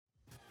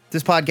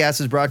This podcast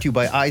is brought to you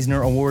by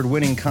Eisner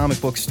Award-winning comic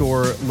book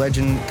store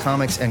Legend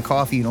Comics and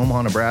Coffee in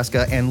Omaha,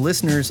 Nebraska, and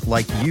listeners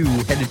like you.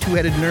 Head to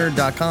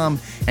twoheadednerd.com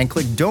and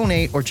click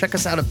donate or check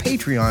us out at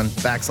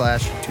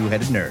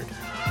Patreon/twoheadednerd.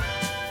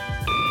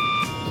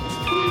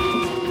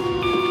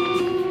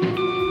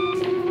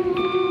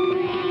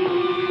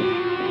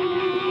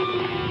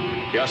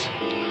 Yes?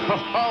 Ho,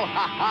 ho,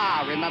 ha,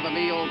 ha. Remember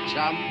me, old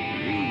chum?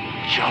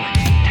 Jolly.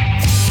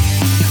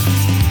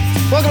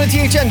 Welcome to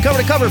THN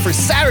Cover to Cover for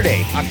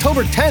Saturday,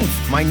 October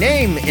 10th. My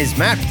name is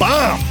Matt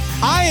Baum.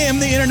 I am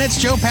the internet's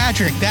Joe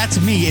Patrick. That's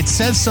me. It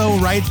says so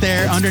right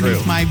there underneath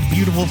true. my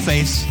beautiful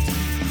face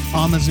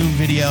on the Zoom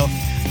video.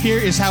 Here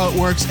is how it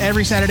works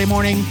every Saturday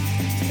morning,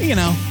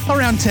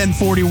 around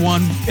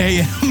 10:41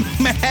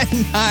 a.m. Matt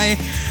and I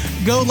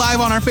go live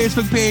on our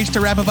Facebook page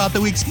to rap about the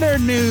week's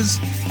nerd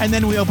news, and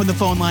then we open the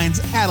phone lines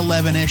at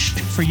 11-ish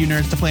for you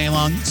nerds to play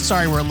along.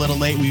 Sorry we're a little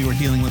late. We were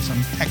dealing with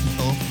some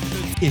technical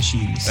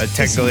issues. A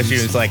technical issue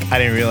is like, I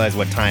didn't realize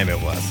what time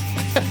it was.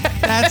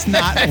 That's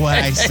not what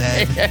I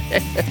said.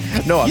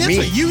 No, That's me.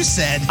 what you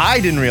said. I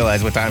didn't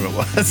realize what time it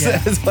was. Yeah,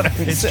 That's what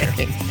I'm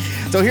saying.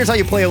 So here's how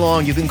you play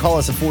along. You can call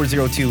us at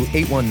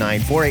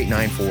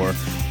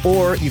 402-819-4894,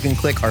 or you can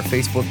click our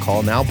Facebook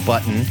Call Now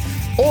button,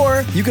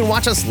 or you can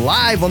watch us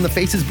live on the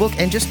Facebook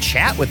and just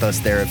chat with us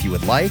there if you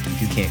would like.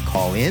 If you can't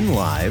call in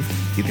live,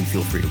 you can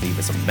feel free to leave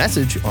us a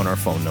message on our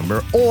phone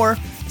number, or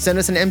send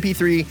us an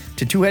MP3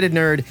 to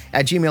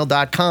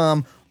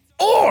twoheadednerd@gmail.com,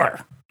 or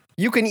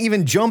you can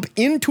even jump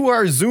into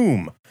our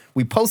Zoom.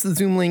 We post the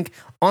Zoom link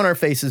on our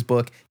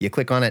Facebook. You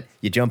click on it,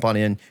 you jump on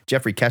in.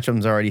 Jeffrey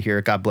Ketchum's already here.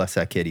 God bless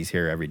that kid. He's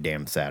here every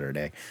damn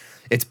Saturday.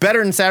 It's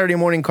better than Saturday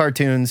morning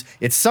cartoons.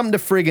 It's something to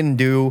friggin'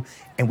 do,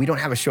 and we don't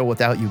have a show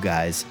without you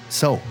guys.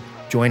 So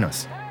join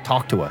us.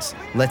 Talk to us.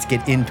 Let's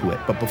get into it.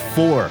 But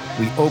before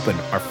we open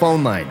our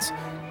phone lines,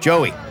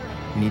 Joey,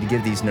 we need to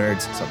give these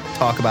nerds something to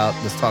talk about.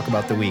 Let's talk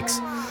about the week's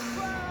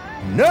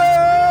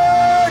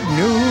Nerd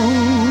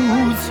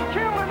News.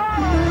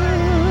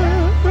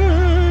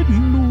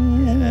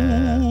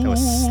 Yeah, that was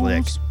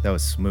slick. That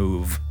was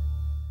smooth.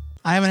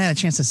 I haven't had a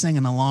chance to sing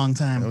in a long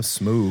time. That was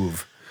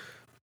smooth.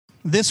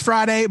 This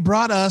Friday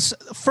brought us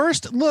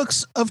first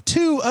looks of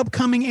two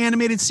upcoming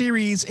animated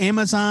series,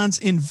 Amazon's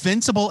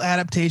Invincible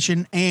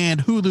adaptation and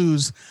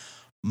Hulu's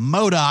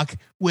MODOK,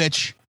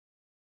 which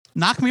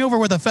knocked me over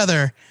with a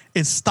feather,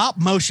 is stop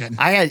motion.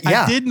 I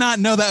did not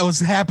know that was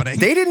happening.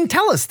 They didn't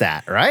tell us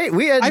that, right?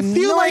 We had I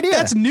feel no like idea.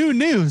 that's new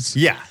news.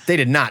 Yeah, they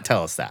did not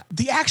tell us that.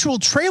 The actual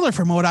trailer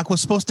for MODOK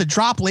was supposed to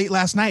drop late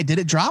last night. Did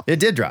it drop? It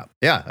did drop.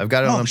 Yeah, I've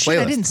got it on a shit,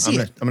 playlist. I didn't see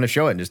it. I'm going to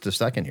show it in just a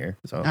second here.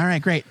 So. All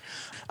right, great.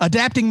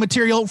 Adapting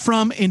material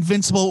from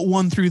Invincible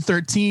 1 through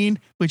 13,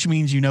 which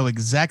means you know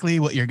exactly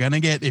what you're going to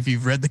get if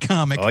you've read the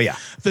comic. Oh, yeah.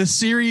 The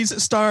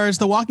series stars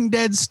The Walking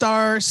Dead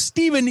star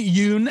Steven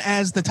Yeun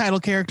as the title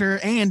character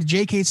and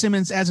J.K.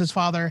 Simmons as his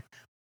father,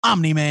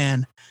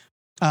 Omni-Man.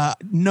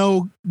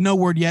 No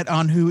word yet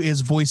on who is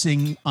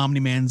voicing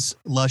Omni-Man's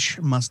lush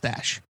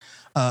mustache,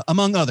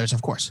 among others,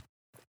 of course.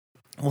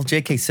 Well,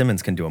 J.K.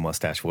 Simmons can do a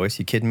mustache voice.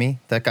 You kidding me?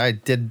 That guy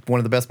did one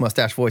of the best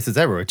mustache voices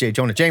ever with J.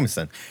 Jonah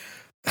Jameson.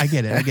 I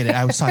get it.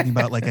 I was talking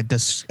about like a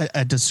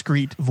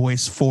discrete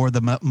voice for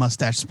the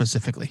mustache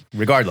specifically.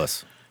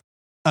 Regardless.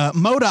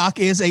 MODOK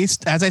is,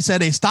 as I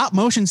said, a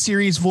stop-motion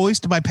series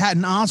voiced by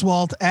Patton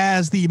Oswalt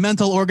as the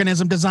mental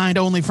organism designed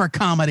only for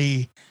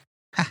comedy.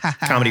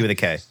 Comedy with a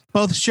K.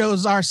 Both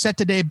shows are set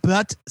today,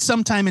 but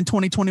sometime in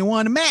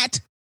 2021. Matt,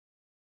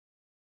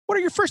 what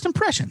are your first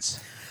impressions?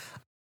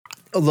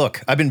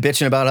 Look, I've been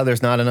bitching about how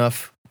there's not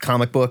enough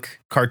comic book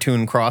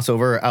cartoon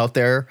crossover out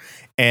there,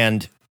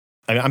 and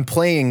I'm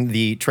playing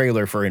the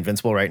trailer for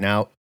Invincible right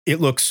now. It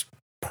looks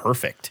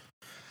perfect.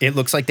 It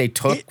looks like they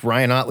took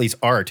Ryan Otley's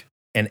art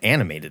and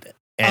animated it.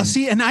 And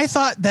and I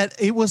thought that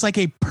it was like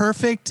a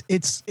perfect,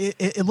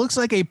 it looks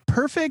like a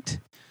perfect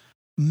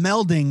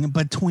melding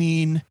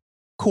between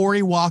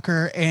Corey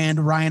Walker and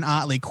Ryan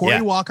Otley.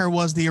 Corey Walker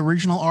was the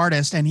original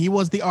artist, and he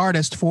was the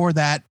artist for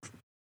that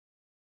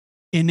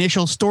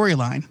initial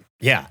storyline.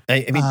 Yeah.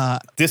 I mean,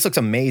 this looks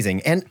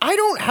amazing. And I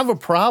don't have a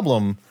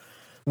problem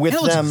with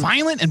it looks them.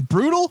 Violent and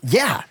brutal.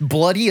 Yeah.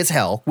 Bloody as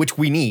hell, which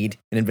we need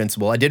in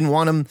Invincible. I didn't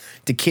want them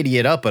to kiddy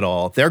it up at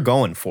all. They're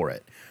going for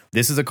it.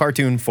 This is a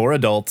cartoon for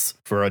adults,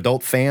 for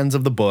adult fans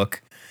of the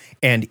book.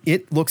 And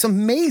it looks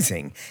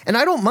amazing. And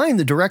I don't mind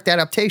the direct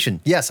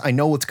adaptation. Yes, I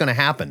know what's going to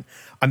happen.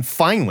 I'm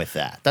fine with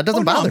that. That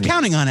doesn't bother me. I'm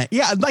counting on it.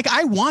 Yeah, like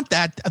I want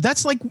that.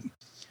 That's like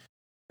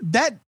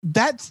that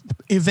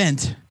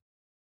event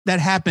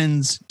that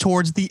happens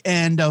towards the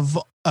end of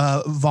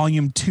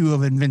volume 2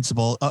 of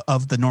Invincible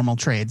of the normal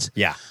trades.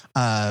 Yeah.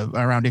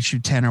 Around issue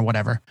 10 or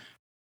whatever,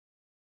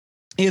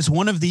 is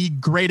one of the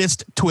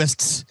greatest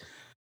twists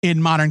in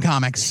modern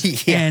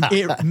comics. Yeah. And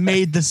it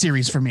made the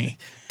series for me.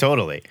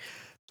 Totally.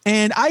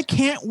 And I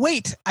can't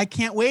wait. I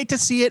can't wait to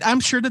see it. I'm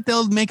sure that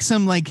they'll make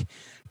some like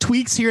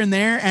tweaks here and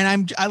there.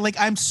 And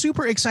I'm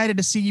super excited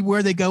to see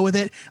where they go with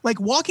it. Like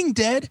Walking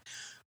Dead,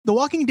 the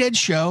Walking Dead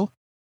show,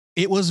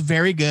 it was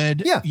very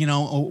good. Yeah.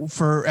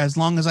 For as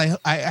long as I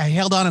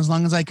held on as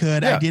long as I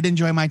could. Yeah. I did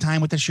enjoy my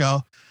time with the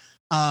show.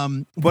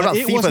 What about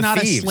it was Thief of not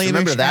Thieves? a slavish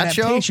Remember that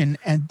show? adaptation,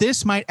 and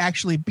this might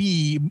actually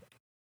be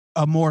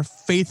a more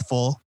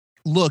faithful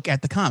look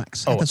at the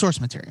comics, at the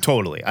source material.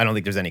 Totally. I don't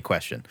think there's any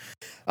question.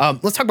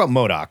 Let's talk about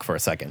MODOK for a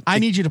second. I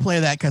need you to play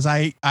that because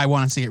I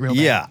want to see it real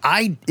bad.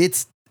 Yeah,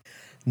 it's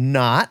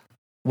not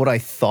what I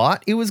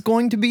thought it was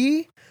going to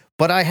be,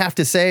 but I have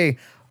to say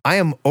I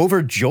am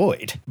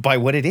overjoyed by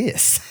what it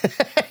is.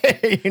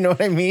 You know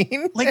what I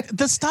mean? Like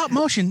the stop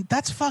motion,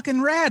 that's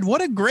fucking rad.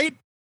 What a great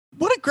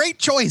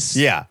choice.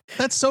 Yeah.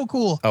 That's so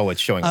cool. Oh, it's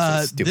showing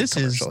us stupid this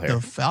is commercial here.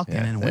 the Falcon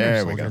Yeah, and Winter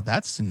there we Soldier. go.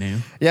 That's new.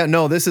 Yeah,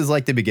 no, this is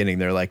like the beginning.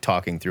 They're like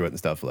talking through it and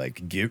stuff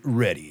like, get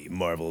ready,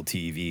 Marvel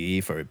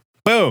TV, for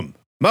boom,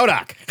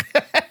 MODOK.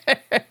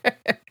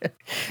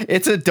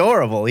 It's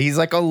adorable. He's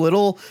like a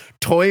little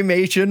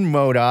toymation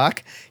MODOK.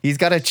 He's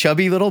got a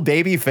chubby little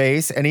baby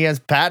face and he has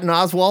Patton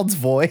Oswalt's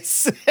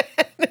voice.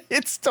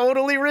 It's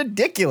totally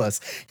ridiculous.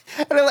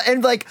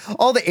 And like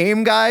all the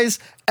AIM guys,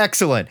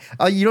 excellent.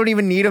 You don't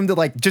even need them to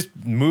like just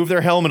move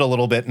their helmet a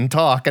little bit and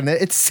talk. And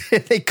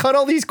they cut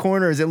all these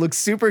corners. It looks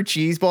super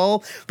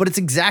cheeseball, but it's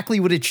exactly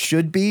what it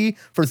should be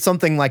for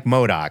something like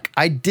MODOK.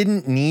 I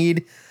didn't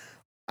need...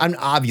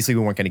 obviously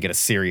we weren't going to get a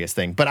serious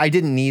thing, but I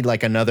didn't need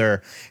like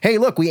another, hey,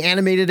 look, we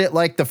animated it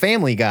like the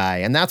Family Guy,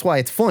 and that's why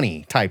it's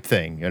funny type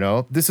thing. You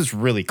know, this is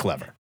really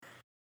clever.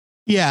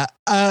 Yeah.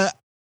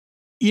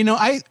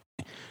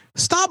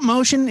 Stop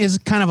motion is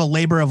kind of a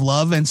labor of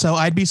love. And so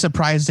I'd be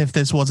surprised if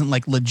this wasn't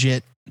like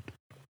legit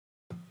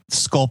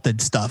sculpted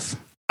stuff.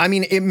 I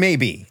mean, it may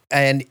be.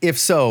 And if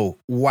so,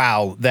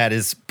 wow, that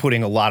is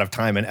putting a lot of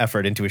time and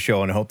effort into a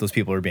show, and I hope those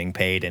people are being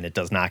paid and it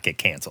does not get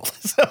canceled.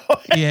 So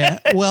yeah.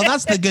 Well,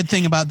 that's the good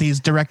thing about these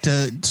direct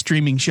to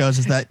streaming shows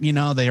is that,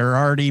 they are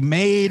already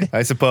made.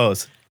 I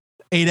suppose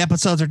 8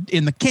 episodes are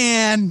in the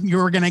can. You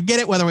were going to get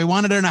it whether we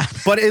wanted it or not.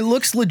 But it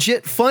looks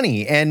legit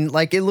funny, and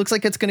like it looks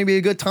like it's going to be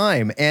a good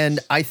time. And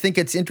I think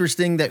it's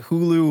interesting that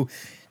Hulu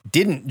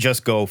didn't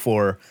just go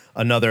for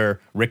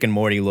another Rick and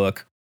Morty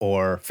look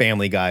or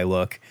Family Guy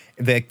look.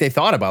 They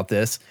thought about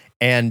this,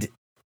 and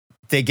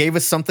they gave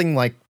us something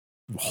like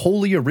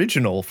wholly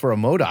original for a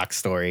MODOK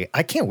story.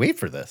 I can't wait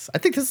for this. I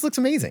think this looks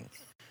amazing.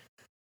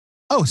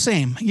 Oh,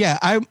 same. Yeah,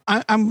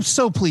 I'm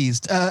so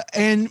pleased.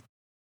 And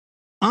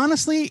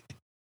honestly,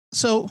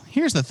 so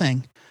here's the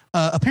thing.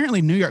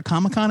 Apparently New York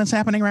Comic Con is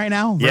happening right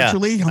now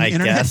virtually on the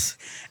internet. Guess.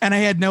 And I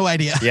had no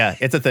idea. Yeah,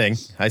 it's a thing,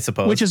 I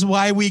suppose. Which is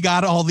why we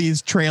got all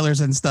these trailers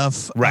and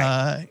stuff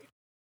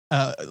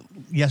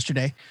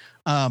yesterday.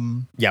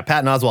 Yeah,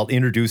 Patton Oswalt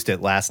introduced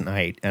it last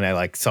night, and I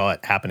like saw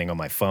it happening on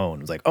my phone.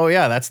 I was like, oh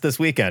yeah, that's this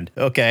weekend.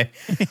 Okay.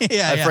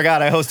 I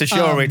forgot I host a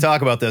show where we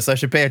talk about this. I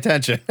should pay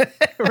attention.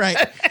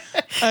 Right.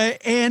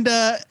 And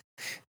I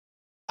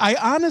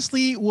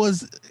honestly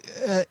was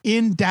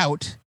in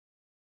doubt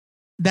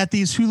that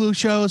these Hulu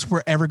shows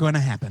were ever going to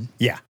happen.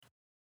 Yeah.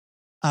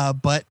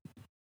 But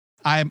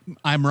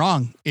I'm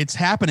wrong. It's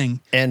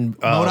happening. And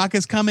MODOK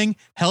is coming.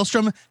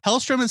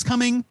 Hellstrom is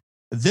coming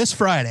this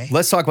Friday.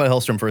 Let's talk about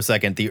Hellstrom for a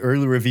second. The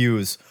early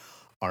reviews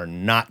are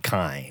not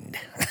kind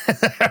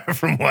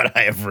from what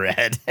I have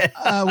read.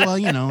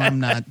 Well, I'm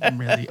not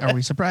really. Are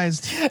we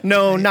surprised?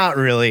 No, not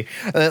really.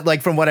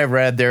 Like from what I've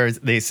read,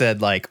 they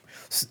said like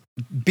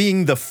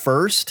being the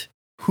first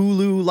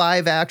Hulu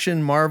live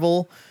action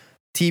Marvel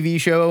TV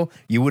show,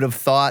 you would have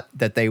thought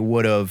that they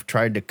would have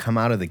tried to come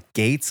out of the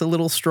gates a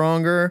little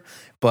stronger.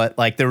 But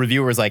like the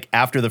reviewers, like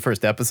after the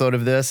first episode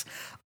of this,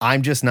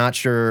 I'm just not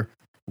sure.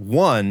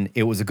 1,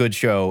 it was a good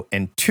show,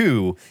 and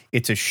 2,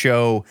 it's a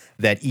show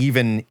that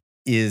even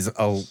is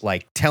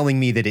like telling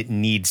me that it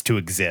needs to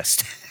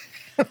exist.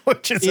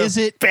 Which is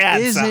a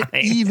bad sign. Is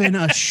it even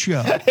a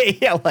show?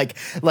 Yeah, like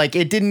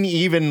it didn't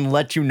even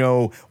let you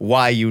know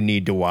why you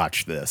need to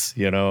watch this,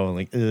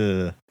 like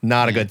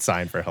not a good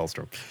sign for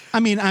Hellstrom. I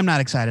mean, I'm not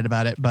excited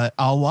about it, but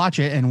I'll watch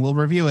it and we'll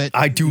review it.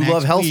 I do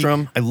love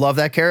Hellstrom. I love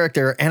that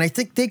character, and I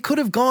think they could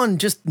have gone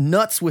just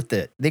nuts with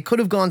it. They could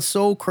have gone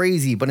so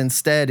crazy, but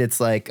instead it's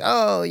like,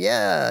 oh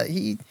yeah,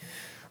 he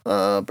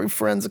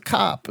befriends a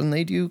cop and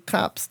they do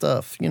cop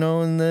stuff,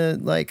 and the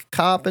like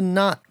cop and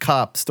not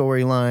cop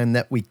storyline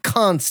that we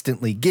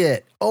constantly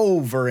get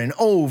over and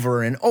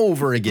over and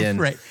over again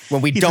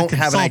when we don't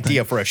have an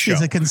idea for a show.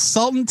 He's a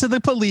consultant to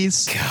the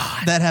police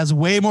that has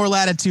way more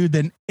latitude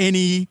than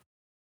any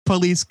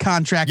police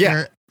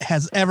contractor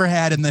has ever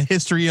had in the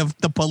history of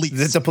the police.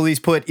 That the police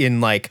put in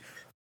like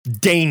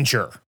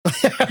danger.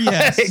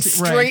 Yes,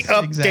 straight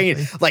up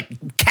danger, like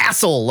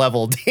castle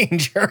level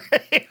danger.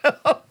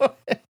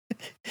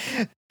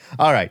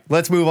 All right,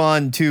 let's move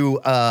on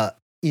to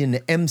in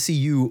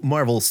MCU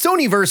Marvel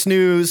Sonyverse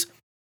news.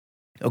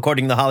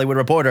 According to The Hollywood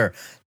Reporter,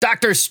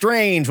 Doctor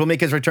Strange will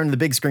make his return to the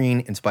big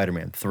screen in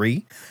Spider-Man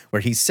 3,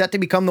 where he's set to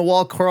become the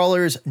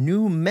Wallcrawler's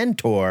new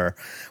mentor.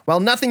 While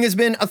nothing has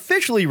been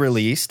officially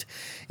released,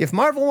 if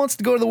Marvel wants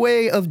to go the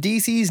way of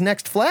DC's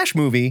next Flash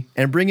movie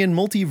and bring in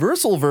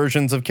multiversal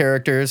versions of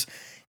characters,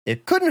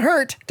 it couldn't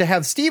hurt to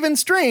have Stephen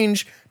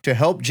Strange to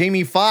help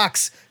Jamie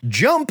Foxx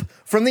jump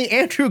from the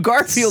Andrew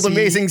Garfield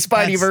Amazing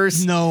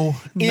Spideyverse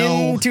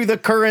into the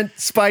current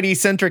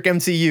Spidey-centric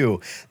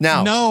MCU.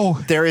 Now,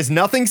 there is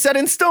nothing set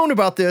in stone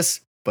about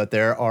this, but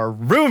there are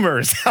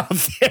rumors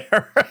out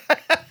there.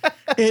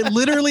 It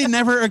literally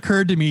never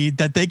occurred to me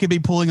that they could be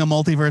pulling a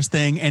multiverse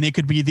thing and it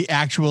could be the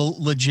actual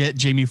legit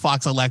Jamie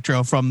Foxx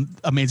Electro from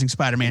Amazing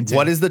Spider-Man 2.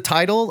 What is the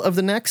title of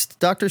the next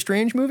Doctor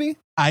Strange movie?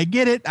 I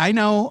get it. I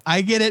know.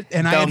 I get it.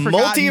 And I had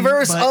forgotten,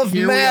 Multiverse of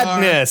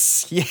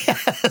Madness.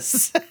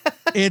 Yes.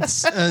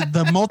 It's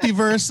the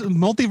multiverse.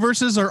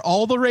 Multiverses are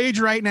all the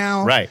rage right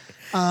now. Right.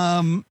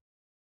 Now,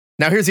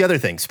 here's the other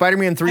thing.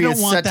 Spider-Man 3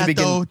 is set to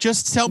begin. Though.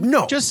 Just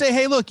say,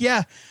 hey, look,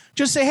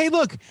 Just say, hey,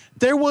 look,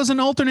 there was an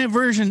alternate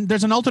version.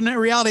 There's an alternate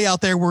reality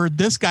out there where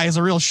this guy is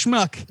a real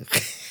schmuck.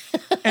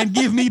 And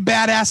give me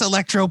badass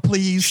Electro,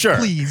 please. Sure.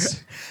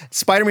 Please.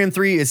 Spider-Man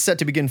 3 is set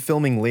to begin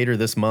filming later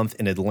this month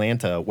in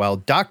Atlanta, while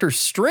Doctor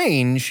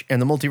Strange and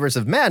the Multiverse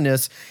of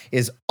Madness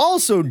is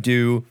also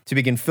due to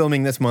begin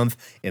filming this month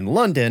in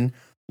London.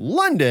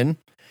 London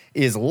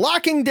is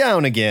locking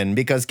down again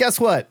because guess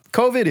what?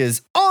 COVID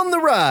is on the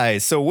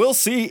rise. So we'll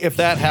see if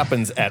that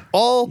happens at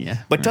all.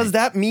 But does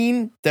that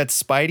mean that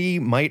Spidey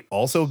might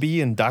also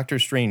be in Doctor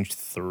Strange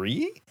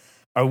 3?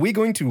 Are we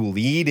going to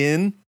lead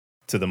in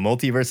to the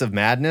Multiverse of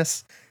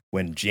Madness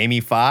when Jamie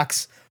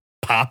Foxx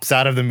pops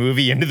out of the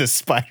movie into the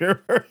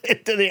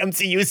into the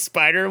MCU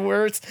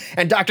Spider-Verse,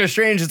 and Doctor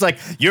Strange is like,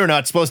 you're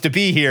not supposed to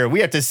be here.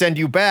 We have to send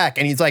you back.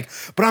 And he's like,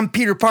 but I'm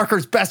Peter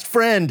Parker's best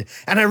friend,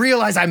 and I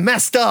realize I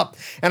messed up,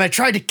 and I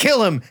tried to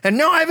kill him, and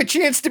now I have a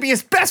chance to be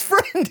his best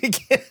friend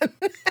again.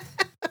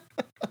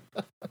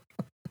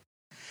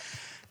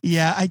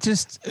 Yeah, I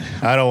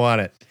don't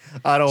want it.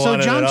 I don't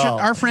want it at all.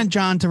 Our friend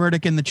John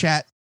Tverdick in the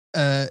chat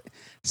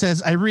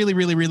says, I really,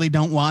 really, really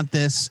don't want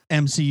this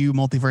MCU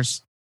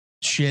multiverse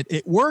shit.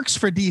 It works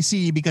for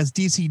DC because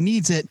DC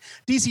needs it.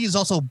 DC is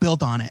also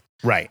built on it.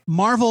 Right.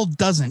 Marvel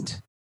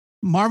doesn't.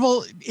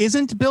 Marvel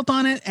isn't built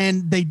on it,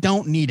 and they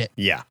don't need it.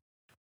 Yeah.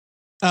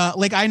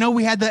 Like, I know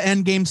we had the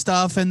Endgame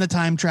stuff and the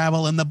time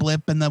travel and the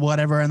blip and the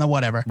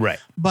whatever. Right.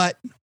 But,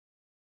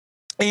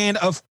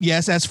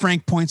 yes, as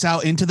Frank points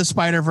out, Into the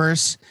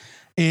Spider-Verse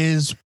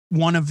is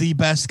one of the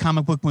best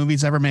comic book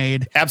movies ever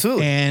made.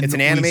 Absolutely. And it's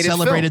an animated film.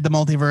 Celebrated the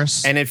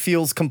multiverse. And it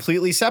feels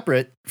completely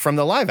separate from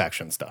the live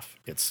action stuff.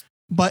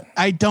 But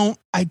I don't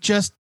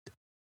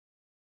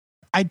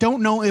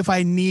know if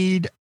I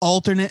need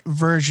alternate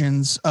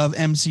versions of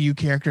MCU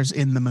characters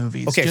in the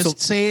movies. Okay, just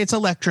say it's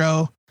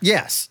Electro.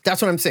 Yes,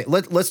 that's what I'm saying.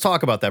 Let's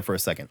talk about that for a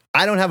second.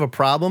 I don't have a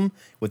problem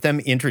with them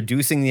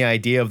introducing the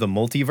idea of the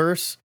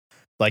multiverse,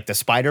 like the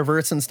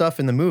Spider-Verse and stuff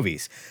in the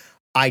movies.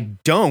 I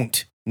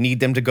don't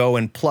need them to go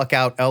and pluck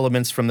out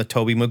elements from the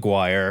Tobey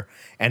Maguire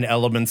and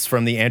elements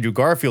from the Andrew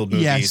Garfield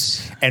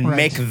movies and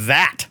make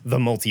that the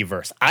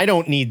multiverse. I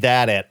don't need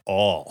that at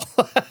all.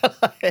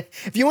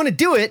 If you want to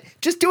do it,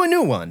 just do a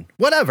new one.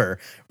 Whatever.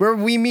 Where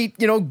we meet,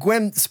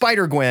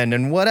 Spider-Gwen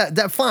and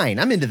that fine.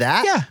 I'm into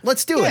that. Yeah.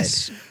 Let's do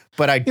it.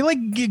 But give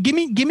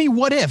me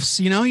what ifs,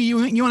 you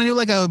want to do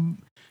like a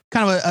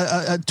kind of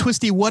a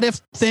twisty what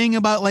if thing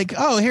about like,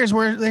 oh, here's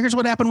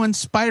what happened when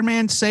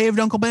Spider-Man saved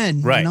Uncle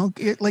Ben. Right.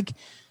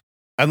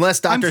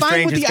 Unless Doctor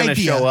Strange is going to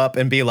show up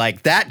and be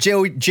like, that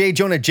J.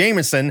 Jonah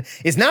Jameson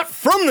is not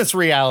from this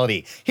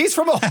reality. He's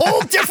from a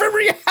whole different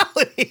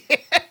reality.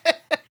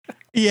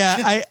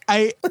 Yeah,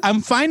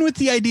 I'm fine with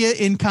the idea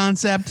in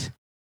concept.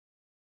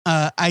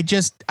 I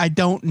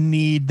don't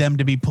need them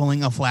to be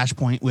pulling a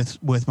Flashpoint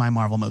with my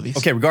Marvel movies.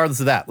 Okay, regardless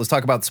of that, let's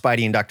talk about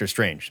Spidey and Doctor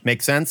Strange.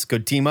 Makes sense?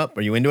 Good team up?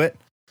 Are you into it?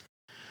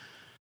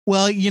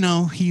 Well,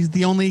 he's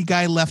the only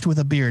guy left with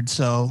a beard,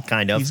 so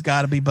kind of. He's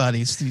got to be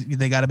buddies.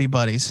 They got to be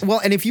buddies. Well,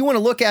 and if you want to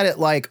look at it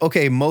like,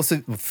 okay, most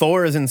of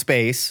Thor is in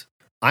space,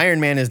 Iron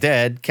Man is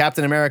dead,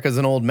 Captain America's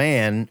an old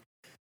man,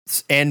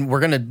 and we're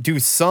going to do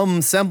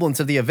some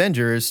semblance of the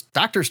Avengers,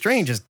 Doctor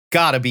Strange has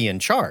got to be in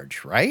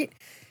charge, right?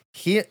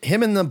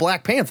 Him and the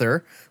Black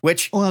Panther,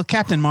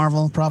 Captain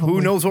Marvel, probably.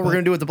 Who knows what we're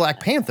going to do with the Black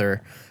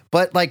Panther?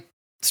 But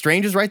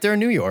Strange is right there in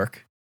New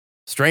York.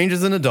 Strange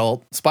is an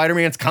adult.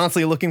 Spider-Man's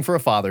constantly looking for a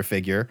father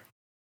figure.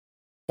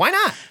 Why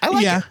not? I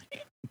like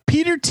it.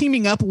 Peter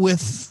teaming up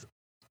with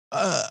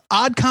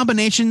odd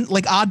combination,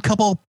 like odd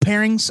couple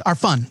pairings are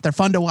fun. They're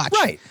fun to watch.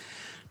 Right.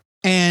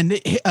 And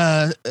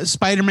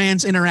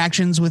Spider-Man's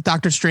interactions with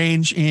Doctor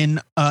Strange in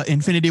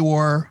Infinity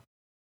War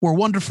were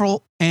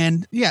wonderful.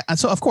 And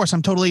so of course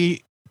I'm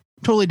totally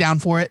down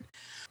for it.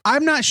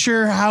 I'm not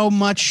sure how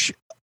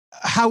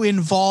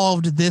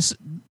involved this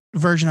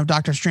version of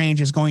Doctor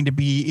Strange is going to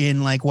be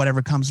in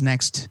whatever comes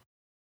next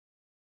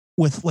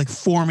with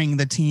forming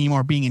the team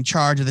or being in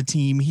charge of the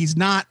team. He's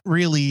not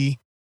really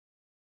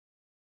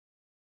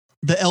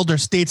the elder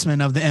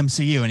statesman of the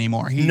MCU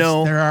anymore.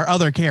 There are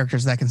other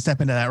characters that can step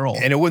into that role.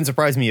 And it wouldn't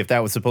surprise me if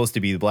that was supposed to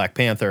be the Black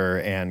Panther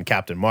and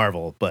Captain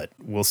Marvel, but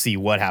we'll see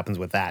what happens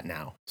with that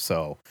now.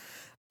 So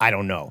I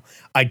don't know.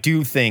 I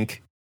do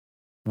think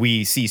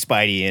we see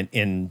Spidey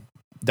in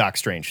Doc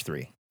Strange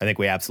 3. I think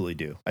we absolutely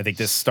do. I think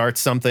this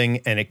starts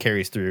something and it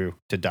carries through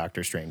to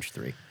Doctor Strange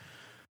 3.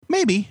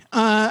 Maybe.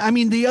 I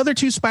mean, the other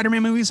two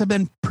Spider-Man movies have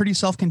been pretty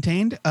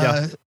self-contained.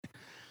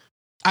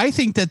 I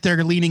think that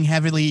they're leaning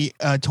heavily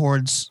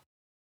towards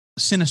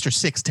Sinister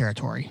Six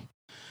territory,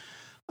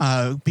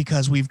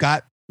 because we've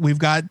got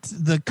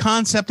the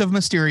concept of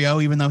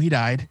Mysterio, even though he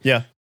died.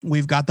 Yeah.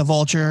 We've got the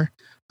Vulture.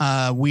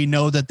 We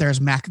know that there's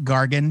Mac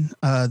Gargan,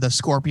 the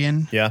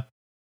Scorpion. Yeah.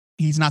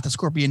 He's not the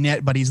Scorpion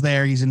yet, but he's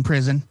there. He's in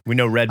prison. We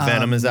know Red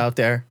Venom is out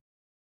there.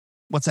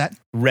 What's that?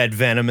 Red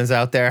Venom is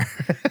out there.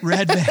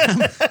 Red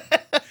Venom.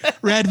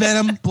 Red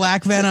Venom,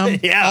 Black Venom,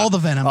 all the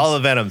Venoms. All the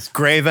Venoms.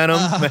 Gray Venom.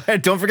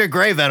 Don't forget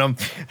Gray Venom.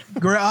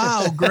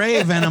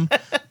 Gray Venom.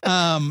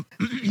 And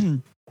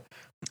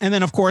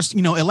then, of course,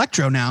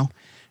 Electro now.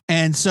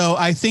 And so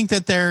I think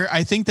that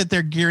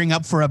they're gearing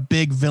up for a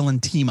big villain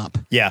team up.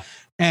 Yeah.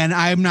 And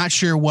I'm not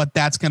sure what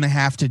that's going to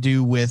have to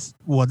do with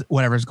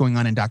whatever's going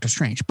on in Doctor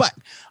Strange. But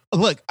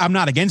look, I'm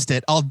not against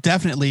it.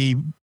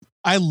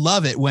 I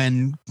love it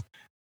when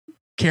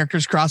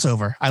characters cross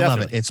over. I love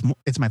it.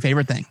 It's my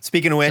favorite thing.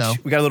 Speaking of which,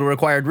 we got a little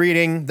required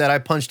reading that I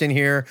punched in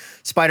here.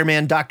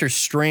 Spider-Man Doctor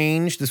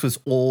Strange. This was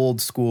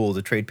old school,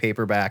 the trade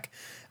paperback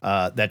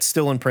that's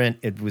still in print.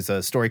 It was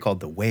a story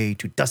called The Way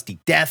to Dusty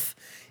Death.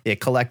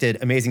 It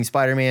collected Amazing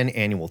Spider-Man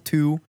Annual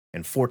 2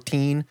 and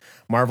 14,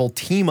 Marvel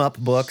Team-Up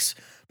books,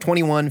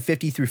 21,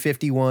 50 through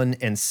 51,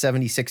 and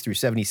 76 through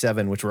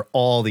 77, which were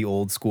all the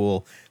old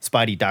school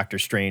Spidey Doctor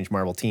Strange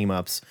Marvel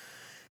Team-Ups.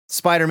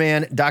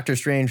 Spider-Man, Doctor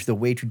Strange, The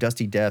Way to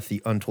Dusty Death, The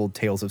Untold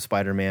Tales of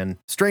Spider-Man,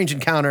 Strange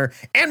Encounter,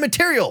 and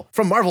material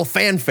from Marvel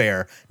Fanfare,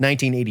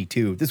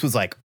 1982. This was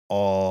like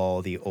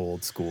all the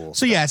old school.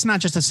 So yeah, it's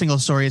not just a single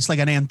story. It's like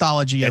an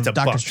anthology of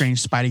Doctor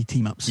Strange Spidey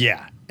team-ups.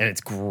 Yeah, and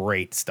it's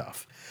great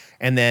stuff.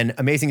 And then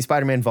Amazing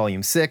Spider-Man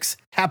Volume 6,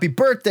 Happy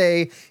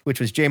Birthday, which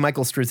was J.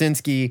 Michael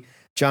Straczynski,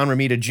 John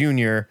Romita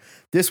Jr.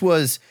 This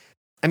was...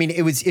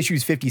 it was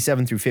issues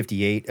 57 through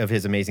 58 of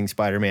his Amazing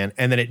Spider-Man,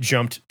 and then it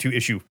jumped to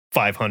issue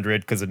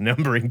 500 because the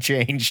numbering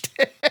changed.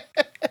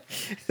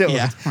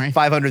 Right.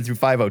 500 through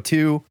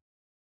 502.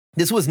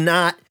 This was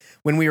not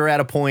when we were at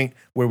a point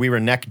where we were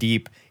neck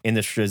deep in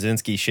the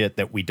Straczynski shit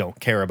that we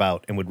don't care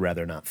about and would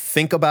rather not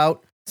think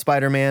about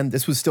Spider-Man.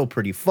 This was still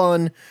pretty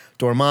fun.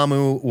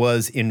 Dormammu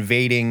was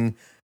invading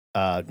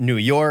New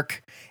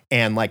York.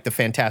 And like the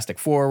Fantastic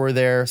Four were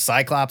there.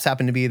 Cyclops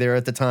happened to be there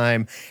at the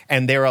time.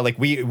 And they were like,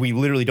 we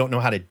literally don't know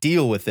how to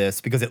deal with this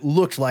because it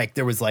looked like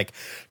there was like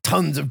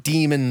tons of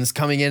demons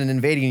coming in and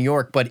invading New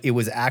York, but it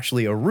was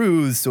actually a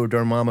ruse so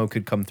Dormammu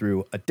could come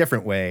through a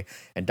different way.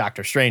 And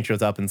Doctor Strange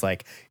shows up and is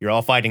like, you're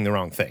all fighting the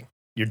wrong thing.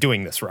 You're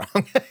doing this wrong.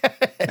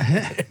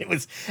 It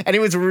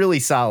was really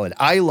solid.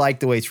 I like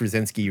the way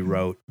Straczynski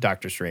wrote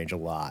Doctor Strange a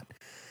lot.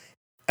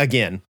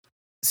 Again,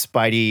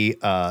 Spidey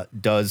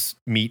does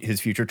meet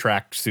his future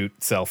tracksuit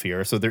self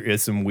here, so there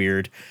is some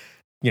weird,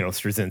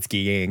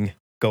 Straczynski-ing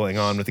going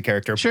on with the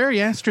character. Sure,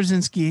 yeah,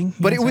 Straczynski.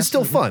 But it was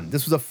still fun.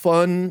 This was a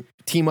fun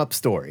team-up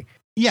story.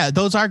 Yeah,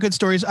 those are good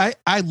stories.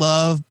 I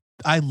love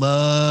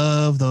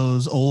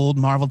those old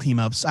Marvel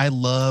team-ups. I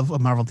love a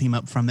Marvel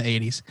team-up from the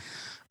 80s.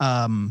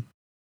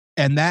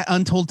 And that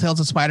Untold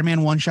Tales of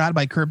Spider-Man one-shot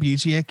by Kurt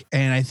Busiek,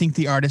 and I think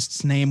the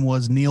artist's name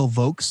was Neil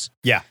Vokes.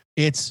 Yeah.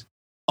 It's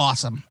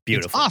awesome.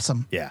 Beautiful. It's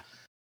awesome. Yeah.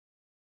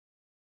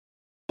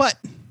 But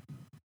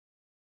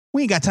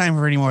we ain't got time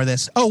for any more of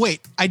this. Oh,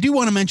 wait. I do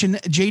want to mention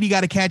JD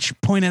Got a Catch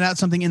pointed out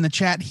something in the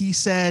chat. He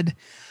said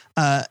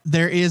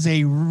there is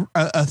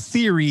a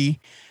theory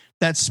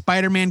that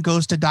Spider-Man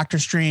goes to Doctor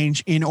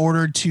Strange in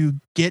order to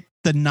get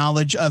the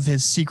knowledge of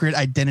his secret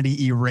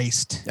identity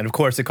erased. And of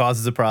course, it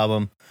causes a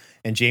problem.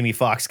 And Jamie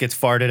Foxx gets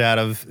farted out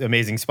of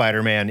Amazing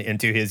Spider-Man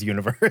into his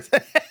universe.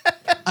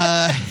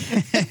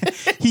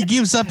 He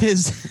gives up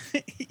his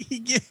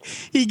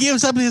he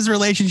gives up his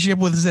relationship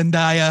with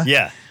Zendaya.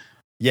 Yeah.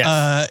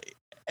 Yes.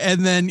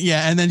 And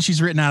then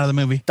she's written out of the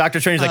movie. Doctor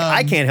Strange's like,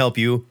 I can't help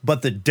you,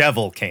 but the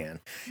devil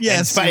can.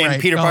 Yes.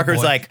 And Peter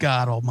Parker's like,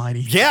 God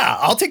almighty. Yeah,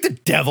 I'll take the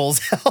devil's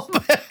help.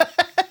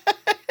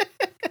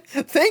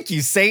 Thank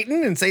you,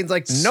 Satan. And Satan's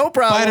like, no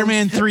problem.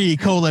 Spider-Man 3,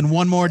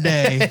 one more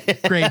day.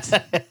 Great.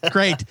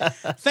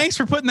 Thanks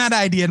for putting that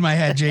idea in my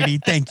head,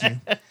 JD. Thank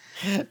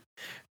you.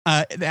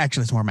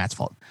 Actually, it's more Matt's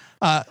fault.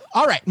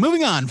 All right,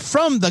 moving on.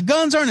 From the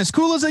guns aren't as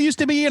cool as they used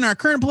to be in our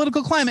current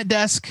political climate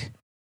desk.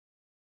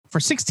 For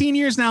 16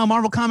 years now,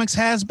 Marvel Comics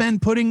has been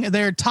putting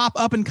their top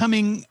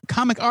up-and-coming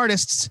comic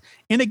artists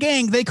in a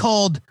gang they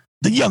called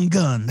the Young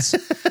Guns.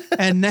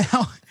 And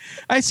now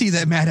I see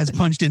that Matt has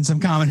punched in some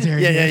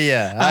commentary.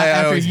 Yeah.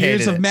 After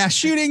years of mass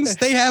shootings,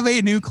 they have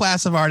a new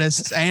class of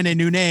artists and a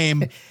new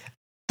name,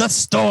 the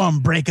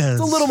Stormbreakers.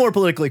 It's a little more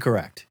politically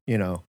correct,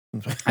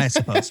 I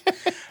suppose.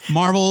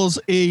 Marvel's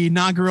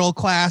inaugural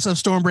class of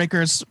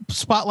Stormbreakers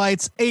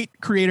spotlights 8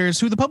 creators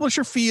who the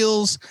publisher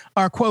feels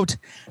are, quote,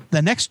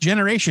 the next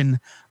generation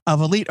of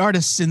elite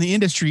artists in the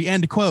industry,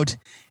 end quote,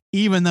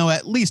 even though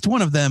at least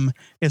one of them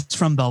is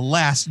from the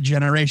last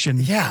generation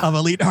of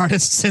elite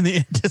artists in the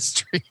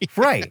industry.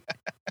 Right.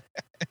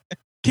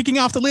 Kicking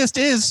off the list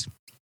is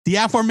the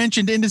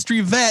aforementioned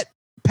industry vet,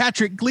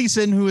 Patrick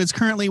Gleason, who is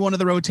currently one of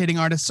the rotating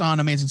artists on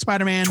Amazing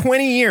Spider-Man.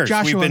 20 years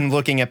Joshua. we've been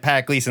looking at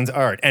Pat Gleason's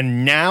art,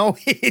 and now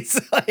he's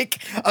like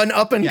an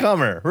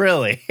up-and-comer,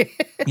 really.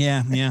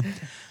 Yeah.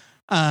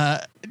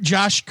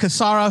 Josh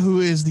Cassara, who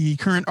is the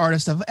current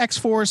artist of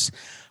X-Force.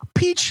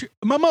 Peach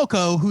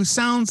Momoko, who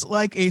sounds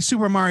like a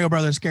Super Mario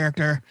Brothers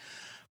character.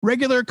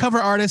 Regular cover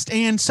artist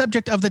and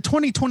subject of the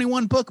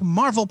 2021 book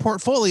Marvel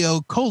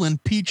Portfolio,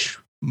 Peach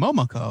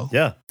Momoko.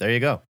 Yeah, there you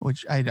go.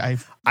 Which I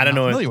don't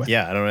know. With.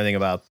 Yeah, I don't know anything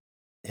about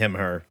him,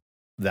 her,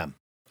 them.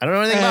 I don't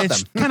know anything about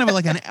it's them. kind of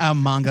like a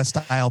manga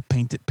style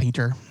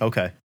painter.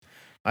 Okay.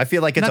 I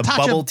feel like it's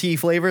Natasha, a bubble tea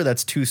flavor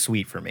that's too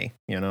sweet for me.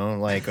 You know,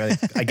 like I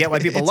get why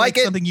people like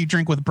it. Something you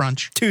drink with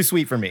brunch. Too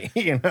sweet for me.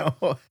 You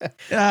know,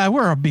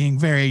 we're being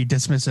very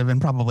dismissive and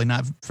probably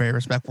not very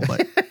respectful,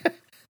 but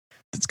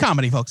it's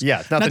comedy, folks.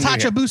 Yeah.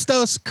 Natasha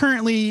Bustos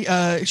currently,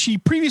 she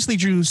previously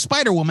drew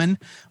Spider-Woman,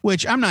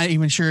 which I'm not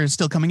even sure is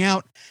still coming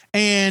out,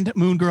 and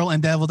Moon Girl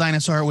and Devil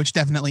Dinosaur, which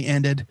definitely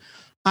ended.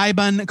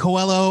 Iban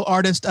Coelho,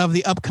 artist of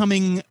the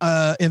upcoming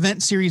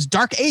event series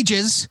Dark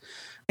Ages,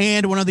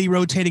 and one of the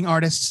rotating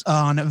artists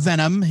on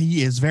Venom.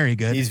 He is very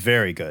good. He's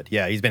very good.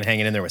 Yeah, he's been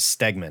hanging in there with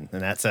Stegman,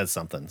 and that says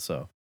something.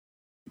 So,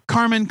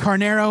 Carmen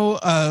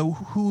Carnero,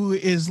 who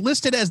is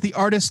listed as the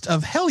artist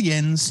of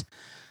Hellions,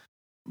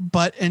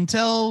 but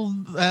until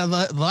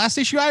the last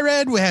issue I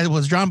read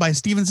was drawn by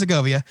Steven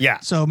Segovia. Yeah.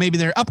 So maybe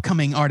they're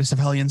upcoming artist of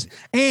Hellions,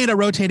 and a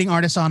rotating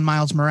artist on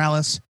Miles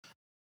Morales.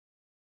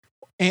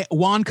 And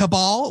Juan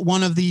Cabal,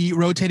 one of the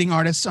rotating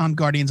artists on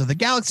Guardians of the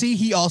Galaxy.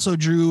 He also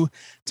drew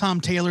Tom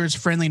Taylor's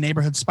Friendly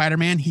Neighborhood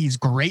Spider-Man. He's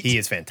great. He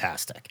is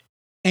fantastic.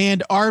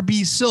 And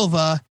R.B.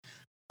 Silva,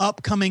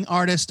 upcoming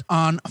artist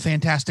on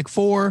Fantastic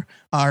Four.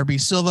 R.B.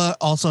 Silva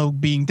also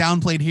being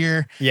downplayed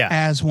here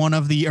as one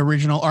of the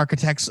original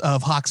architects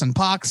of Hawks and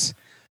Pox.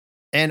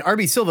 And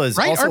R.B. Silva is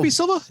right. Also, R.B.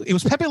 Silva. It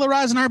was Pepe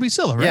Larraz and R.B.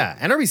 Silva, right? Yeah,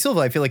 and R.B.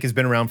 Silva I feel like has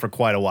been around for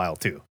quite a while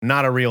too.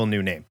 Not a real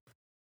new name.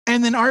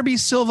 And then R.B.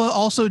 Silva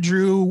also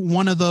drew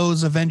one of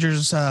those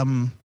Avengers,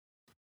 Ain't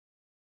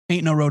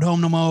No Road Home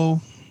No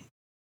Mo,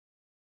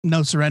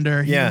 No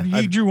Surrender. Yeah.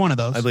 He drew one of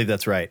those. I believe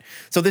that's right.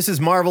 So this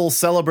is Marvel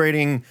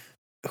celebrating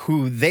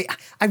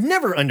I've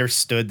never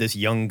understood this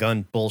Young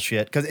Gun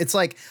bullshit, because it's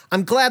like,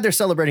 I'm glad they're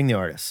celebrating the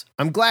artists.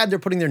 I'm glad they're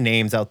putting their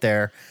names out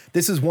there.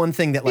 This is one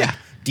thing that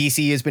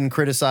DC has been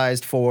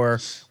criticized for,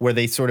 where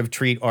they sort of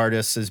treat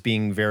artists as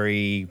being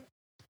very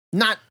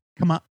not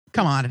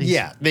commodities.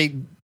 Yeah,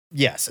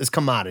 as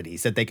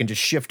commodities that they can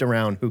just shift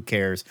around. Who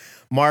cares?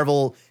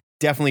 Marvel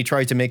definitely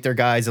tried to make their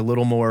guys a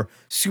little more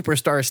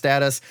superstar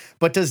status,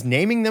 but does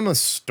naming them a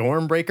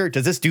Stormbreaker,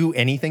 does this do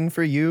anything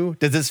for you?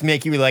 Does this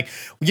make you like,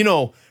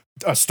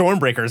 a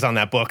Stormbreaker is on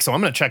that book, so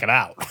I'm going to check it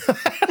out?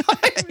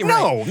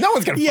 No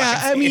one's going to.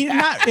 Yeah, I mean,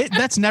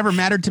 that's never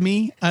mattered to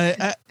me.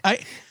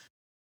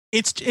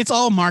 It's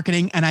all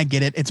marketing, and I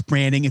get it. It's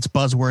branding, it's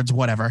buzzwords,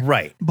 whatever.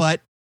 Right.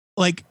 But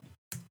like,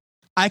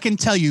 I can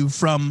tell you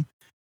from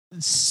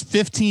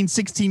 15,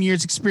 16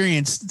 years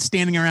experience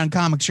standing around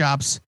comic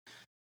shops,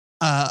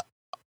 8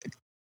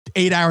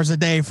 hours a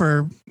day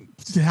for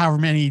however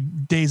many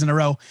days in a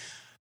row,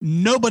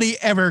 nobody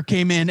ever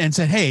came in and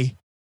said, "Hey,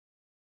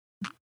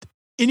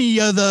 any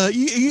of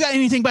you got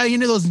anything by any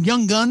of those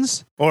Young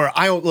Guns?" Or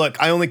I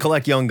only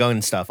collect Young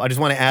Gun stuff. I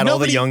just want to add all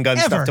the Young Gun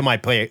stuff to my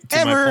my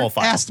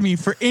profile. Asked me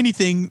for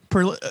anything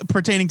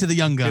pertaining to the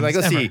Young Guns. Like,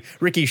 let's see,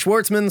 Ricky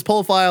Schwartzman's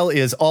profile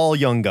is all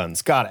Young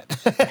Guns. Got it.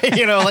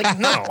 No.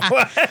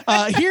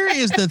 Here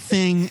is the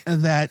thing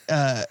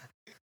that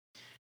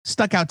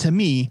stuck out to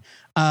me.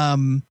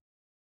 I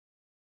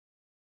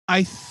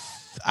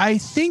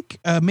think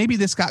maybe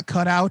this got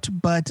cut out,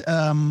 but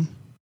I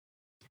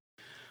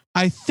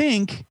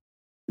think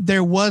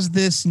there was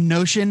this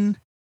notion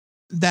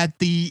that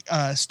the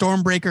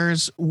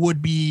Stormbreakers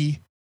would be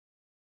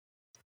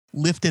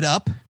lifted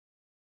up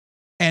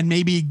and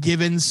maybe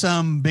given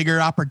some bigger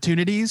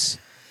opportunities.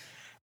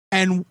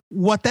 And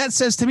what that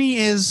says to me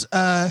is,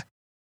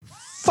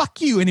 fuck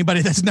you,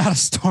 anybody that's not a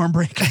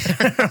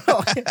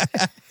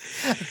Stormbreaker.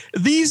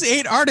 These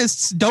 8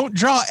 artists don't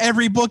draw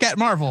every book at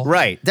Marvel.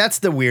 Right. That's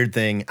the weird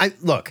thing.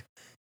 Look,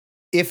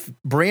 if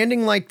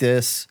branding like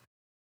this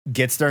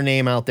gets their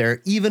name out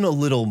there even a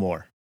little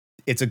more,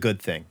 it's a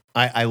good thing.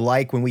 I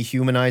like when we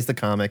humanize the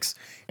comics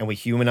and we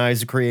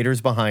humanize the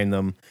creators behind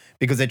them,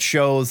 because it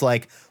shows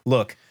like,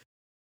 look,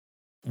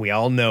 we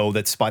all know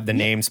that the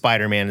name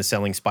Spider-Man is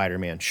selling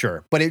Spider-Man,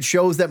 sure. But it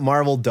shows that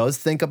Marvel does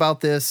think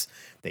about this.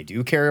 They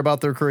do care about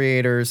their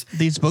creators.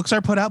 These books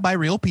are put out by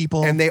real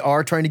people. And they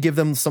are trying to give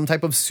them some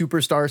type of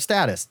superstar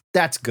status.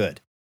 That's good.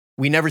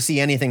 We never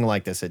see anything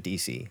like this at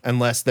DC,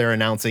 unless they're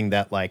announcing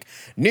that like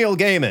Neil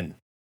Gaiman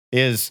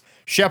is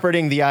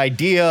shepherding the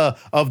idea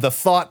of the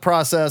thought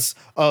process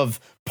of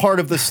part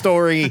of the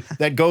story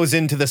that goes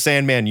into the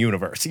Sandman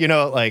universe.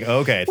 Like,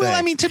 okay. Well, thanks.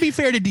 I mean, to be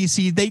fair to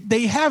DC,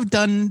 they have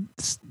done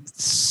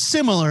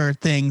similar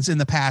things in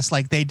the past.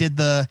 Like they did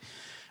they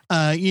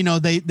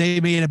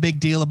made a big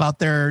deal about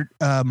their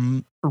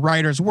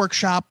writers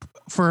workshop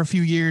for a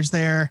few years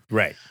there.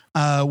 Right.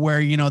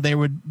 Where, they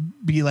would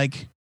be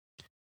like,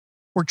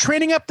 we're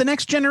training up the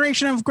next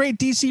generation of great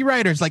DC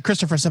writers. Like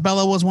Christopher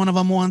Sabella was one of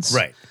them once.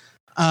 Right.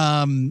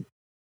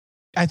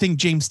 I think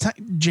James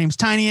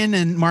Tynion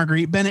and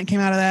Marguerite Bennett came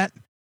out of that.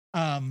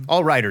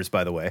 All writers,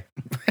 by the way.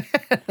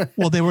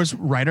 Well, there was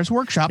Writers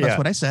Workshop. That's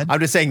what I said. I'm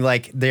just saying,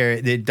 like,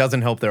 it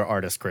doesn't help their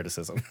artist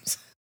criticisms.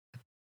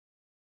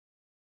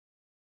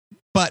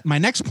 But my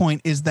next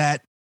point is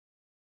that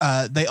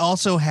they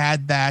also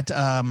had that.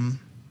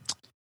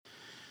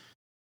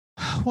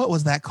 What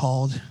was that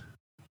called?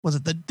 Was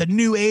it the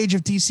New Age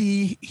of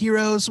DC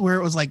heroes, where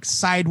it was like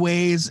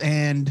Sideways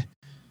and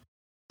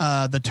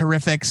the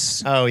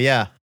Terrifics? Oh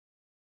yeah.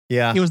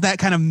 Yeah. It was that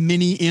kind of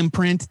mini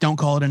imprint. Don't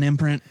call it an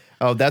imprint.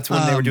 Oh, that's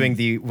when they were doing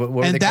the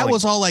what and that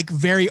was all like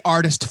very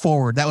artist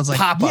forward. That was like,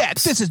 pop-ups. Yeah,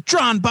 this is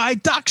drawn by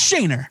Doc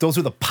Shaner. Those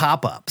were the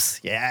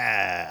pop-ups.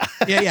 Yeah.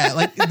 Yeah.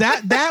 Like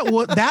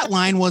that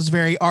line was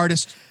very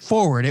artist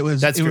forward. It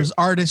was was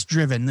artist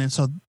driven. And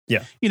so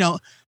you know,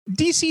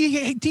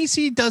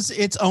 DC does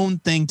its own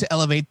thing to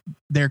elevate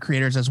their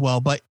creators as well,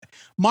 but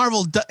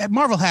Marvel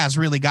has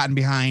really gotten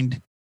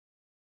behind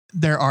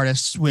their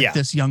artists with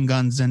this Young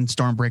Guns and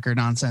Stormbreaker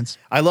nonsense.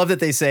 I love that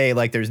they say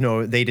like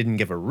they didn't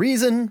give a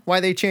reason why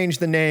they changed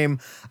the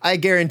name. I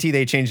guarantee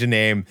they changed the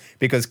name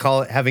because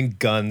having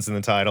guns in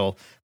the title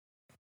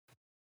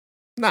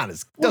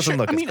doesn't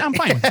look. I mean, I'm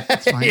fine with it.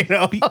 It's fine. You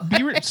know? Be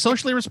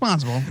socially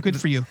responsible. Good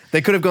for you.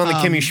 They could have gone the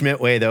Kimmy Schmidt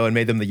way though and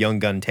made them the Young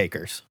Gun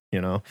Takers.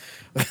 You know.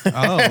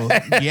 Oh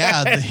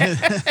yeah.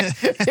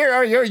 Here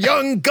are your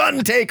Young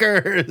Gun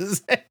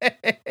Takers.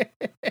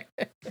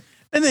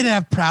 And they'd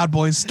have Proud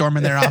Boys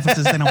storming their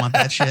offices. They don't want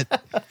that shit.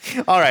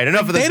 All right,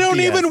 enough of this. They don't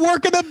BS. even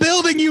work in the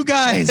building, you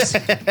guys.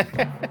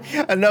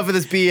 Enough of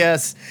this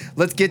BS.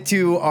 Let's get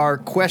to our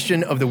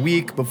question of the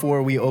week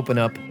before we open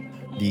up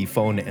the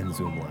phone and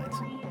Zoom lines.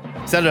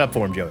 Set it up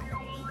for him, Joey.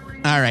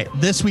 All right.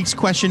 This week's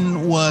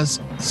question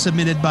was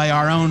submitted by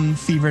our own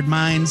fevered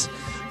minds.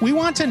 We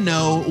want to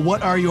know,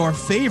 what are your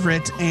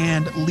favorite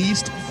and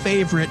least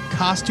favorite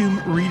costume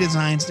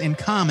redesigns in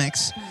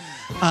comics?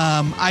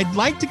 I'd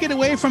like to get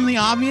away from the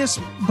obvious,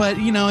 but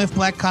you know, if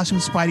black costume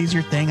Spidey's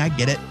your thing, I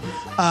get it.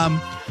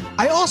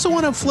 I also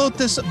want to float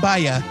this by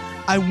you.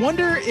 I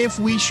wonder if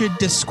we should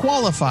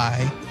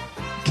disqualify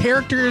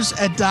characters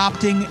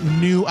adopting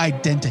new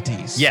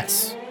identities.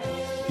 Yes.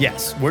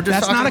 We're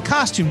just That's not a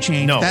costume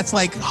change. No. That's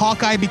like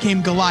Hawkeye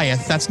became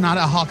Goliath. That's not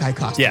a Hawkeye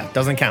costume. Yeah,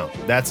 doesn't count.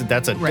 That's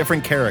a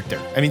different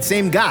character. I mean,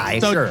 same guy,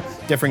 So sure.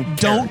 Different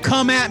character. Don't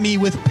come at me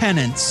with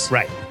penance.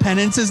 Right.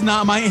 Penance is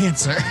not my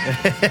answer.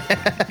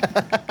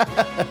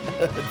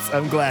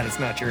 I'm glad it's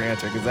not your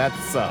answer because that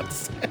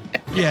sucks.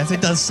 Yes,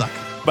 it does suck.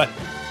 But,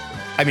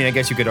 I mean, I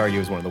guess you could argue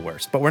it's one of the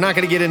worst. But we're not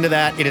going to get into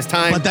that. It is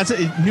time. But that's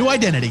a new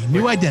identity.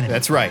 New identity.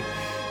 That's right.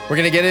 We're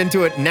going to get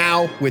into it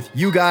now with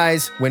you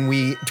guys when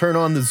we turn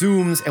on the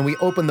Zooms and we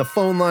open the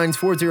phone lines,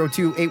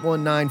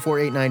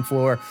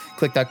 402-819-4894.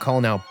 Click that call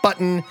now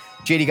button.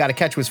 JD Got to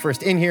Catch was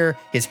first in here.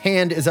 His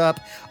hand is up.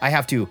 I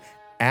have to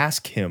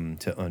ask him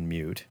to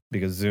unmute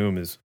because Zoom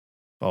is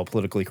all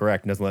politically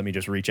correct and doesn't let me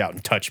just reach out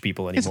and touch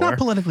people anymore. It's not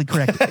politically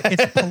correct.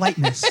 It's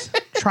politeness.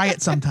 Try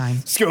it sometime.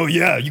 So,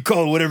 yeah, you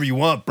call it whatever you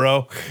want,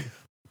 bro.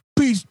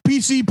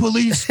 PC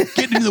police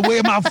getting in the way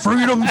of my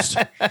freedoms.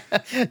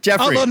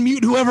 Jeffrey, I'll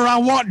unmute whoever I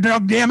want,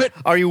 dog damn it.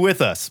 are you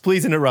with us?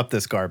 Please interrupt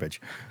this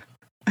garbage.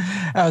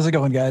 How's it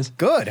going, guys?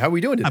 Good. How are we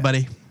doing today? Hi,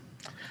 buddy.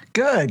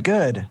 Good.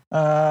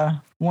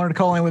 Wanted to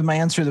call in with my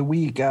answer of the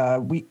week.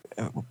 We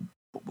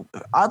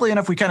oddly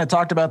enough, we kind of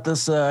talked about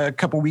this a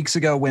couple weeks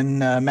ago when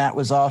Matt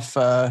was off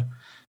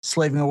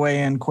slaving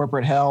away in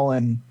corporate hell,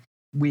 and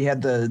we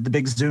had the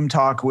big Zoom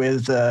talk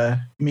with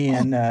me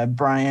and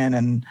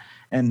Brian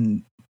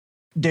and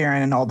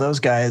Darren and all those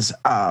guys.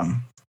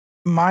 One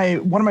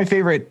of my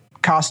favorite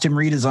costume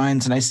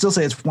redesigns, and I still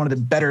say it's one of the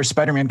better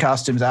Spider-Man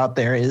costumes out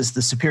there, is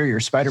the Superior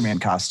Spider-Man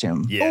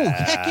costume. Yeah. Oh,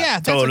 heck yeah.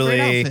 That's totally. a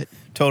great outfit.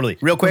 Totally.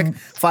 Real quick,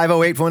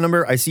 508 phone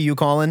number. I see you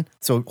calling.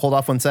 So hold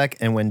off 1 sec.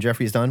 And when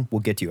Jeffrey's done, we'll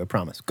get to you. I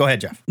promise. Go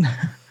ahead, Jeff.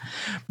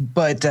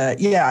 But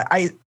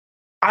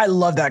I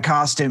love that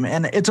costume,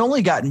 and it's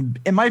only gotten,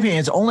 in my opinion,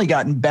 it's only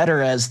gotten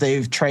better as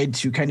they've tried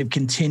to kind of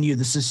continue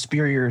the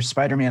Superior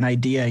Spider-Man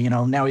idea. You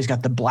know, now he's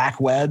got the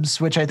black webs,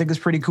 which I think is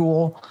pretty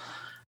cool,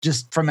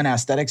 just from an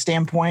aesthetic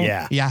standpoint.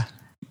 Yeah.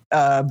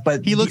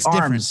 But He looks the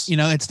different. arms, You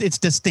know, it's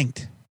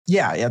distinct.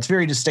 yeah, it's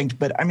very distinct.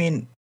 But I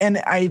mean, and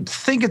I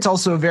think it's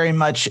also very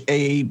much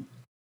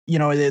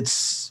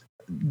it's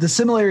the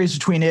similarities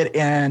between it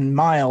and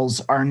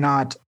Miles are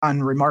not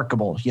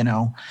unremarkable. You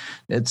know,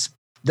 it's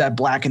that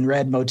black and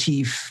red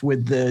motif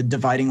with the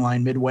dividing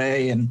line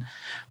midway.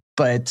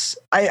 But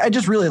I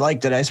just really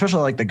liked it. I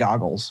especially like the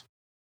goggles.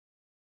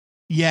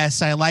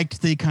 Yes, I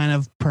liked the kind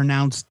of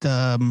pronounced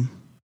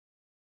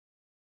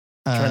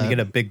Trying to get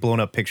a big blown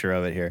up picture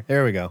of it here.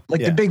 There we go.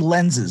 Like the big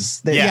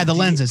lenses. the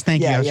lenses.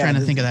 Thank you. I was trying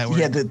to think of that word.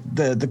 Yeah,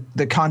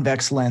 the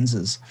convex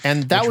lenses.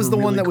 And that which was the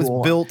were one really that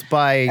cool. was built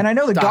by And I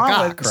know the Doc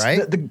gauntlets, Ock,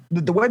 right?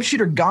 the web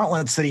shooter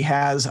gauntlets that he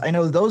has, I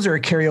know those are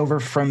a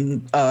carryover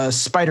from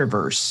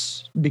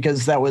Spider-Verse,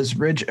 because that was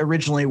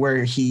originally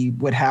where he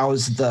would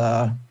house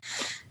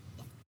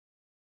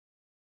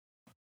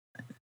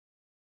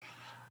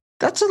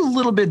That's a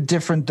little bit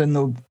different than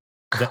the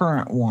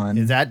current one.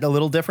 Is that a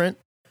little different?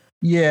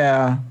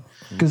 Yeah,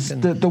 because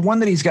the one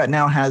that he's got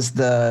now has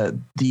the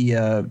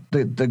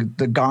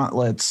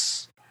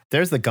gauntlets.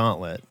 There's the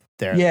gauntlet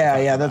there.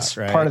 Yeah, that's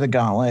right? part of the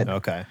gauntlet.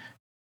 Okay.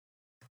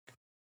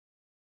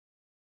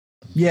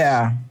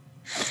 Yeah.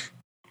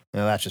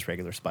 No, that's just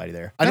regular Spidey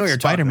there. That's I know what you're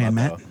Spider-Man,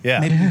 talking about, Matt. though. Yeah.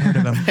 Maybe you heard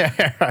of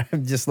him.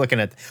 I'm just looking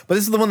at, but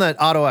this is the one that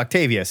Otto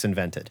Octavius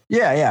invented.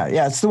 Yeah.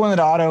 It's the one that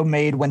Otto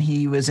made when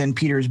he was in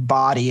Peter's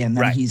body, and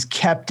then Right. he's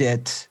kept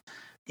it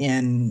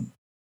in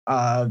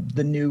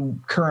the new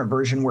current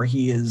version where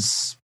he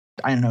is,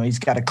 I don't know, he's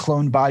got a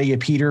cloned body of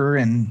Peter,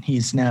 and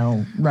he's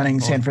now running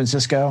San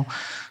Francisco.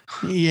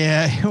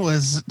 Yeah,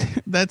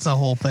 that's a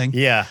whole thing.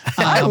 Yeah.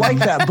 I like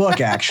that book,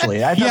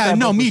 actually. I thought Yeah, that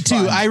no, book me was too.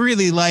 fun. I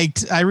really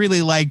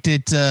liked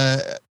it.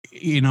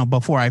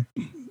 Before I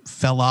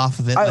fell off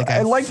of it,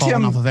 I liked fallen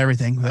him- off of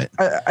everything. But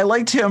I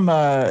liked him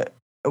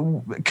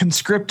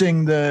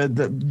conscripting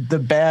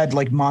the bad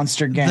like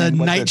monster gang. the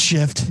with night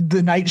shift,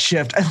 The night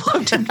shift. I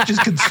loved him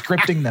just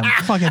conscripting them.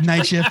 fucking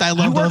night shift. I You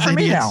love work those for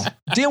me idiots.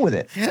 now. Deal with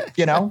it.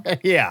 You know,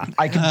 Yeah.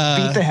 I can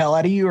beat the hell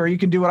out of you, or you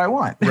can do what I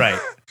want.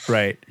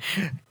 Right.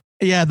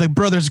 Yeah, the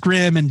Brothers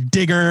Grimm and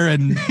Digger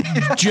and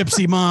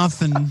Gypsy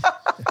Moth and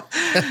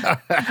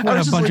what a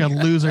just bunch like, of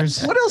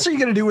losers. What else are you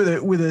gonna do with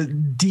a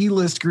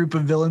D-list group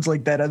of villains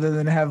like that, other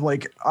than have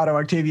like Otto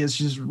Octavius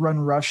just run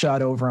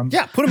roughshod over them?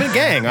 Yeah. Put him in a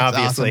gang, That's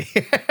obviously.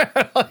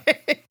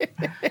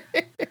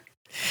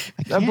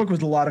 That book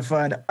was a lot of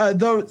fun.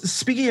 Though,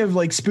 speaking of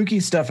like spooky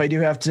stuff, I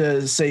do have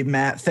to say,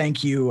 Matt,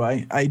 thank you.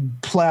 I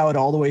plowed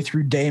all the way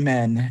through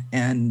Daymen,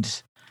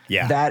 and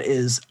Yeah. that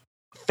is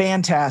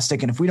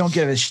fantastic. And if we don't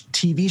get a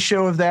TV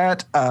show of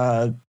that,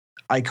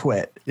 I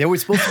quit. It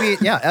was supposed to be,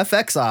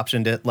 FX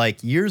optioned it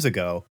like years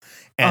ago.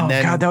 And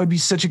then, God, that would be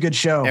such a good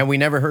show. and we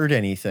never heard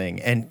anything.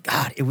 And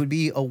God, it would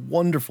be a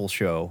wonderful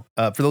show.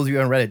 For those of you who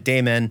haven't read it,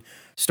 Daymen,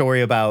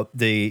 story about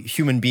the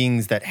human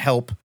beings that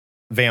help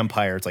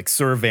vampires, like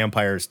serve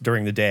vampires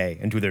during the day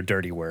and do their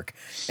dirty work.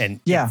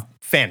 And Yeah. it's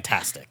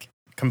fantastic.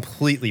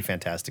 Completely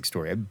fantastic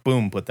story.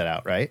 Boom, put that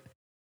out, right?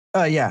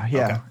 Yeah.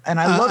 Okay. And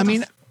I love.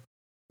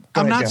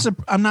 I'm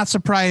not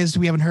surprised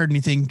we haven't heard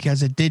anything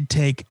because it did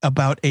take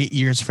about 8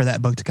 years for that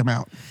book to come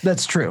out.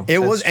 That's true. It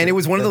was, That's and it true.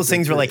 was one of those That's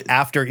things where, true. like,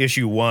 after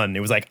issue 1,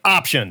 it was like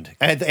optioned.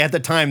 At the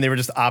time, they were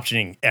just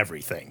optioning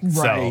everything.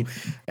 Right.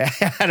 So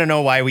I don't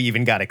know why we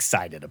even got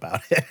excited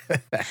about it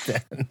back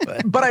then.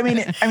 But I mean,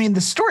 the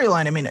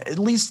storyline. I mean, at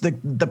least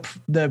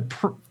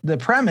the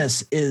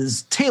premise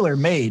is tailor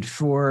made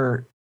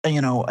for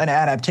an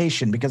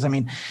adaptation, because I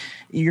mean,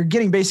 you're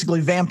getting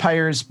basically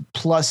vampires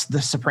plus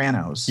The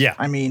Sopranos. Yeah.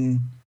 I mean,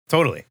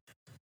 Totally.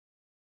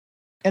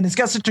 and it's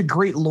got such a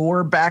great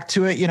lore back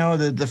to it.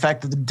 The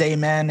fact that the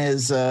Daymen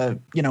is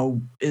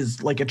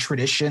like a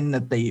tradition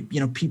that they,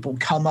 people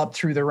come up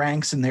through the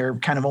ranks and they're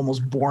kind of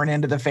almost born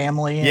into the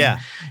family. And,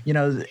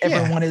 Yeah.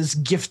 Everyone is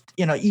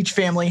each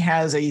family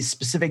has a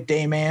specific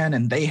Dayman,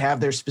 and they have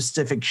their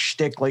specific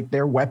shtick, like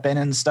their weapon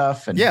and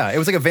stuff. And Yeah, it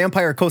was like a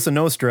vampire Cosa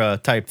Nostra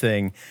type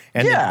thing.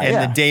 And,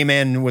 the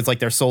Dayman was like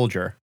their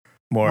soldier,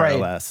 more or Right.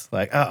 less.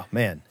 Like, oh,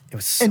 man. It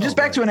was so And just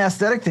back good. to an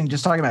aesthetic thing,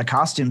 just talking about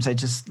costumes, I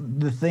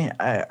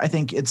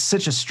think it's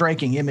such a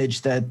striking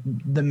image that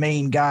the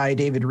main guy,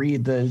 David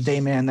Reed, the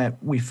Dayman that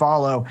we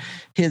follow,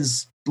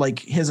 his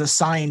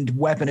assigned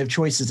weapon of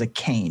choice is a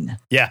cane.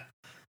 Yeah.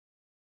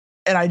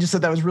 And I just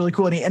thought that was really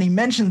cool. And he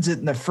mentions it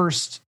in the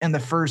first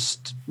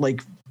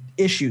like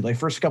issue, like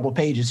first couple of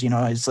pages,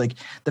 it's like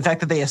the fact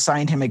that they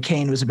assigned him a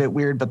cane was a bit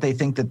weird, but they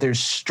think that there's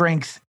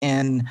strength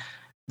in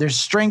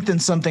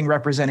something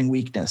representing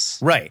weakness.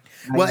 Right.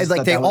 And I Well, just like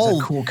thought they that was all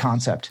a cool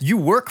concept. You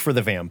work for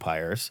the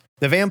vampires.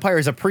 The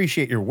vampires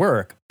appreciate your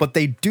work, but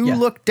they do Yeah.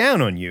 look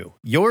down on you.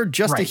 You're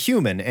just a Right.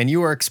 human, and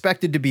you are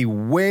expected to be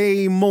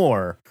way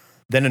more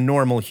than a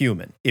normal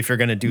human if you're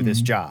going to do Mm-hmm.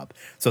 this job.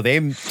 So they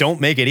don't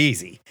make it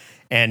easy.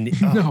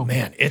 And No.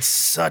 man, it's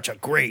such a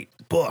great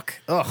book.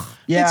 Ugh.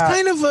 Yeah. It's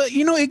kind of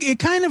it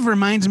kind of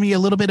reminds me a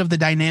little bit of the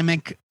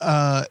dynamic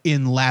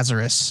in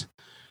Lazarus.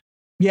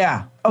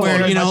 Yeah. Oh, Where,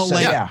 very much so,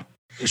 like- yeah.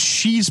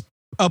 She's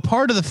a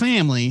part of the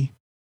family,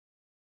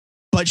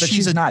 but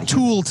she's a not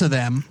tool to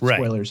them. Right.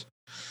 Spoilers.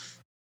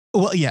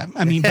 Well, yeah,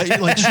 I mean, but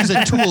like she's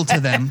a tool to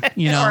them,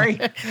 Sorry.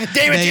 Damn it,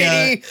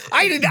 They, JD.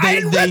 I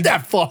didn't read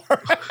that far.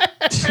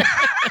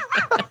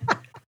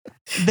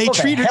 They Well,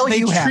 the treat her. hell They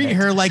you treat haven't.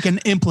 her like an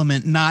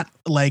implement, not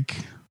like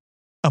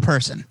a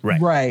person. Right.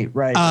 Right.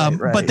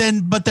 But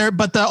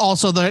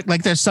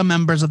there's some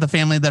members of the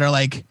family that are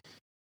like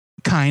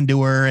kind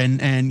to her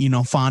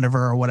and fond of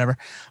her or whatever.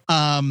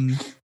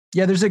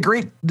 Yeah, there's a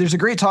great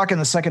talk in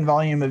the second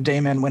volume of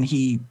Damon when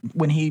he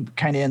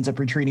kind of ends up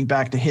retreating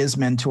back to his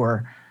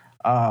mentor,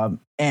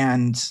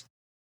 and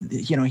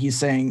he's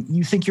saying,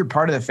 "You think you're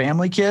part of the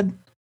family, kid?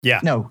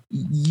 Yeah. No,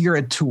 you're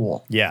a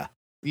tool." Yeah.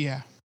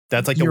 Yeah.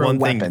 That's like You're the a one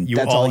thing weapon. you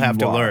That's all all have you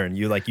to are. learn.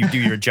 You do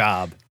your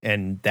job,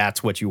 and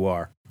that's what you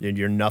are.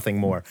 You're nothing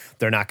more.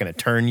 They're not going to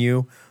turn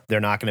you. They're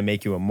not going to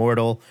make you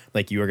immortal.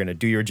 Like, you are going to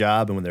do your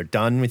job, and when they're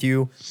done with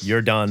you,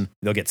 you're done.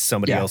 They'll get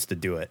somebody Yeah. else to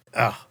do it.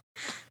 Oh,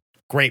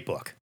 great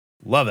book.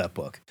 Love that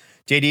book.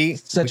 JD,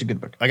 Such a good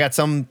book. I got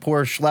some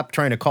poor schlep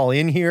trying to call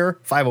in here.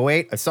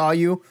 508. I saw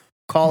you.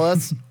 Call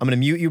us. I'm going to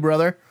mute you,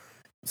 brother.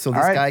 So this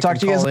All right, guy talk can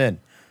to you call guys. in.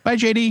 Bye,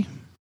 JD.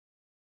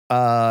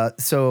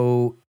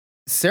 So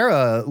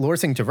Sarah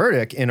Lorsing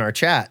Tverdik in our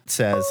chat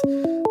says, let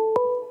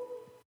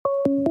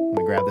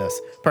me grab this.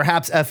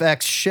 Perhaps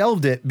FX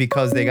shelved it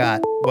because they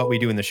got What We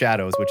Do in the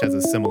Shadows, which has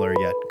a similar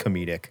yet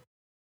comedic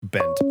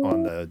bent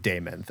on the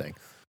Daymen thing.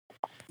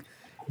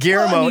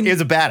 Guillermo Well, I mean,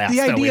 is a badass. The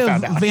though, we idea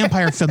found of out.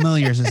 vampire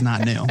familiars is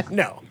not new.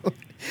 No.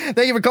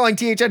 Thank you for calling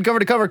THN Cover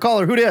to Cover.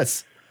 Caller, who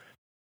dis?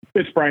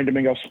 It's Brian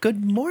Domingos.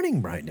 Good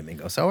morning, Brian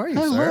Domingos. How are you,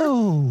 sir?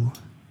 Hello.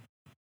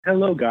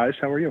 Hello, guys.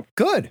 How are you?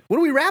 Good. What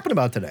are we rapping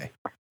about today?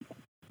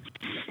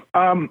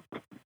 I'll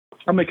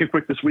make it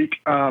quick this week.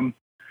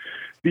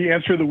 The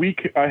answer of the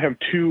week, I have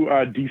two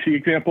DC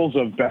examples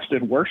of best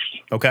and worst.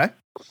 Okay.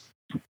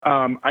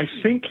 I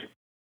think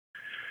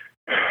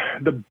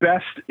the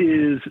best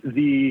is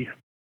the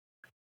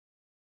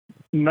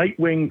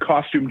Nightwing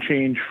costume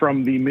change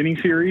from the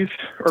miniseries,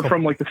 or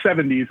from like the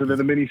 70s, and then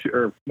the mini,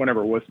 or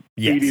whenever it was,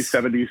 Yes. 80s,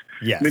 70s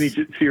Yes.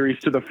 miniseries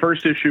to the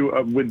first issue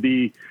of with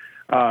the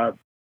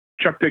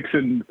Chuck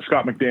Dixon,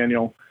 Scott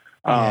McDaniel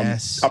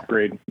Yes.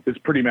 upgrade is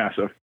pretty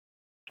massive.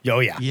 Oh,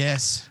 yeah.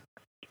 Yes.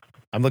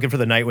 I'm looking for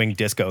the Nightwing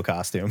disco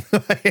costume.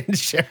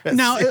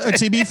 Now,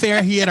 to be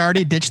fair, he had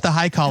already ditched the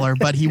high collar,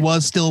 but he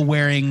was still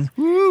wearing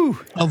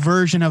a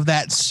version of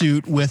that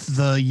suit with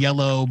the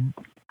yellow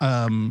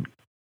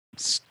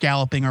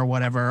scalloping or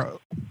whatever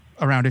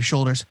around his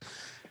shoulders.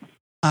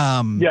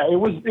 Yeah, it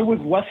was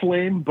less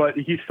lame, but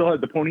he still had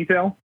the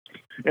ponytail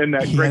and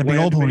that He Greg had a big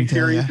Land old ponytail,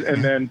 series. yeah.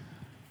 And then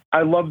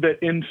I love that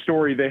in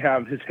story they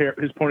have his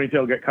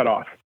ponytail get cut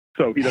off,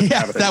 so he doesn't Yeah,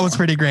 have it. that was anymore.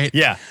 pretty great.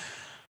 Yeah.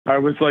 I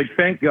was like,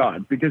 thank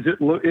God, because it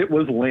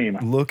was lame.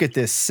 Look at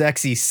this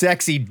sexy,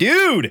 sexy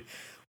dude.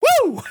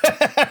 Woo!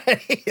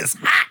 He is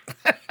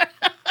hot.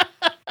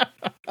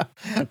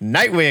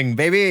 Nightwing,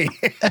 baby.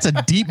 That's a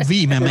deep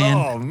V, my man.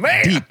 Oh,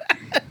 man. Deep.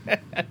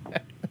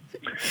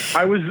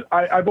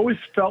 I've always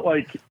felt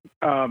like,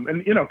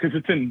 and you know, because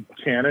it's in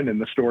canon and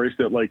the stories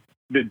that like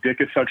that Dick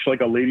is such like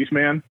a ladies'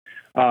 man.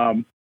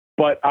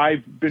 But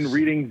I've been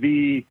reading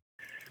the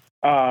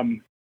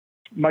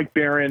Mike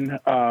Barron,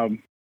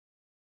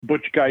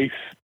 Butch Geist,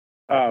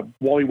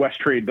 Wally West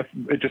trade.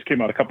 It just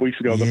came out a couple weeks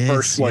ago. The Yes,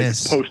 first like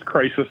yes.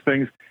 post-crisis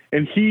things,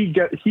 and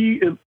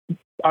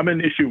I'm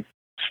in issue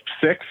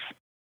 6,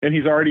 and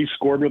he's already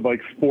scored with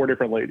like 4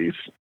 different ladies.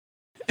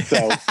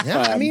 So Yeah,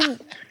 I mean,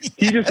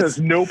 he just has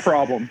no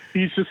problem.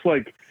 He's just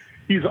like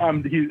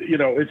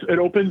it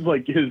opens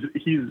like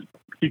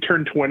he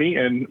turned 20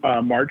 in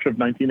March of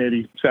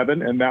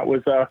 1987, and that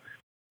was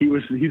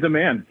he's a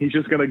man. He's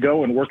just gonna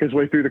go and work his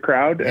way through the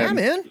crowd. yeah, And,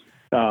 man.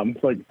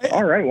 it's like,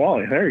 all right,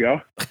 Wally, there you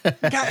go.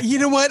 God, you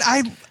know what?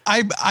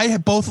 I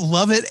both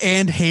love it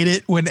and hate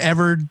it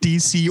whenever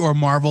DC or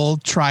Marvel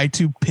try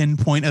to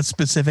pinpoint a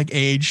specific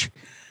age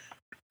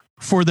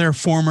for their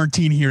former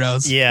teen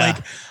heroes. Yeah. Like,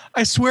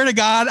 I swear to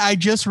God, I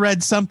just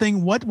read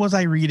something. What was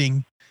I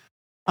reading?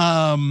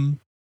 I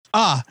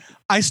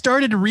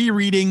started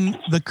rereading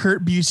the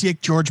Kurt Busiek,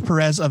 George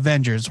Perez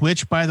Avengers,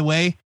 which, by the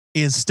way,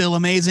 is still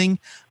amazing.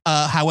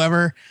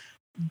 However,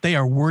 they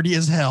are wordy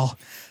as hell.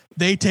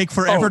 They take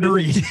forever to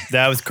read.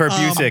 That was Kurt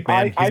Busiek,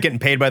 man. He's getting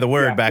paid by the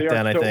word back they are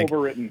then, I so think.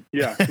 overwritten.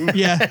 Yeah.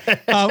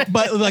 Yeah.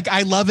 But like,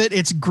 I love it.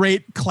 It's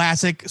great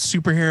classic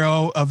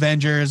superhero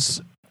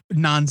Avengers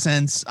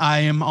nonsense. I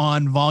am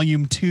on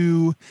volume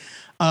 2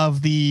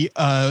 of the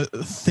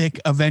thick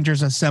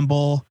Avengers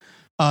Assemble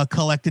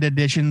collected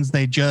editions.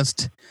 They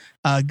just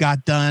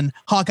got done.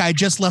 Hawkeye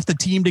just left the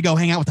team to go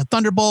hang out with the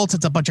Thunderbolts.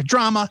 It's a bunch of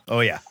drama.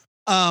 Oh, yeah.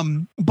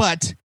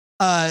 But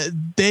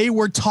they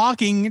were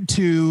talking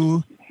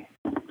to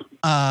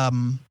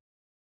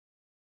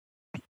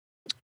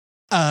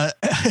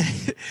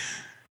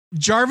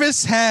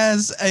Jarvis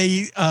has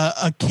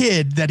a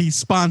kid that he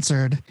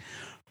sponsored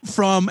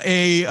from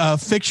a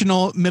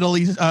fictional Middle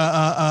East,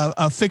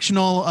 a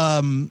fictional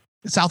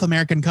South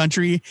American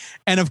country,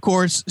 and of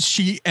course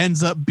she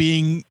ends up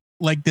being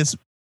like this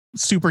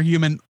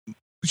superhuman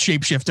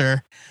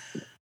shapeshifter,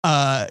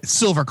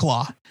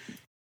 Silverclaw,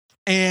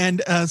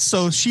 and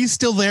so she's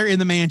still there in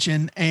the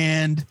mansion,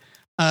 and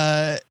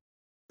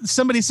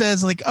somebody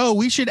says like, "Oh,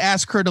 we should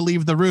ask her to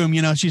leave the room.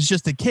 You know, she's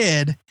just a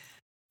kid."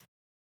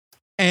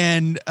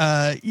 And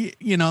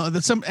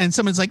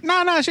someone's like,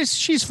 no,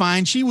 she's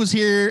fine. She was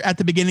here at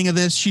the beginning of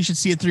this. She should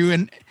see it through.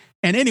 And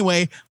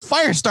anyway,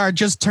 Firestar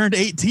just turned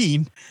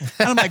 18.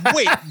 And I'm like,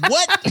 wait,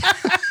 what?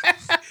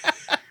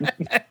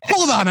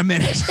 Hold on a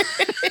minute.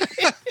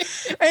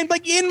 And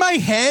like in my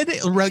head,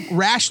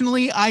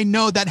 rationally, I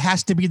know that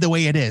has to be the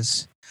way it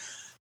is.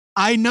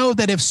 I know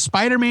that if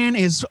Spider-Man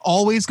is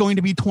always going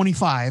to be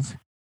 25,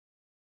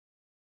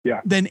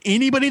 then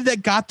anybody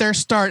that got their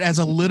start as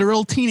a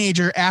literal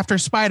teenager after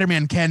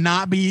Spider-Man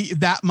cannot be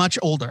that much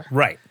older.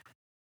 Right.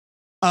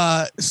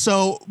 But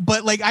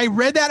like I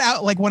read that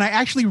out, like when I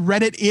actually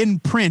read it in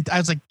print, I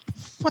was like,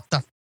 what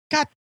the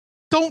God,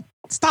 don't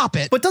Stop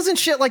it. But doesn't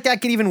shit like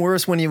that get even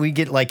worse when we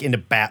get like into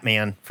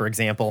Batman, for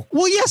example?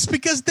 Well, yes,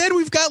 because then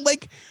we've got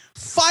like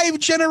 5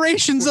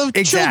 generations of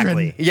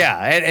Exactly. children. Yeah.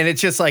 And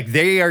it's just like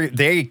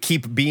they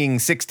keep being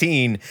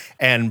 16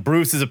 and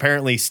Bruce is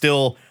apparently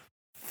still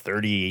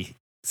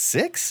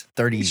 36,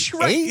 38.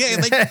 Right. Yeah,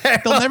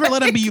 like they'll never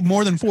let him be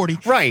more than 40.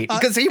 Right.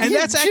 Because he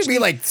should be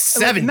like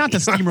 70. Not to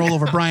steamroll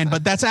over Brian,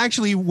 but that's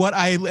actually what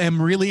I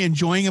am really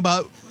enjoying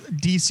about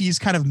DC's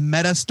kind of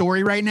meta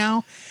story right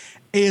now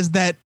is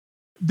that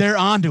they're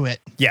onto it.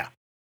 Yeah.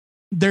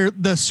 The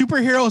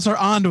superheroes are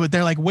onto it.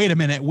 They're like, wait a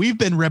minute, we've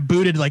been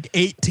rebooted like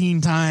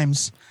 18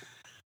 times.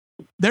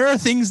 There are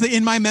things that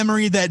in my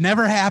memory that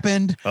never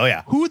happened. Oh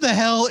yeah. Who the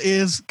hell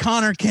is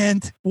Connor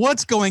Kent?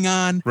 What's going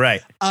on?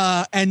 Right.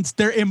 And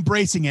they're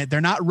embracing it.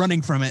 They're not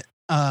running from it.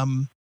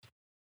 And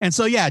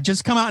so, yeah,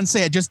 just come out and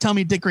say it. Just tell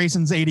me Dick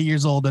Grayson's 80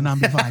 years old and I'm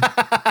fine.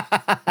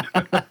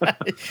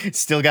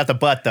 Still got the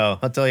butt though.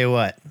 I'll tell you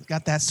what.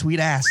 Got that sweet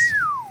ass.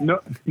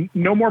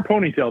 No more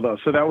ponytail though.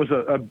 So that was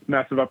a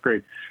massive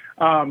upgrade.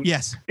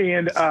 Yes.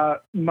 And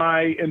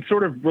and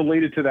sort of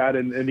related to that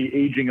and the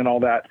aging and all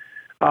that.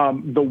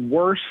 The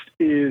worst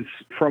is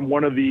from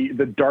one of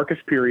the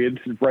darkest periods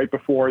right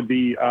before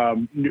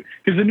because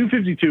the New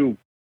 52,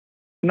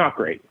 not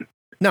great.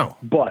 No.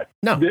 But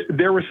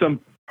there were some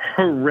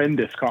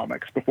horrendous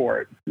comics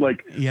before it.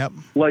 Like, yep.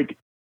 Like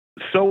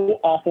so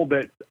awful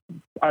that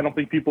I don't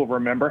think people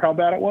remember how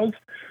bad it was.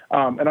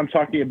 And I'm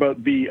talking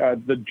about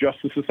the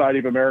Justice Society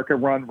of America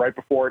run right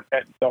before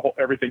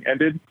everything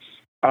ended.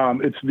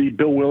 It's the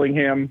Bill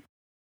Willingham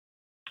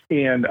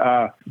and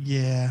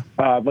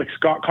like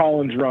Scott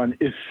Collins run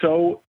is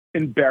so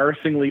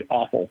embarrassingly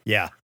awful.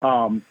 Yeah.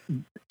 And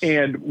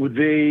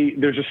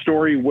there's a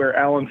story where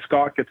Alan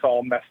Scott gets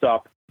all messed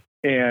up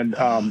and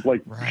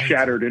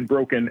shattered and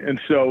broken. And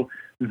so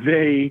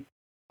they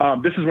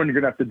this is when you're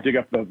gonna have to dig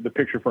up the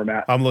picture for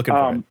Matt. I'm looking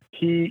for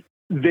it.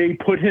 They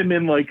put him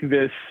in like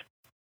this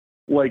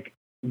like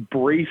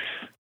brace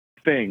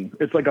thing.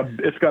 It's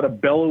got a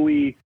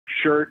bellowy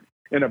shirt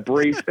and a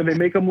brace, and they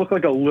make him look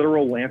like a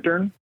literal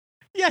lantern.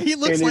 Yeah, he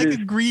looks like a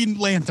Green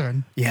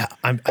Lantern. Yeah,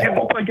 it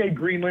looks like a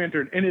Green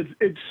Lantern, and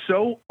it's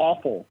so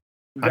awful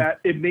that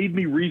it made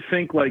me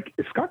rethink. Like,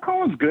 is Scott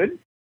Collins good?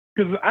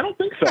 Because I don't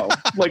think so.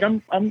 Like,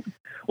 I'm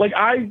like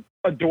I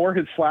adore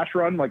his Flash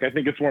run. Like, I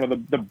think it's one of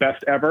the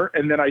best ever.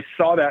 And then I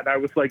saw that, and I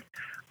was like,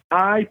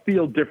 I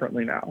feel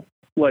differently now.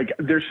 Like,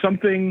 there's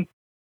something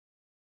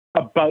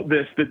about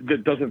this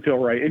that doesn't feel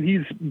right. And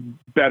he's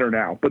better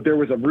now, but there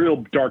was a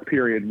real dark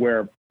period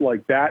where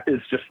like that is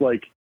just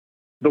like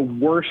the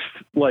worst.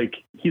 Like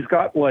he's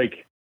got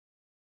like,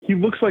 he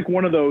looks like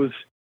one of those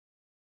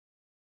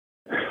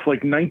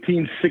like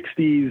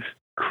 1960s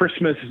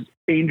Christmas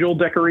angel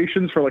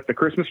decorations for like the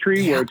Christmas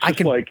tree. Yeah, where it's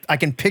just I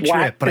can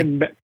picture it, but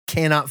I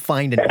cannot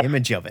find an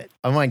image of it.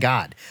 Oh my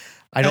God.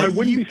 I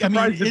wouldn't be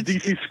surprised if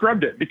DC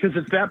scrubbed it because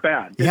it's that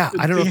bad. Yeah.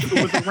 I don't know.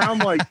 It was around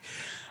like,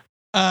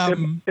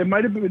 it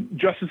might have been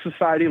Justice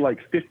Society like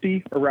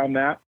 50 around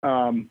that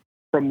from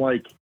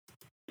like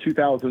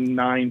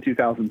 2009,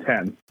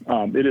 2010.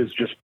 It is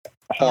just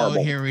horrible.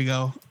 Oh, here we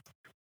go.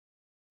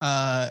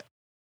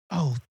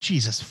 Oh,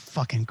 Jesus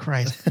fucking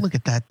Christ. Look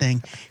at that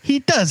thing. He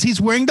does. He's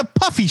wearing the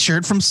puffy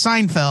shirt from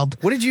Seinfeld.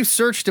 What did you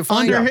search to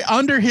find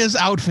under his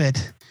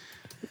outfit?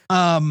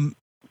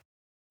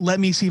 Let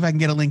me see if I can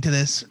get a link to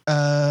this.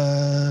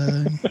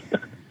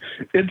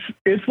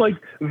 It's like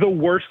the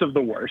worst of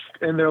the worst.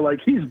 And they're like,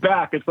 he's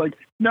back. It's like,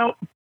 no,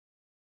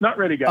 not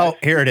ready, guys. Oh,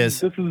 here it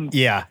is.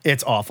 Yeah,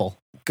 it's awful.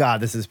 God,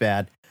 this is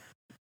bad.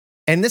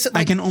 And this,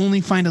 I can only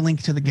find a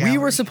link to the gallery. We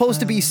were supposed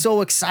to be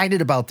so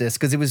excited about this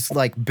because it was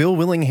like Bill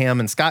Willingham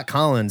and Scott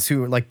Collins,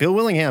 who like Bill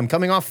Willingham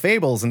coming off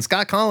Fables and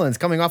Scott Collins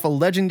coming off a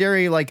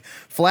legendary like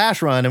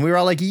Flash run. And we were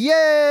all like,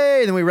 yay.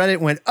 And then we read it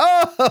and went,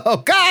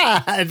 oh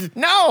God,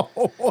 no.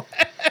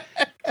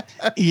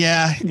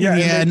 Yeah.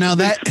 No,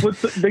 they split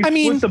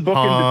the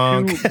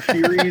book into 2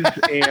 series,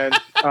 and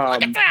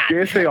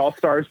JSA All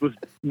Stars was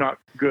not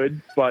good,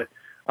 but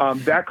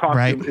that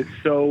costume is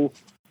so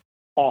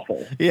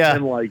awful. Yeah,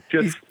 and like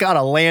he's got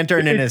a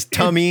lantern in his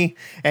tummy,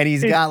 and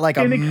he's got like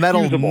a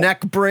metal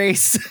neck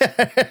brace.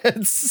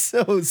 It's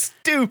so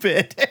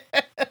stupid.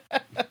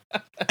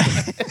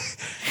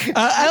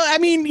 I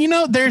mean, you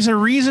know, there's a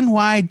reason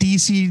why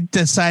DC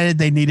decided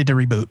they needed to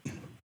reboot.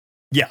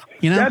 Yeah,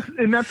 you know,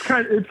 that's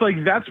kind of, it's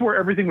like that's where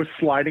everything was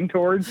sliding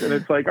towards, and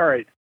it's like, all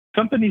right,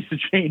 something needs to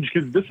change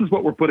because this is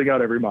what we're putting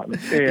out every month.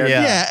 And,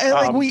 and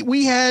like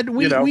we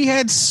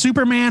had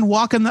Superman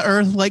walking the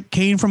earth like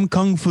Kane from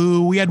Kung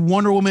Fu. We had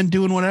Wonder Woman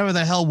doing whatever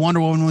the hell Wonder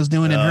Woman was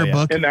doing in her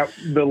book, and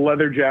the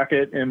leather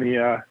jacket and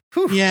the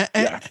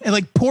and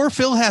like poor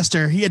Phil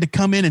Hester, he had to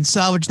come in and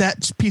salvage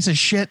that piece of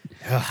shit.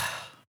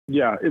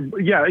 You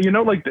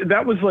know, like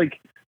that was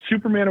like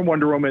Superman and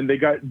Wonder Woman. They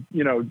got,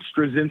 you know,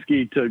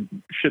 Straczynski to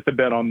shit the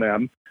bed on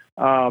them.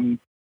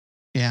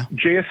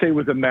 JSA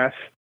was a mess.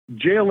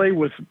 JLA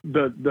was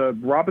the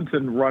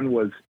Robinson run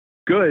was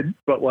good,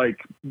 but like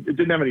it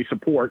didn't have any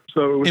support,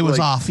 so it was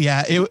off.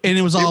 Yeah,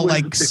 it was all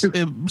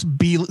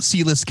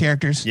C-list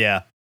characters.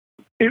 Yeah,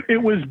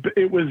 it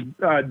was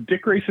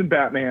Dick Grayson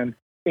Batman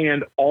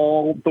and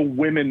all the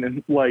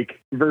women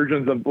like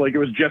versions of like it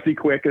was Jesse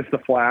Quick as the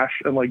Flash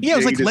and like Yeah, it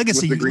was like Jade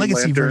legacy was the Green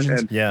legacy Lantern, versions.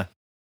 and Yeah.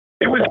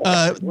 it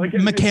was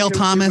Mikhail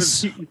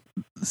Thomas,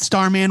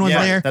 Starman was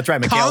Yeah, there. that's right,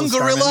 Mikhail Kong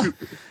Gorilla.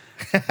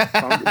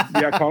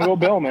 Congo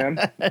Bill, man.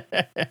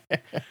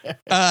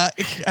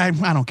 I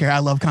don't care. I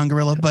love Kong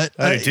Gorilla, but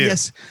I do too.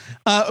 yes.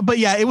 But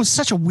yeah, it was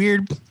such a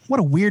weird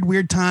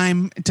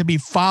time to be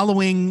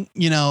following,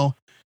 you know.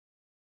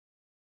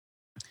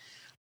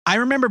 I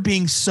remember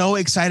being so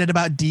excited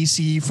about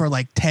DC for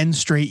like 10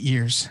 straight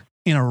years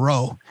in a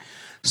row,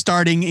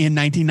 starting in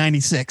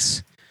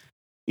 1996.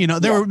 You know,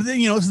 there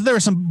were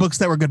some books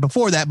that were good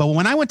before that, but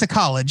when I went to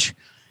college,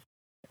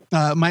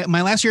 my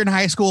last year in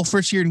high school,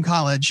 first year in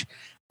college,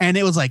 and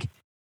it was like,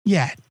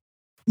 yeah,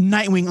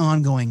 Nightwing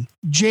ongoing,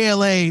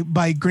 JLA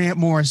by Grant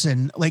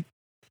Morrison. Like,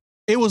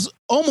 it was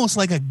almost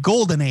like a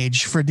golden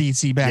age for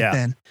DC back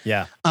then.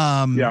 Yeah.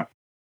 Yeah.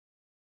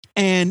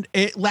 And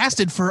it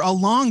lasted for a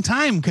long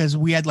time because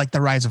we had like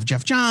the rise of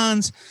Jeff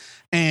Johns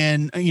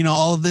and, you know,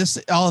 all of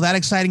that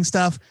exciting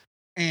stuff.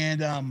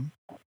 And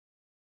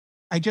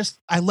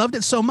I loved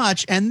it so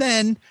much. And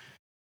then,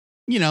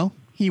 you know,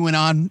 he went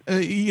on,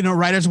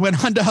 writers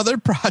went on to other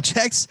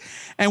projects.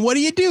 And what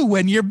do you do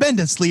when your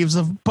Bendis leaves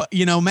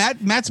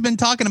Matt's been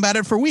talking about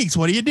it for weeks.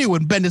 What do you do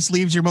when Bendis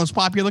leaves your most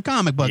popular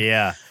comic book?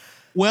 Yeah.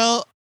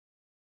 Well,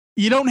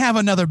 you don't have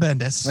another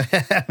Bendis.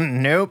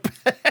 Nope.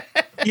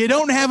 You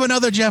don't have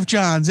another Jeff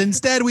Johns.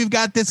 Instead, we've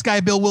got this guy,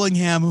 Bill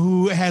Willingham,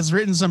 who has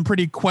written some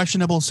pretty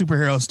questionable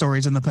superhero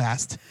stories in the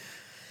past.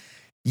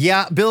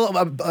 Yeah, Bill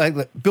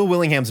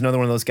Willingham's another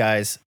one of those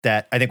guys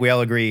that I think we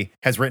all agree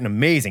has written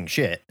amazing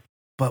shit.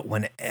 But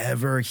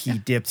whenever he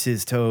dips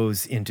his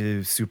toes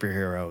into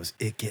superheroes,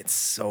 it gets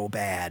so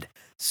bad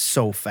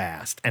so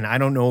fast. And I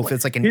don't know if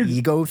it's like an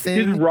ego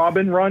thing. His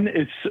Robin run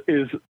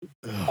is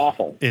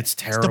awful. It's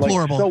terrible. It's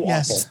deplorable. Like, so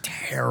yes. awful. It's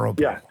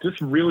terrible. Yeah, just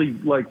really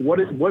like what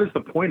is the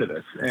point of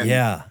this? And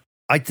yeah.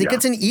 I think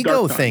it's an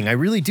ego thing. I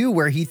really do,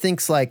 where he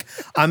thinks like,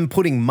 I'm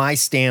putting my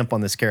stamp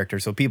on this character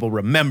so people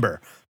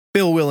remember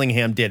Bill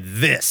Willingham did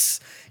this,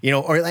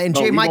 and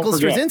J. Michael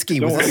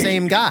Straczynski was the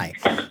same guy.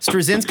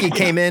 Straczynski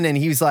came in and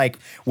he was like,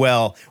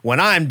 well, when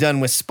I'm done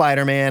with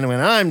Spider-Man,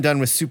 when I'm done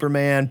with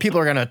Superman, people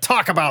are going to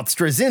talk about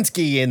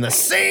Straczynski in the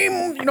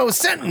same,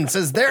 sentence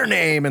as their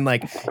name. And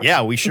like,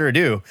 yeah, we sure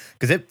do.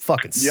 Cause it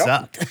fucking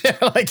sucked.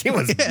 Like it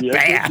was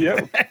bad.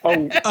 Yep.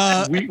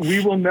 Oh,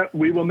 we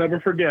will never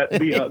forget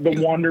the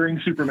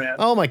wandering Superman.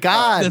 Oh my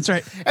God. That's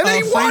right. And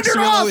then he wandered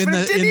off and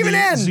it didn't even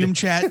end. Zoom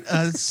chat.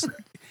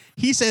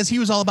 He says he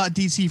was all about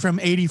DC from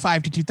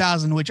 85 to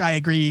 2000, which I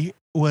agree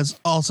was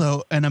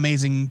also an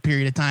amazing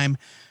period of time,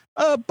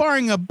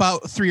 barring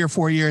about 3 or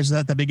 4 years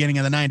at the beginning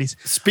of the 90s.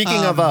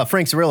 Speaking of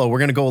Frank Cirillo, we're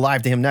going to go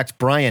live to him next.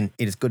 Brian,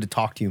 it is good to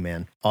talk to you,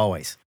 man.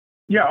 Always.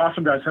 Yeah,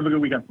 awesome, guys. Have a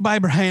good weekend. Bye,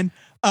 Brian.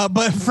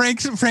 But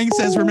Frank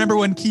says, remember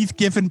when Keith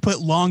Giffen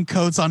put long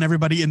coats on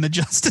everybody in the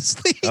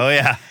Justice League? Oh,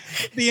 yeah.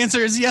 The answer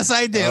is yes,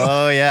 I do.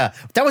 Oh, yeah.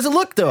 That was a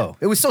look, though.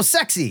 It was so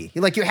sexy.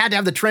 Like, you had to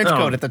have the trench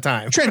coat at the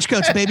time. Trench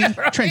coats, baby.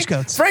 Right? Trench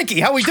coats. Frankie,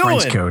 how we doing?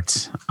 Trench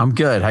coats. I'm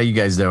good. How you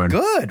guys doing?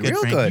 Good.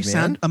 Real Frank. good, You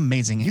man. sound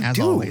amazing, You as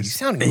do. always. You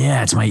sound good.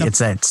 Yeah, it's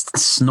that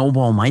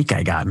snowball mic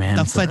I got, man.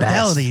 The It's the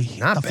best. fidelity.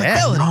 Not the bad.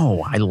 fidelity.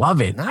 No, I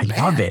love it. Not I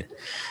love bad. it.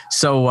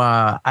 So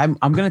I'm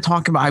going to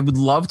talk about. I would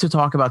love to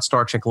talk about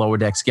Star Trek Lower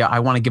Decks. Yeah, I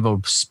want to give a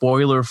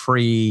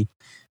spoiler-free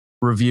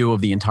review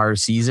of the entire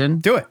season.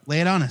 Do it. Lay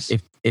it on us.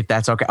 If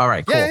that's okay. All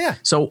right, cool. Yeah.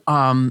 So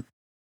I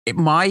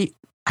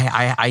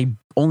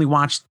only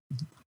watched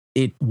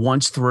it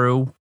once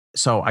through,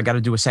 so I got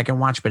to do a second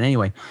watch. But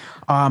anyway,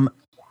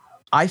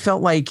 I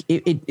felt like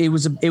it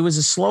was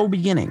a slow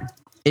beginning.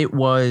 It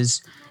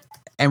was.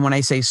 And when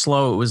I say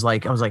slow, it was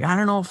like, I was like, I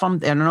don't know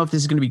if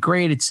this is going to be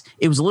great.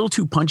 It was a little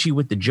too punchy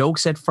with the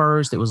jokes at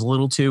first. It was a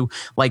little too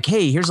like,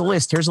 hey, here's a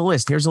list.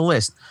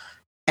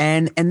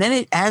 And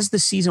then as the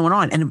season went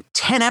on, and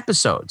 10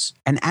 episodes,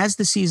 and as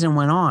the season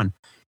went on,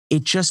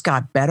 it just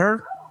got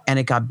better and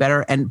it got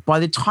better. And by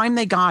the time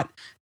they got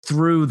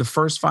through the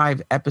first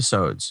 5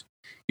 episodes,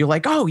 you're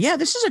like, oh yeah,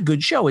 this is a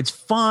good show. It's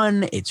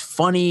fun. It's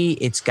funny.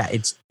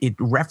 It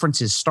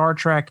references Star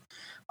Trek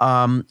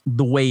the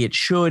way it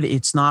should.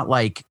 It's not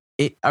like,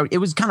 it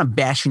was kind of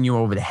bashing you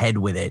over the head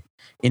with it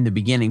in the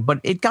beginning,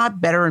 but it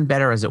got better and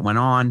better as it went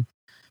on.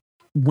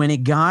 When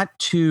it got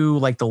to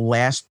like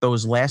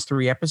those last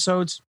 3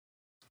 episodes,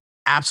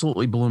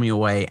 absolutely blew me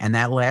away. And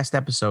that last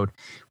episode,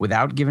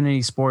 without giving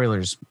any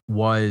spoilers,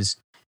 was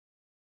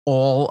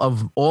all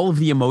of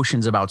the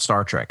emotions about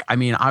Star Trek. I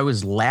mean, I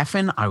was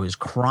laughing, I was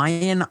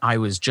crying, I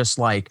was just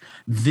like,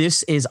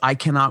 I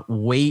cannot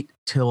wait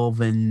till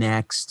the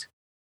next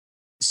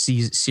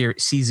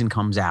season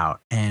comes out.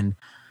 And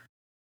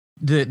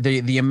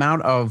the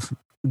amount of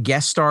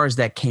guest stars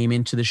that came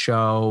into the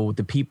show,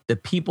 the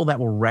people that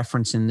were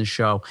referenced in the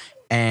show,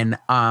 and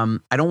I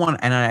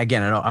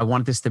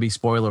want this to be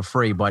spoiler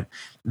free, but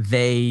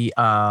they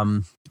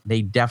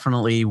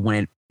definitely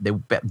went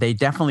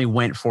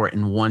for it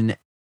in one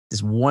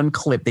this one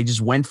clip. They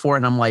just went for it,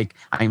 and I'm like,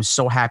 I am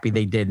so happy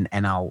they did.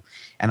 And I'll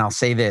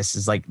say this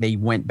is like they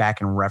went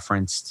back and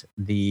referenced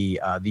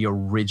the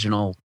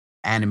original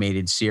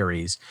animated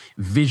series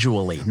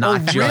visually,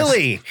 not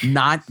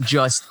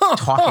just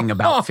talking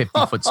about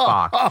 50-foot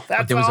Spock,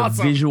 but there was a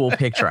visual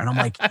picture, and I'm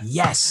like,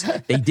 yes,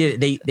 they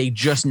did it. They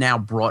just now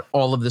brought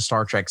all of the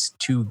Star Treks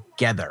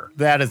together.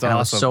 That is and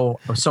awesome.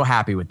 I was so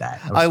happy with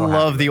that. I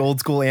love the old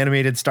school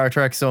animated Star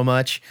Trek so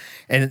much,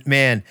 and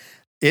man,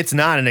 it's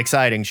not an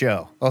exciting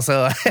show.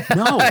 Also,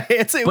 no,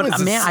 it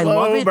was a man, I slow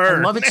love it.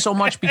 burn. I love it so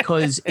much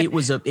because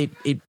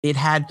it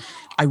had.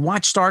 I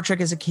watched Star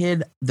Trek as a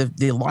kid,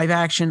 the live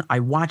action. I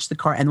watched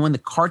and when the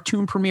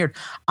cartoon premiered,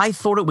 I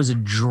thought it was a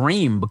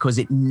dream because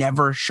it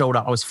never showed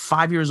up. I was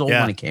 5 years old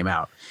when it came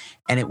out,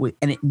 and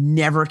it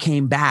never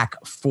came back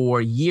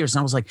for years. And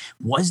I was like,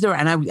 was there?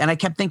 And I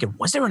kept thinking,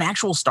 was there an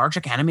actual Star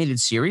Trek animated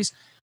series?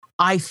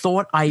 I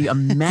thought I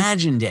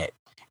imagined it.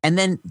 And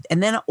then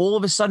all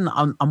of a sudden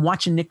I'm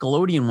watching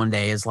Nickelodeon one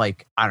day as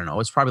like, I don't know,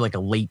 it's probably like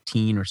a late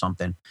teen or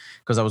something,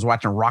 because I was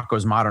watching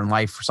Rocko's Modern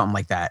Life or something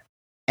like that.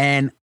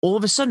 And all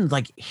of a sudden,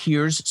 like,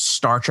 here's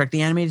Star Trek,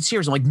 the animated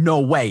series. I'm like, no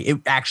way, it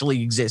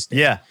actually existed.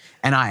 Yeah.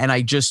 And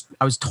I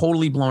was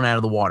totally blown out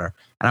of the water.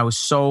 And I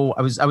was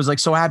like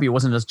so happy it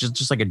wasn't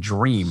just like a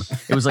dream.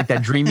 It was like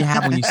that dream you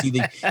have when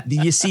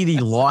you see the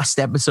lost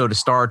episode of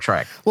Star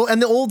Trek. Well,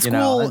 and the old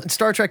school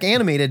Star Trek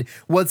animated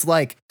was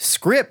like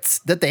scripts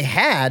that they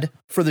had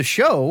for the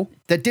show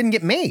that didn't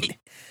get made.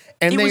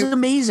 And it was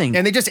amazing.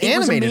 And they just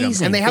animated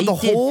them. And they had all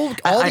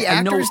the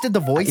actors did the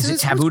voices. Is it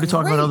taboo to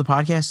talk about other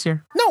podcasts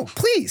here? No,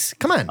 please.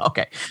 Come on.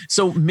 Okay.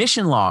 So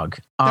Mission Log.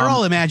 They're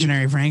all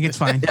imaginary, Frank. It's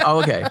fine.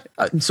 Okay.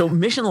 So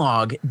Mission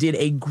Log did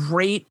a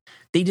great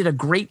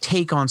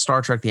take on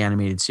Star Trek, the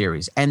animated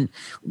series. And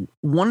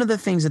one of the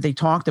things that they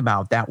talked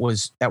about that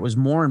was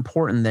more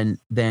important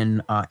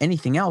than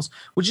anything else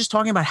was just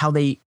talking about how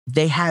they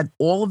had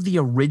all of the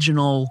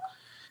original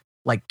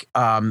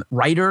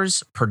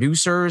writers,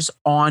 producers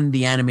on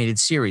the animated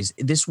series.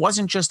 This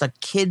wasn't just a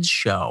kids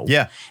show.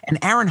 Yeah. And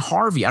Aaron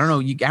Harvey, I don't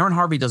know, Aaron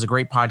Harvey does a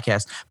great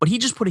podcast, but he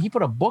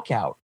put a book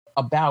out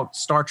about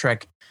Star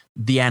Trek,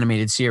 the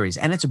animated series,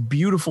 and it's a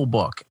beautiful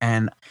book.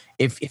 And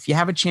if you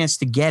have a chance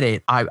to get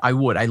it, I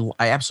would. I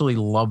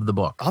absolutely love the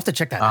book. I'll have to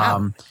check that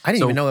out. I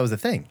didn't even know that was a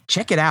thing.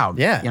 Check it out.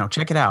 Yeah.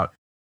 Check it out.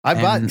 I've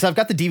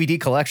got the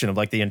DVD collection of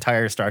like the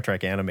entire Star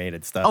Trek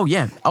animated stuff. Oh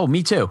yeah. Oh,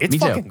 me too. It's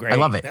fucking great. I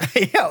love it.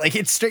 Yeah, like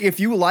it's straight.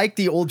 If you like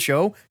the old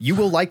show, you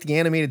will like the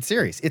animated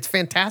series. It's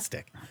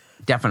fantastic.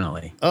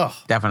 Definitely. Oh,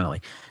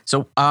 definitely.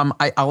 So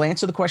I'll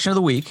answer the question of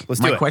the week.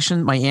 Let's do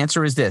it. My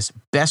answer is this: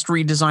 best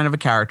redesign of a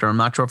character, I'm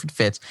not sure if it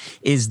fits,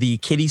 is the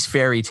Kitty's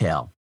Fairy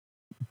Tale,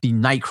 the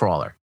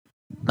Nightcrawler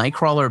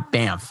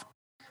Banff.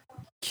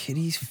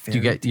 Kitty's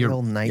Fairy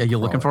Tale Nightcrawler. Are you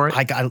looking for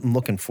it? I'm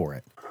looking for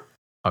it.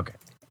 Okay.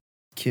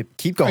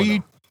 Keep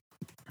going.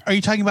 Are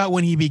you talking about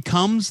when he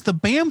becomes the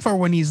Banff or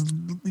when he's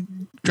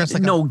dressed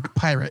like a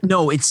pirate?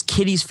 No, it's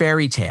Kitty's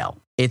Fairy Tale.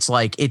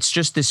 It's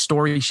just this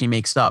story she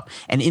makes up.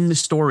 And in the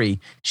story,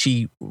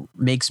 she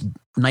makes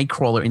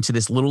Nightcrawler into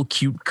this little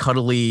cute,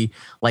 cuddly,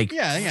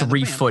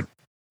 3-foot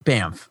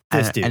Banff.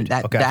 This dude. And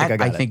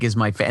that I think is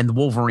my and the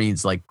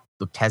Wolverine's like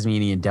the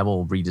Tasmanian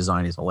Devil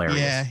redesign is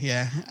hilarious.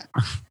 Yeah.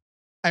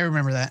 I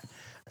remember that.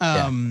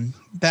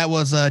 That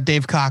was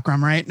Dave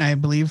Cockrum, right? I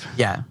believe.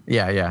 Yeah.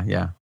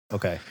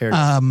 Okay. Here it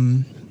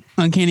is.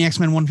 Uncanny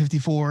X-Men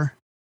 154.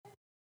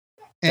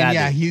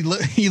 And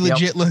he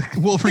legit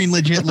Wolverine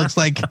legit looks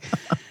like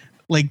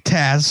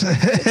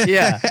Taz.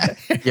 Yeah.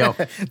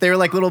 Yep. They were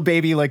like little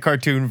baby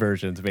cartoon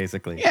versions,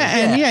 basically.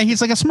 Yeah, and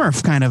he's like a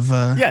Smurf kind of.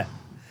 Yeah.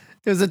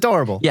 It was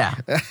adorable. Yeah.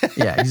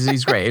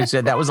 He's great.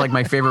 That was like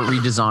my favorite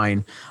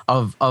redesign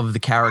of the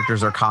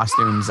characters or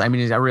costumes. I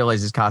mean, I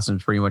realize his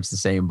costume's pretty much the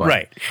same, but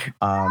right.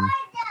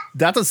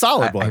 That's a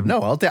solid one.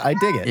 I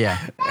dig it. Yeah.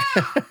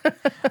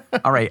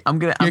 All right.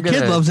 Your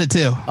kid loves it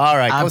too. All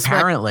right.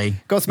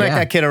 Go smack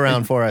that kid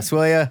around for us,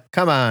 will you?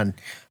 Come on.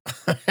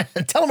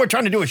 Tell him we're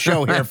trying to do a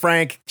show here,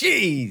 Frank.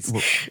 Jeez.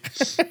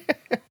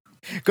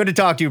 Good to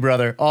talk to you,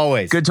 brother.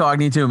 Always. Good talking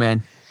to you too,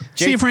 man.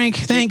 See you, Frank.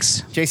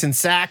 Thanks. Jason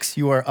Sachs,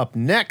 you are up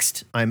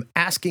next. I'm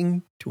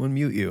asking to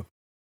unmute you.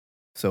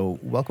 So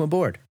welcome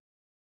aboard.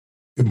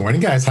 Good morning,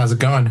 guys. How's it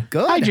going?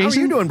 Good. Hi, Jason. How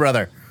are you doing,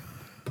 brother?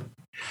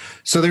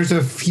 So there's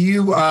a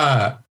few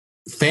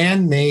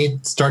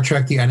fan-made Star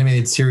Trek The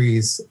Animated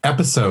Series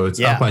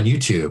episodes up on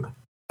YouTube.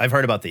 I've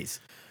heard about these.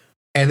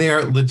 And they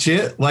are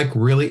legit,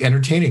 really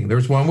entertaining.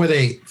 There's one where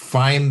they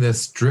find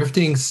this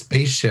drifting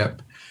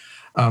spaceship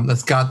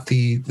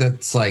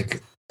that's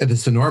like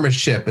this enormous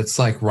ship. It's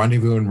like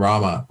Rendezvous in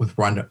Rama with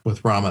Rama,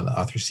 the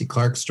Arthur C.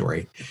 Clarke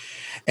story.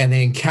 And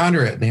they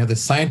encounter it, and they have the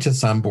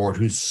scientists on board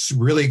who's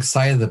really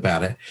excited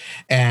about it.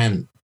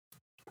 And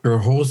there are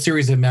a whole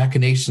series of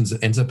machinations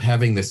that ends up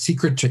having the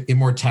secret to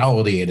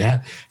immortality.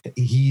 And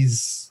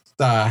he's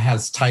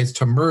has ties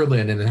to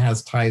Merlin, and it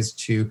has ties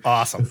to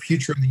Awesome. the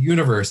future of the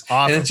universe.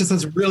 Awesome. And it's just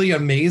this really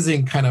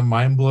amazing kind of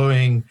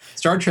mind-blowing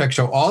Star Trek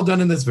show, all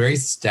done in this very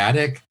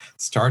static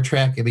Star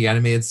Trek in the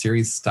animated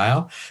series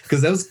style.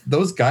 Because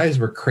those guys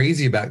were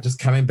crazy about just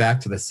coming back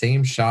to the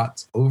same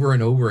shots over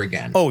and over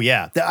again. Oh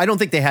yeah, I don't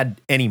think they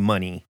had any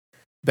money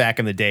back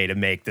in the day to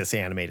make this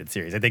animated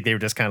series. I think they were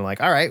just kind of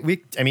like, all right,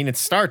 it's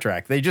Star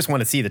Trek. They just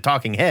want to see the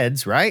talking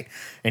heads, right?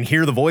 And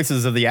hear the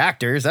voices of the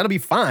actors. That'll be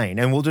fine.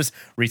 And we'll just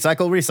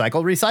recycle.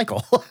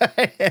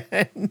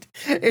 And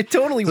it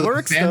totally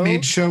works. The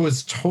fan-made show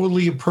is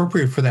totally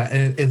appropriate for that.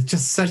 And it's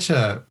just such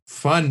a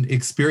fun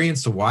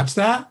experience to watch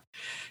that.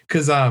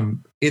 Because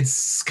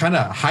it's kind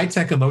of high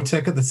tech and low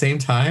tech at the same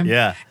time.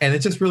 Yeah. And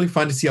it's just really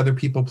fun to see other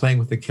people playing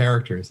with the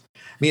characters. I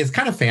mean, it's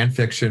kind of fan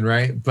fiction,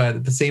 right? But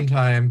at the same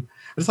time,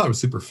 I just thought it was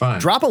super fun.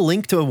 Drop a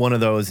link to one of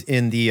those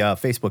in the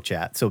Facebook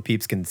chat so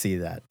peeps can see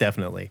that.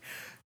 Definitely.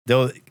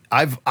 Though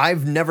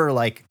I've never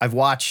I've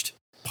watched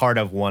part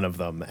of one of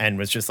them and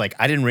was just like,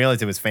 I didn't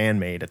realize it was fan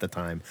made at the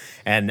time.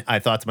 And I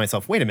thought to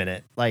myself, wait a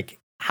minute,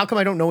 how come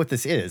I don't know what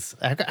this is?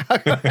 And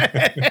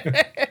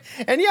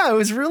yeah, it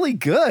was really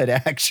good,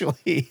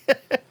 actually.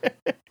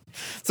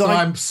 So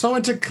I'm so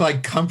into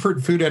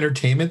comfort food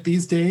entertainment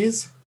these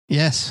days.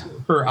 Yes.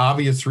 For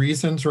obvious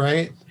reasons,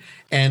 right?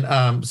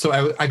 And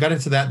so I got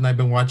into that, and I've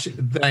been watching.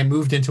 Then I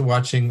moved into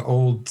watching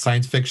old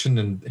science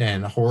fiction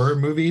and horror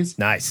movies.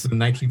 Nice. From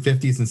the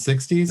 1950s and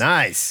 60s.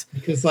 Nice.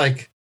 Because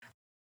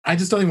I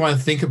just don't even want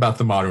to think about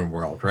the modern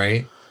world,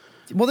 right?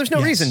 Well, there's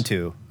no reason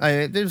to.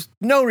 There's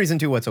no reason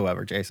to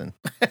whatsoever, Jason.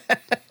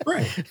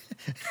 Right.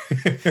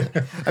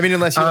 I mean,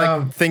 unless you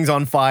like things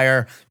on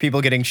fire,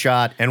 people getting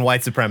shot, and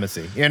white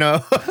supremacy, you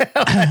know?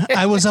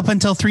 I was up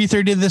until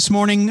 3:30 this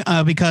morning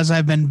because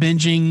I've been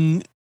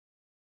binging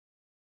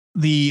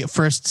the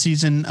first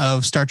season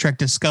of Star Trek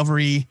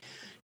Discovery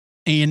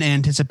in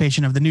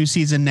anticipation of the new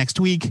season next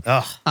week.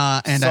 And so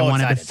I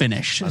wanted excited. to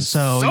finish. I'm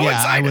So so yeah,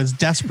 excited. I was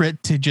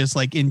desperate to just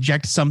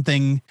inject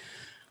something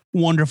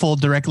wonderful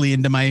directly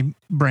into my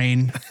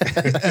brain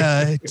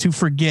to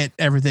forget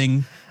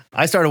everything.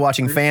 I started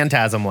watching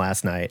Phantasm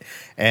last night,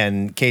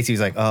 and Casey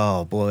was like,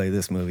 oh boy,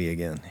 this movie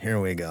again.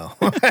 Here we go.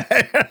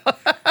 I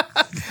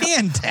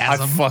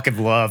Phantasm. fucking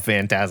love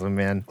Phantasm,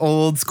 man.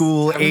 Old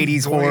school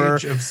 80s horror.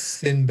 Voyage of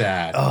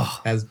Sinbad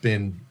has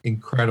been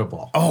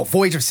incredible. Oh,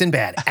 Voyage of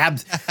Sinbad.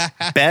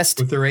 Best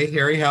With the Ray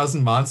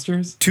Harryhausen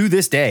monsters. to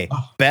this day,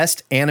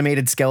 best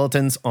animated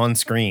skeletons on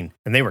screen.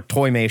 And they were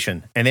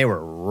Toymation, and they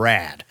were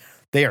rad.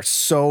 They are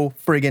so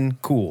friggin'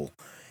 cool.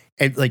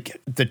 And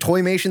the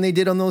Toymation they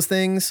did on those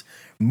things,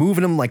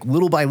 moving them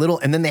little by little,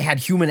 and then they had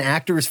human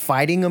actors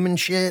fighting them and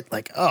shit.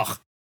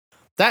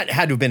 That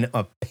had to have been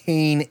a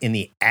pain in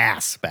the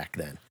ass back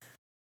then.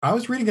 I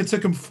was reading it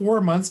took him 4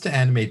 months to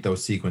animate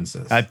those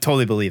sequences. I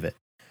totally believe it.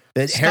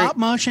 Stop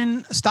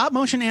motion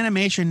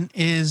animation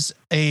is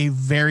a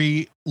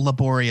very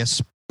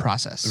laborious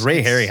process.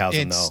 Ray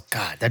Harryhausen, though,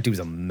 God, that dude's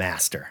a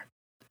master.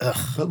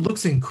 Ugh. It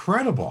looks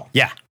incredible.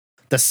 Yeah.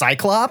 The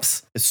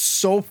Cyclops is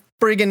so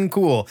friggin'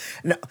 cool.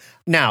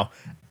 Now,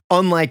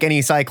 unlike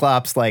any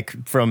Cyclops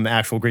from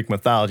actual Greek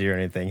mythology or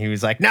anything, he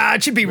was like, nah,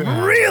 it should be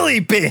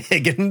really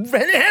big and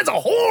it has a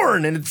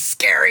horn and it's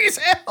scary as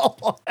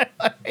hell.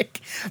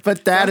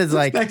 But that is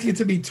expecting it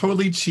to be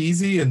totally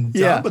cheesy and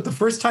dumb, Yeah. but the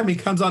first time he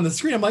comes on the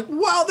screen, I'm like,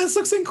 wow, this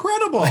looks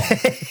incredible.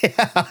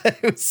 yeah,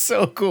 it was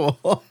so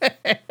cool.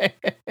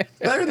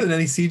 Better than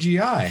any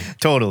CGI.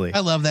 Totally. I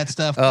love that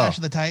stuff. Clash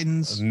of the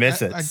Titans.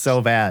 Miss it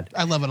so bad.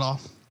 I love it all.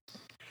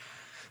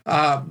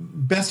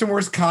 Best and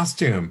worst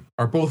costume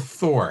are both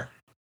Thor.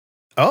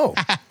 Oh,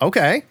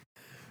 okay.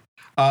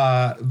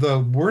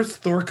 The worst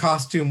Thor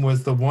costume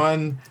was the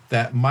one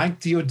that Mike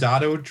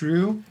Deodato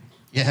drew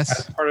Yes.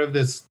 as part of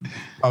this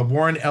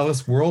Warren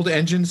Ellis World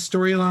Engine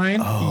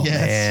storyline. Oh,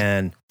 Yes.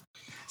 man.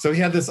 So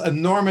he had this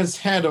enormous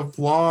head of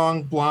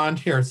long blonde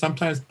hair,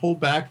 sometimes pulled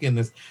back in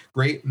this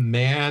great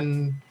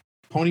man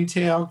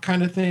ponytail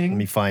kind of thing. Let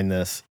me find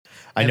this.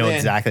 I And know then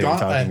exactly what you're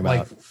talking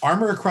about.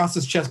 Armor across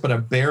his chest, but a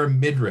bare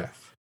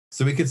midriff.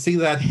 So we could see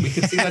that. We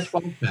could see that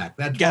 12 pack.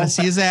 That 12 Gotta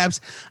see his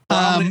abs.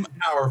 prominent and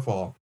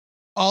powerful.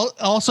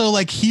 Also,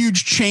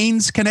 huge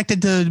chains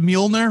connected to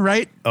Mjolnir,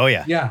 right? Oh,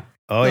 yeah. Yeah.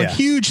 Oh, yeah.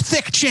 Huge,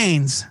 thick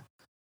chains.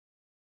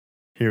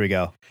 Here we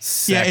go.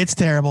 Yeah, it's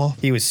terrible.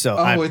 He was so.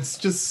 Oh, it's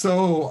just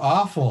so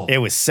awful. It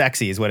was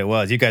sexy, is what it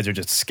was. You guys are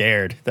just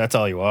scared. That's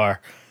all you are.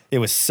 It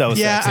was so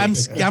Yeah,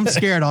 sexy. I'm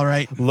scared. All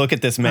right, Look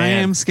at this I man.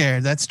 am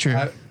scared. That's true.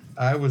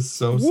 I was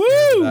so scared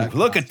Woo! of that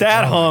Look at costume.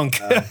 that Oh my hunk.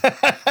 God.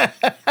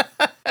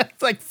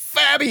 It's like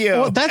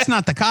Fabio. Well, that's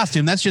not the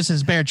costume. That's just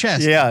his bare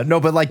chest. Yeah, no,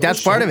 but that's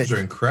Those part of it. shoulders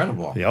are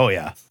incredible. Oh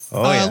yeah.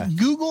 Oh yeah.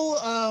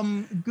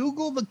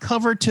 Google the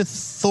cover to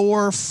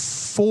Thor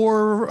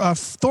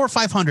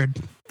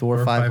 500.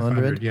 Thor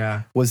 500.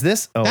 Yeah. Was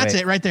this? Oh, That's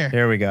wait. it right there.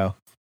 Here we go.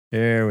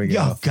 Here we go.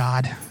 Oh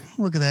God,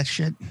 look at that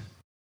shit.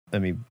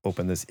 Let me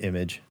open this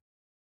image.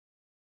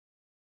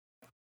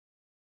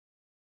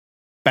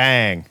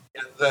 Bang.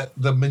 The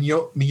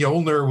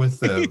Mjolnir with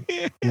the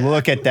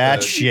Look at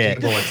that the shit.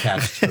 cable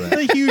attached to it.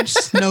 A huge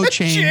snow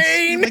chain.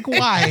 Chain.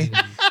 Why?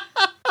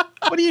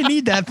 What do you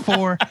need that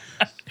for?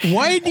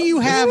 Why do you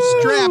have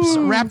straps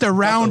wrapped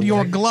around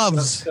your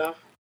gloves?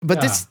 But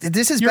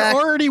this is You're back.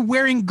 already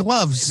wearing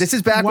gloves. This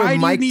is back Why when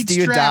do Mike you need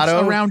straps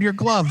Deodato around your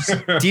gloves?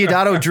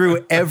 Deodato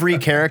drew every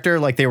character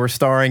like they were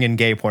starring in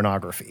gay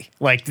pornography.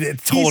 Like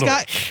totally.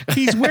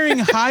 He's wearing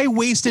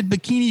high-waisted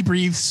bikini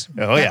briefs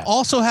that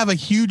also have a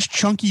huge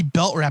chunky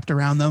belt wrapped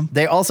around them.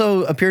 They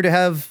also appear to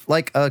have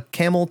like a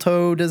camel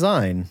toe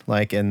design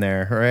like in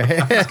there, right?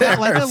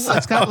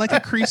 It's got like a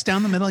crease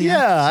down the middle.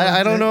 Yeah,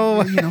 I don't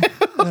know.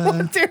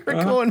 What they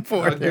were going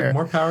for there.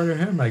 More power to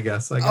him, I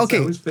guess. I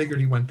always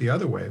figured he went the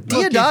other way.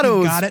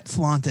 Deodato's got it,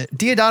 flaunt it.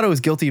 Deodato was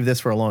guilty of this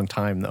for a long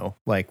time, though.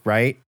 Like,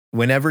 right?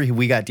 Whenever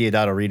we got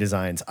Deodato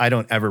redesigns, I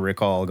don't ever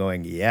recall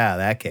going, "Yeah,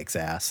 that kicks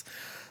ass."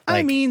 Like,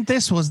 I mean,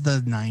 this was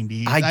the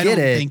 90s. I don't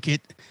think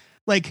it.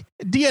 Like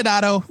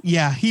Deodato,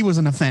 yeah, he was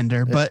an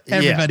offender, but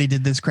everybody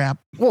did this crap.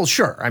 Well,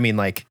 sure. I mean,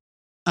 like,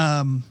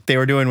 they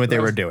were doing what they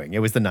were doing. It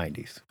was the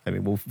 90s. I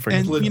mean, we'll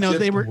forget. And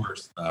they were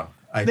worse, though.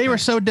 They were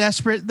so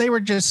desperate. They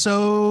were just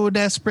so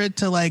desperate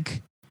to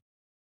like,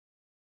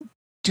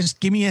 just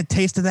give me a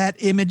taste of that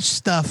Image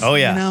stuff. Oh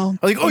yeah. You know?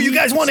 Like, oh, you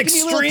guys want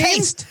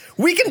extreme?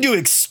 We can do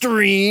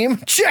extreme.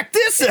 Check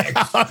this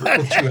out.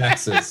 2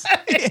 X's.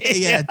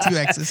 Yeah, 2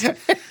 X's. You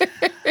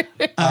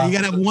got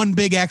to have one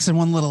big X and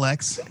one little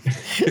X.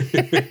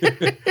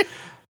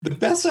 The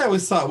best I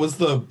always thought was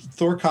the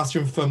Thor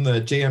costume from the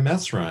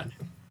JMS run.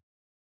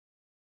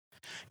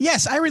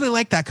 Yes, I really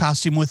like that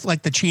costume with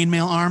like the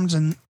chainmail arms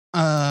and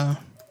Michael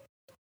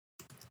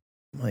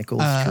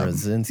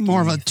Straczynski.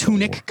 More of a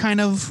tunic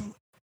kind of.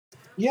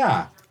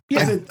 Yeah.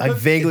 I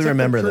vaguely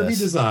remember this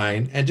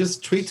design and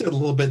just tweaked it a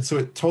little bit so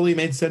it totally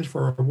made sense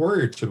for a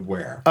warrior to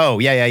wear. Oh,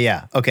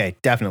 yeah. Okay,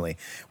 definitely.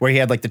 Where he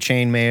had like the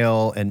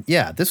chainmail and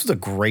this was a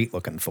great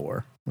looking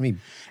Thor.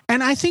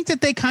 And I think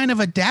that they kind of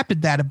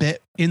adapted that a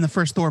bit in the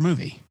first Thor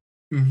movie.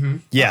 Mm-hmm.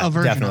 Yeah,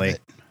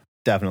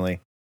 definitely.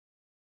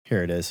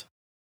 Here it is.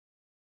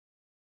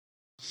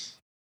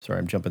 Sorry,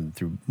 I'm jumping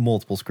through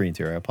multiple screens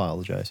here. I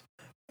apologize.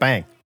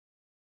 Bang.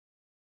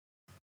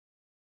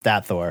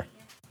 That Thor.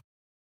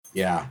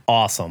 Yeah.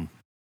 Awesome.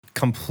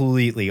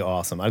 Completely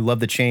awesome. I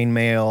love the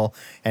chainmail.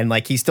 And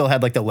like he still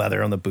had like the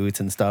leather on the boots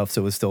and stuff.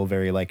 So it was still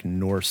very like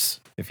Norse,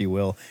 if you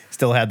will.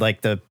 Still had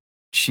like the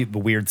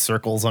weird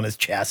circles on his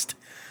chest.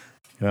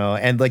 You know,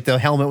 and like the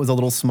helmet was a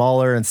little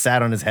smaller and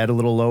sat on his head a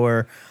little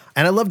lower.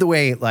 And I love the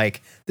way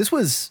like this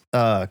was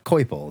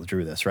Coipel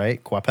drew this,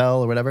 right?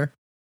 Coipel or whatever.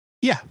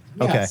 Yeah.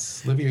 Okay.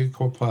 Yes, Olivier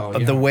Coipel.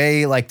 Yeah. The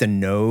way like the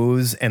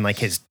nose and like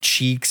his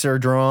cheeks are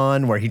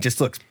drawn, where he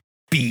just looks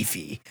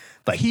beefy,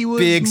 like he was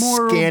big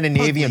more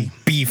Scandinavian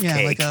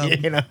beefcake. Yeah,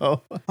 like you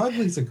know,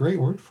 Ugly's a great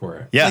word for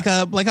it.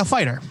 Yeah, like a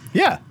fighter.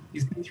 Yeah,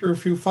 he's been through a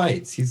few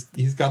fights. He's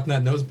gotten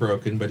that nose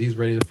broken, but he's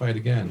ready to fight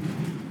again.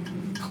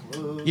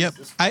 Yep.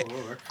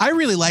 I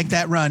really like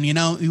that run. You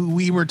know,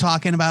 we were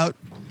talking about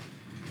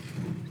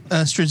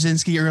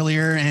Straczynski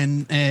earlier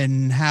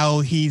and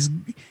how he's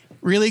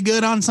really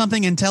good on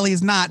something until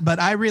he's not, but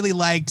I really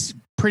liked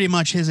pretty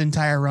much his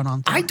entire run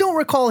on Thor. I don't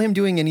recall him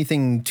doing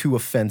anything too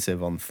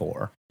offensive on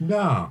Thor.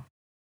 No.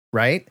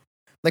 Right?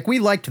 Like we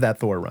liked that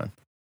Thor run.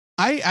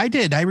 I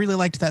did. I really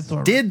liked that Thor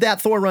run. Did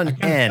that Thor run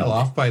end? Fell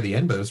off by the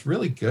end, but it was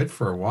really good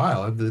for a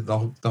while.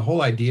 The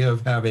whole idea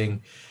of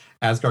having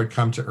Asgard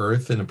come to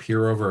Earth and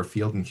appear over a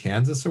field in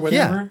Kansas or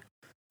whatever. Yeah.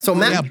 So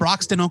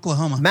Broxton,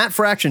 Oklahoma. Matt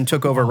Fraction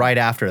took over right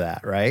after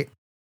that, right?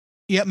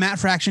 Yep, Matt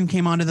Fraction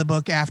came onto the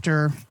book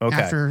after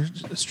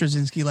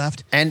Straczynski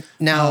left. And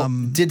now,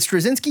 did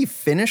Straczynski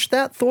finish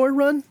that Thor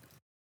run?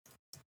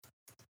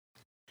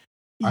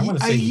 I want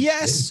to say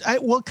yes.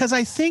 Because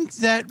I think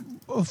that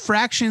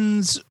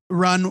Fraction's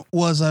run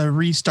was a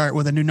restart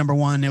with a new number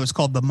 1. It was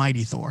called The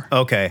Mighty Thor.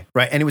 Okay,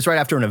 right. And it was right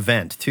after an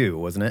event, too,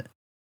 wasn't it?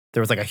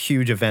 There was like a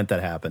huge event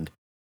that happened.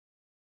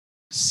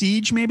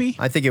 Siege, maybe?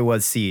 I think it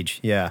was Siege,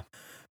 yeah.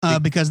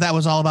 Because that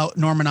was all about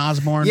Norman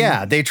Osborn.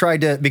 Yeah, they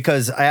tried to,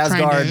 because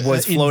Asgard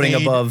was floating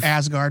above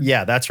Asgard.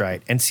 Yeah, that's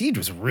right. And Siege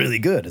was really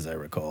good, as I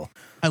recall.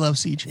 I love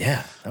Siege.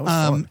 Yeah, that was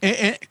fun.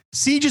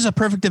 Siege is a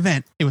perfect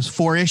event. It was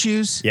 4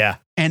 issues. Yeah.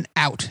 And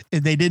out.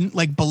 They didn't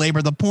like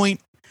belabor the point.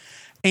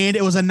 And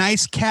it was a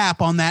nice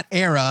cap on that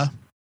era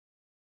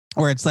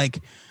where it's like,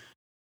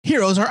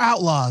 heroes are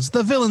outlaws.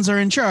 The villains are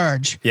in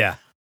charge. Yeah.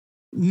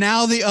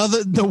 Now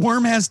the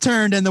worm has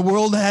turned and the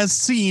world has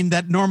seen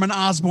that Norman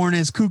Osborn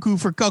is cuckoo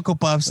for Cocoa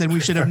Puffs and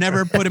we should have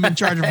never put him in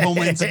charge of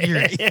Homeland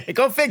Security.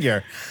 Go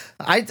figure.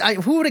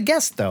 Who would have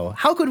guessed, though?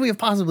 How could we have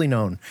possibly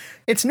known?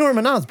 It's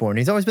Norman Osborn.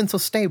 He's always been so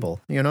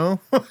stable, you know?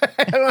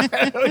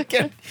 I don't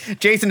get it.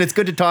 Jason, it's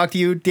good to talk to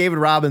you. David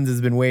Robbins has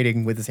been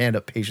waiting with his hand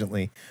up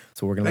patiently,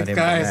 so we're going to let him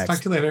go next. Talk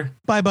to you later.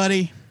 Bye,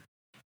 buddy.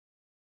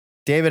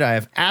 David, I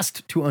have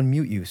asked to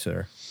unmute you,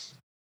 sir.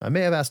 I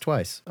may have asked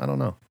twice. I don't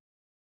know.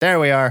 There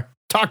we are.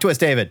 Talk to us,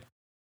 David.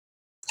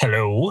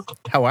 Hello.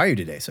 How are you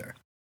today, sir?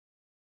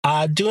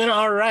 Doing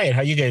all right.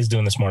 How you guys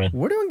doing this morning?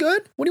 We're doing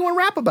good. What do you want to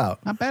rap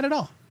about? Not bad at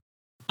all.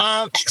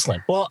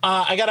 Excellent. Well,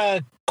 I got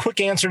a quick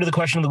answer to the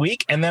question of the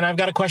week, and then I've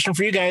got a question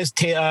for you guys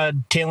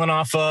tailing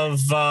off of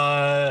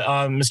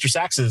Mr.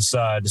 Sachs's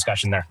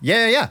discussion there.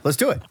 Yeah. Let's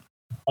do it.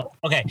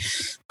 Okay.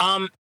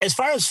 As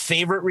far as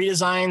favorite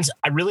redesigns,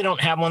 I really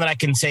don't have one that I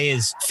can say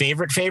is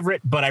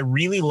favorite, but I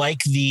really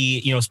like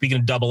the, speaking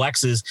of double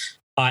X's,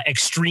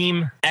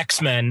 Extreme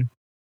X-Men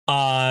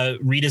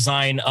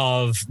redesign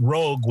of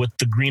Rogue with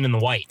the green and the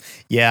white.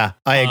 Yeah,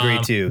 I agree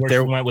too. Where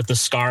There she went with the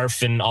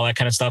scarf and all that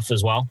kind of stuff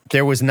as well.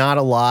 There was not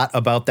a lot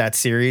about that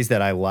series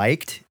that I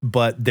liked,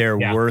 but there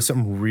were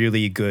some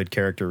really good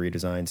character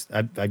redesigns.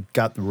 I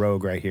got the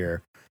Rogue right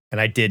here,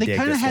 and I did. They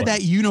kind of had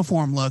that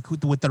uniform look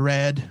with the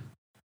red.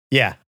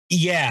 Yeah.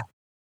 Yeah.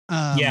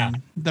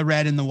 The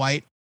red and the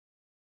white.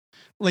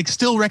 Like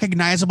still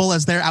recognizable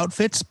as their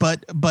outfits,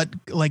 but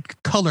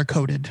like color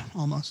coded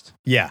almost.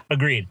 Yeah.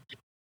 Agreed.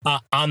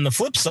 On the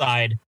flip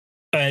side,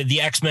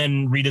 the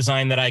X-Men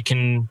redesign that I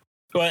can,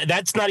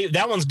 that's not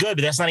that one's good,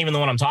 but that's not even the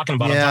one I'm talking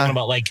about. Yeah. I'm talking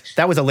about like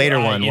that was a later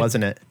one,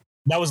 wasn't it?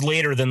 That was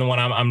later than the one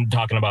I'm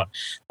talking about.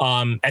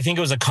 I think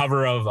it was a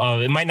cover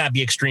of it might not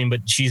be Extreme,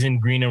 but she's in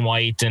green and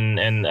white and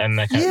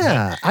that kind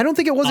of. I don't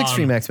think it was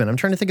Extreme X-Men. I'm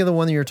trying to think of the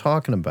one that you're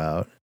talking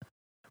about,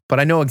 but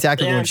I know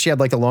exactly the one. She had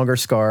like the longer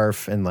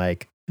scarf and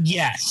like.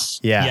 Yes.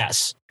 Yeah.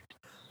 Yes.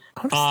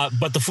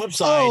 But the flip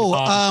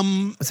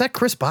side. Is that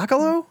Chris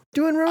Bacalo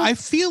doing Rogue? I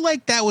feel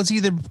like that was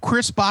either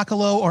Chris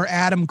Bacalo or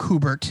Adam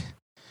Kubert.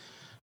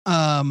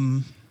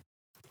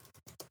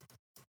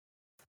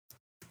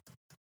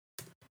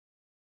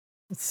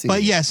 Let's see.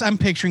 But yes, I'm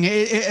picturing it.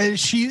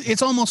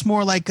 It's almost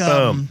more like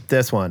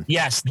this one.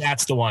 Yes,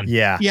 that's the one.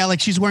 Yeah. Yeah, like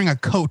she's wearing a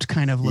coat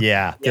kind of look.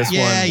 Yeah. This one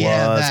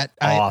was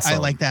awesome. I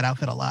like that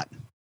outfit a lot.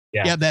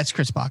 Yeah, that's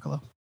Chris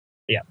Bacalo.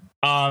 Yeah.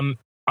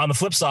 On the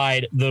flip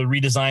side, the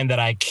redesign that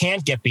I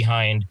can't get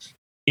behind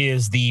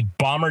is the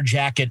Bomber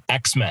Jacket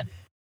X-Men.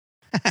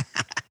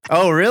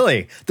 Oh,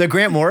 really? The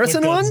Grant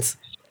Morrison ones?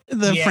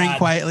 The Frank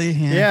Quietly.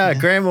 Yeah,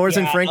 Grant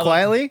Morrison, Frank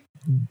Quietly.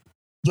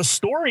 The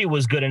story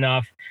was good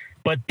enough,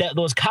 but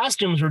those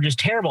costumes were just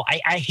terrible.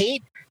 I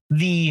hate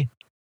the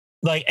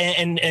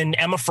and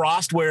Emma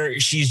Frost where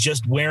she's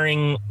just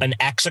wearing an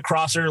X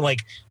across her. Like,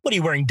 what are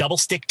you wearing? Double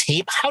stick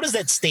tape? How does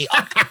that stay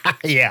up?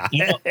 Yeah.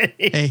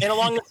 And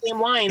along the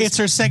same lines, it's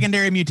her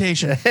secondary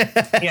mutation.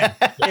 Yeah,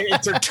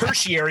 it's her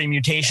tertiary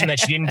mutation that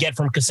she didn't get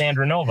from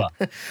Cassandra Nova.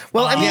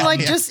 Well, I mean,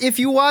 just if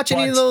you watch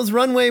any of those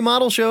runway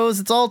model shows,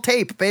 it's all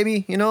tape,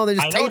 baby. They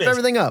just tape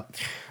everything up.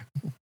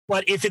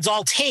 But if it's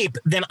all tape,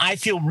 then I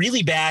feel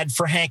really bad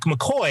for Hank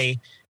McCoy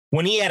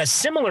when he had a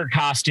similar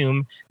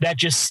costume that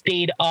just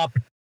stayed up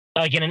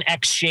like in an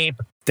X shape.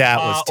 That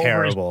was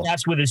terrible.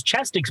 That's with his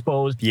chest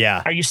exposed.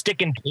 Yeah. Are you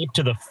sticking tape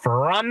to the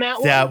fur on that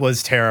one? That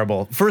was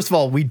terrible. First of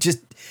all,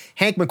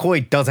 Hank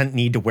McCoy doesn't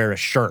need to wear a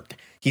shirt.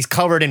 He's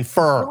covered in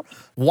fur.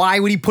 Why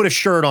would he put a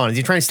shirt on? Is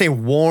he trying to stay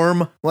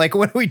warm? Like,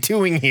 what are we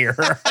doing here?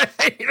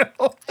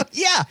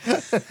 Yeah.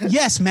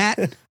 Yes,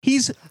 Matt.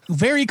 He's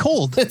very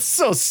cold. It's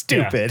so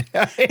stupid.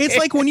 Yeah. It's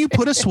like when you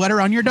put a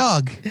sweater on your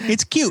dog.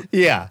 It's cute.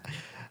 Yeah.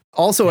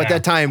 Also, at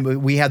that time,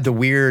 we had the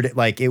weird,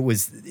 like, it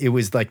was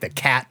like the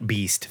cat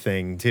beast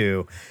thing,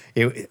 too.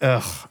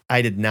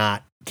 I did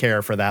not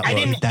care for that look. I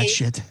hate that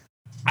shit.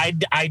 I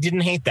didn't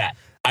hate that.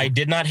 I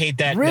did not hate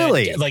that.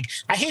 Really?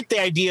 I hate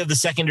the idea of the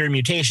secondary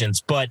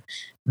mutations, but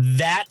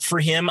that for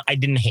him, I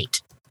didn't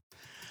hate.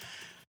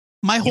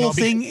 My whole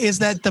thing is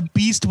that the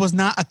beast was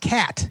not a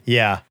cat.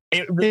 Yeah.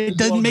 It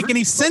doesn't make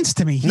any sense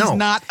to me. He's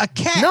not a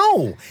cat.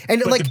 No.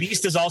 And but the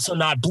beast is also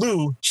not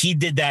blue. He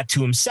did that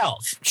to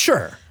himself.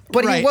 Sure.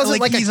 But he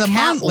wasn't like he's a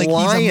cat he's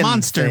a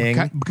monster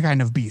thing.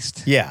 kind of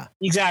beast. Yeah.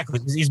 Exactly.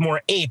 He's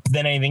more ape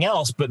than anything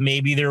else, but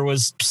maybe there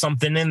was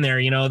something in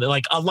there,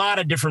 like a lot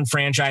of different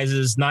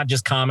franchises, not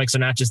just comics or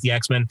not just the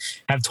X-Men,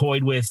 have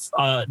toyed with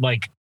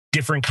like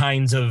different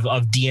kinds of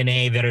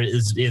DNA that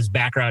is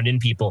background in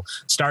people.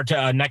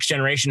 Next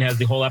Generation has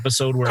the whole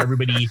episode where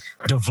everybody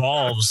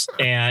devolves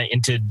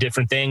into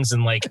different things,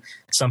 and like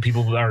some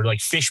people are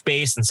like fish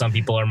based and some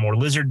people are more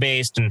lizard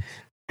based, and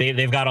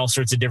they've got all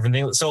sorts of different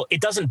things. So it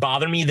doesn't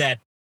bother me that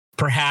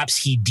perhaps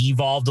he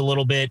devolved a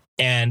little bit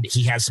and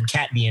he has some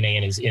cat DNA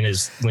in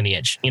his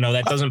lineage.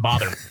 That doesn't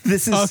bother me.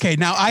 This is okay.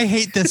 Now I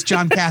hate this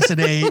John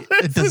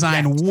Cassaday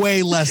design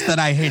way less than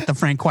I hate the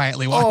Frank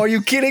Quietly one. Oh, are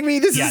you kidding me?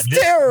 This is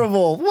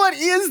terrible. What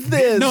is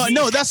this?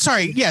 No, that's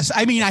sorry. Yes,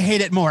 I mean I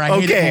hate it more. I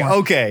hate it more.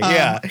 Okay,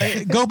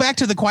 yeah. Go back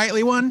to the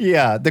Quietly one.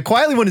 Yeah, the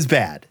Quietly one is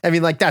bad. I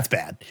mean, like that's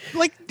bad.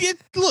 Like,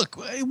 look,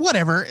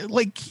 whatever.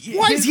 Like,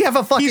 why does he have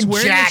a fucking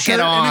jacket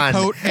on and a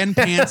coat and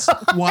pants?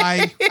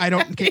 Why? I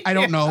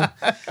don't know.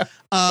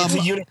 It's a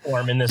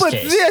uniform in this but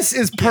case. This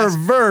is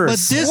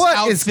perverse. But this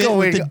outfit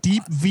with the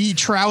deep V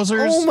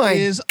trousers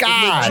is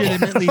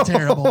legitimately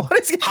terrible. How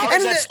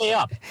does that stay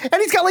up? And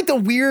he's got like the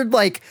weird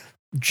like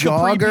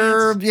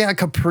jogger,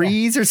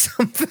 capris or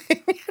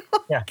something.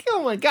 Yeah.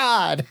 Oh my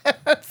god,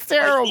 that's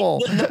terrible.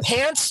 The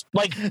pants,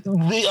 like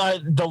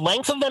the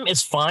length of them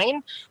is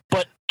fine,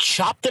 but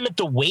chop them at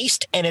the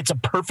waist, and it's a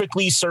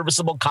perfectly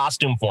serviceable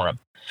costume for him.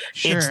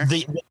 Sure. It's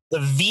the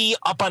V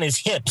up on his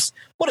hips.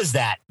 What is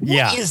that?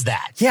 What is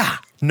that? Yeah,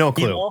 no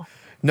clue.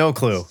 No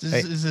clue.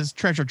 This is his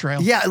treasure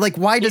trail. Yeah, like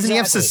why doesn't he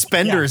have Exactly.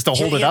 suspenders to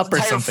hold His it up or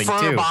entire something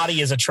fur too?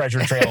 body is a treasure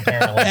trail,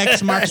 apparently.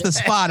 X marks the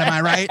spot. Am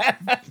I right?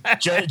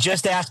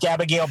 just ask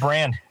Abigail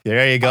Brand.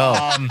 There you go.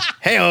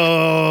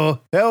 Hey-oh.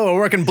 Oh, we're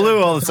working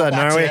blue all of a sudden,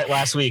 Back are to we? that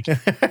last week.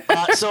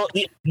 So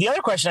the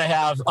other question I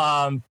have,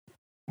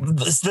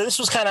 this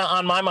was kind of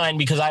on my mind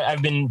because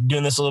I've been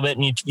doing this a little bit,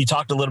 and you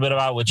talked a little bit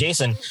about it with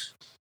Jason.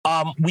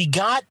 We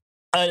got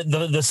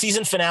the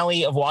season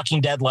finale of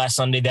Walking Dead last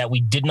Sunday that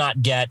we did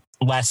not get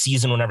last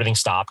season when everything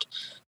stopped.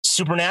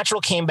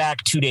 Supernatural came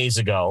back 2 days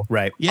ago.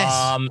 Right.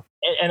 Yes.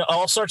 And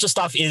all sorts of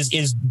stuff is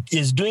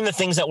doing the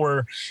things that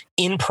were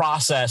in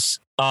process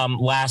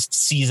last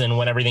season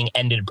when everything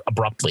ended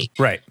abruptly.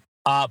 Right.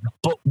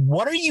 But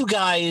what are you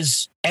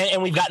guys?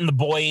 And we've gotten The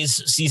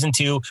Boys season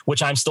 2,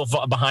 which I'm still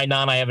behind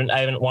on. I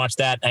haven't watched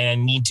that, and I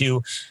need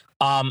to.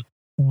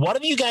 What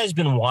have you guys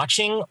been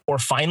watching, or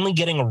finally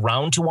getting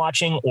around to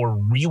watching, or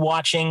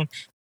rewatching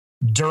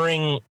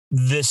during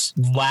this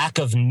lack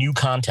of new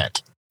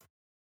content?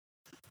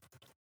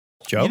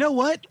 Joe? You know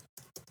what?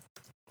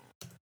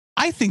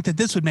 I think that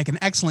this would make an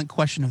excellent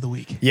question of the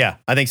week. Yeah,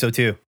 I think so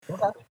too.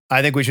 Okay.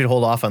 I think we should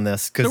hold off on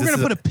this So because we're going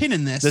to put a pin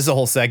in this. this is a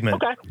whole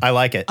segment. Okay. I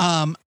like it.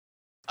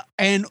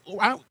 And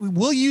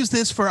we'll use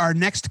this for our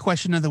next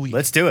question of the week.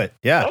 Let's do it.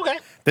 Yeah. Okay.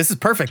 This is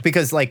perfect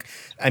because, like,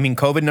 I mean,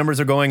 COVID numbers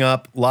are going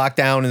up.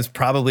 Lockdown is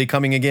probably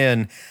coming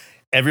again.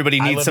 Everybody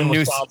I needs live some in new.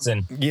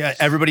 Wisconsin. Yeah,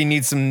 everybody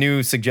needs some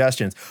new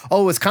suggestions.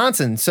 Oh,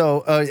 Wisconsin.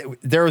 So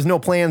there was no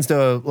plans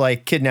to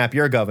like kidnap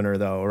your governor,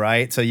 though,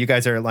 right? So you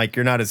guys are like,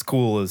 you're not as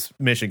cool as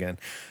Michigan.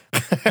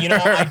 You know,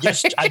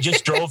 I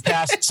just drove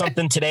past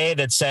something today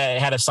that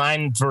said had a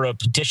sign for a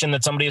petition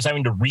that somebody is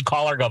having to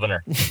recall our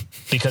governor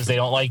because they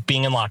don't like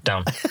being in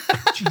lockdown.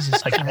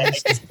 Jesus Like,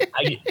 Christ.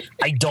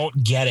 I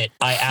don't get it.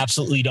 I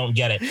absolutely don't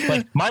get it.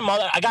 Like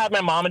I got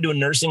my mom into a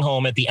nursing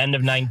home at the end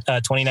of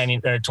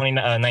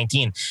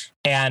 2019,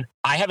 and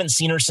I haven't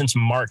seen her since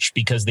March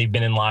because they've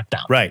been in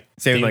lockdown. Right.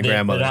 Same with my They're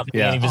grandmother. not getting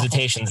Yeah. any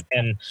visitations,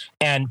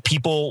 and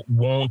people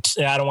won't.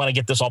 I don't want to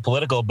get this all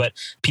political, but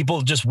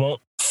people just won't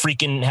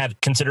freaking have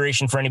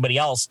consideration for anybody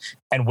else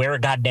and wear a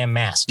goddamn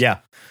mask. Yeah.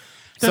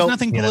 There's So-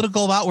 nothing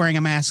political about wearing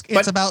a mask.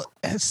 It's about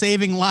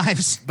saving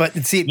lives. But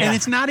see, And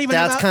it's not even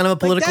that's about, kind of a like,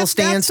 political that's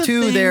stance the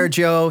too thing there,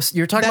 Joe.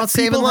 You're talking that about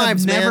saving people have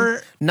lives, man.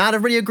 never- Not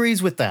everybody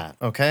agrees with that,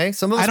 okay?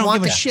 Some of us I don't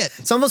want give a that. shit.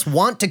 Some of us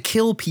want to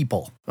kill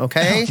people,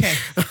 okay? Okay.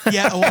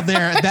 Yeah, well,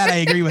 that I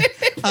agree with.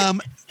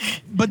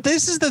 But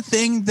this is the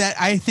thing that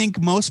I think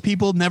most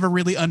people never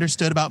really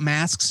understood about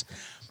masks.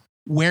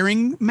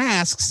 Wearing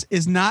masks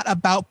is not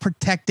about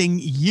protecting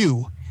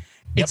you.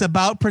 It's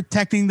about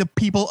protecting the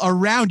people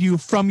around you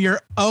from your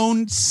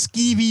own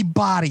skeevy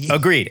body.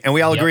 Agreed. And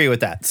we all agree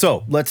with that.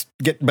 So let's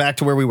get back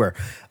to where we were.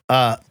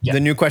 The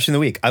new question of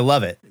the week. I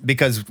love it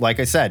because, like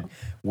I said,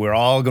 we're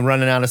all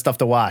running out of stuff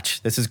to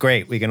watch. This is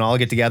great. We can all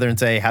get together and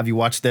say, have you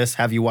watched this?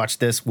 Have you watched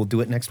this? We'll do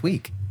it next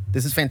week.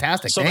 This is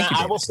fantastic. So Thank you,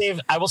 I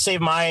will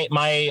save my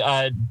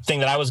thing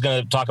that I was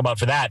going to talk about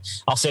for that.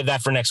 I'll save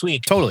that for next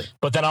week. Totally.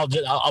 But then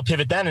I'll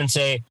pivot then and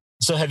say,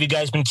 so have you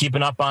guys been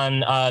keeping up on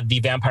the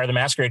Vampire the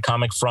Masquerade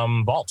comic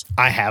from Vault?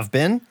 I have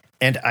been,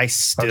 and I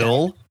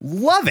still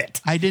love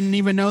it. I didn't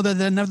even know that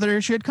another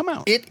issue had come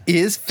out. It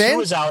is fantastic.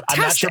 2 is out. I'm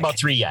not sure about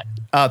 3 yet.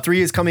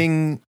 3 is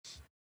coming.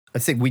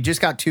 Let's see. We just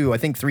got 2. I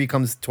think 3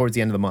 comes towards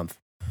the end of the month.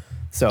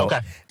 So Okay.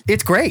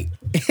 It's great.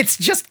 It's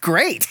just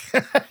great.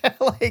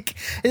 But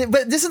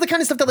this is the kind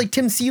of stuff that like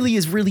Tim Seeley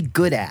is really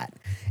good at.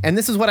 And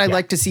this is what I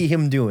like to see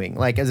him doing,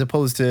 like as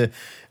opposed to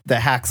the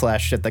hack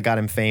slash shit that got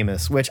him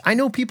famous, which I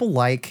know people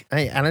like.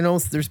 And I know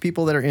there's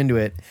people that are into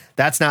it.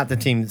 That's not the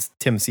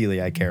Tim Seeley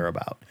I care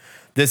about.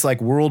 This like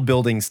world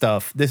building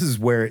stuff. This is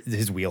where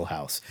his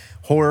wheelhouse,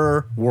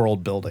 horror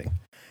world building.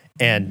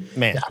 And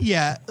man,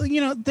 Yeah, you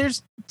know,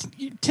 there's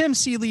Tim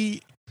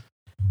Seeley.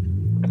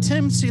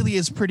 Tim Seeley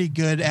is pretty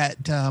good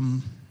at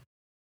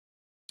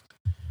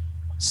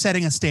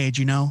setting a stage.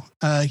 You know,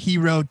 he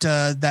wrote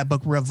that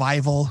book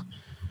Revival.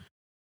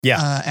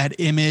 At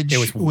Image, It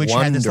was which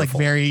had this like wonderful.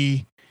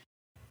 very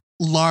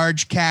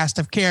large cast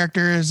of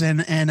characters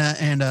and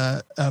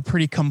a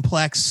pretty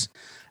complex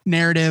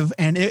narrative,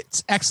 and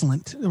it's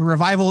excellent.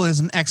 Revival is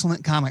an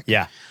excellent comic.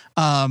 yeah.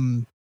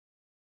 And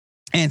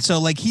so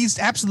like he's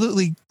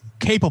absolutely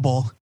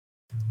capable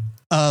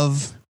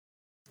of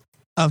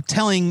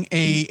telling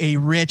a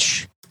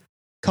rich,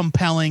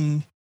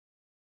 compelling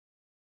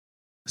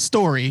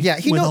story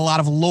with a lot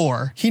of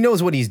lore He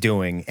knows what he's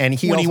doing, and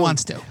he when he also-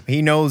 wants to.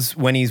 He knows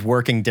when he's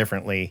working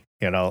differently,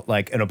 you know,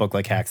 like in a book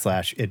like Hack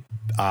Slash, it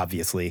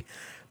obviously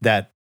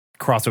that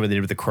crossover they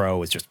did with the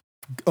Crow is just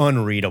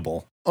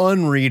unreadable,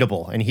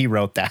 and he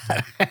wrote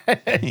that.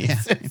 Yeah,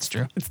 it's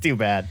true. It's too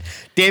bad.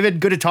 David,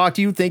 good to talk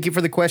to you. Thank you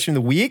for the question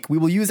of the week. We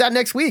will use that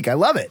next week. I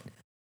love it.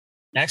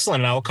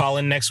 Excellent. I will call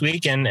in next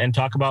week and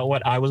talk about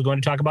what I was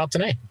going to talk about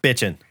today.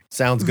 Bitchin'.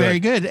 Sounds Very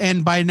good. good.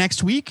 And by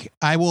next week,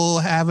 I will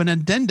have an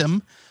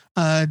addendum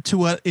to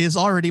what is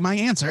already my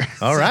answer.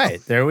 All right,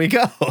 there we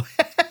go.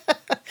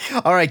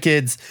 All right,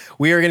 kids,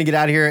 we are going to get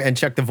out of here and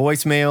check the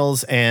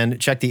voicemails and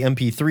check the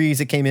MP3s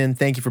that came in.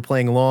 Thank you for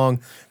playing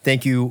along.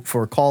 Thank you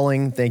for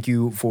calling. Thank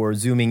you for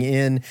zooming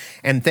in.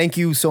 And thank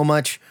you so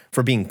much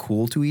for being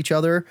cool to each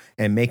other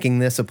and making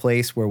this a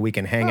place where we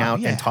can hang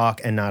out and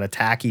talk and not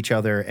attack each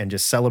other and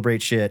just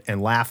celebrate shit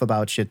and laugh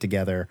about shit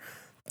together.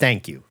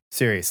 Thank you.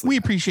 Seriously. We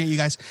appreciate you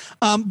guys.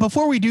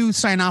 Before we do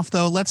sign off,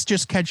 though, let's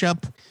just catch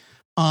up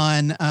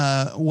on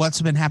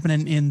what's been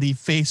happening in the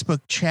Facebook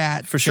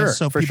chat For sure,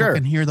 so for people sure.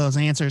 can hear those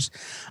answers.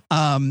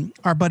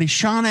 Our buddy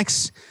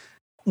Shonix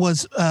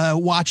was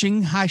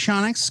watching. Hi,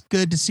 Shonix.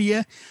 Good to see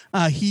you.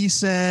 He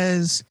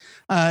says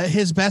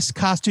his favorite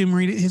costume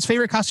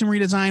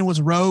redesign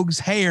was Rogue's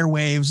hair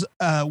waves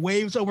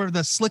over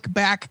the slick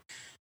back.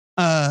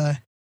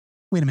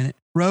 Wait a minute.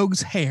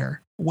 Rogue's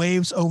hair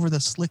waves over the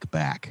slick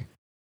back.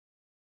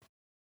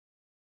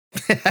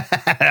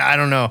 I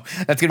don't know.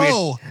 That's gonna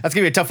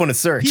be a tough one to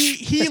search.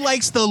 He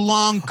likes the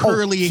long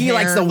curly hair. He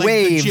likes the like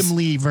waves the Jim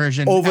Lee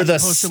version over as the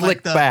opposed to, slick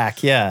like, the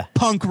back. Yeah,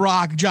 punk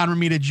rock John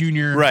Romita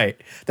Jr. right.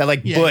 That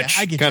like butch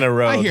I get kind you. of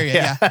road. I hear you.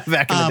 Yeah.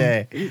 Back in the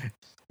day.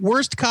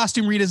 Worst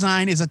costume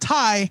redesign is a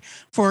tie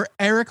for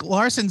Eric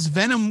Larson's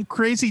Venom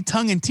crazy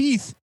tongue and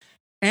teeth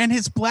and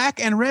his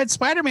black and red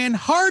Spider-Man.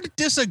 Hard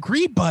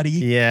disagree, buddy.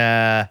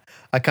 Yeah,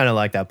 I kind of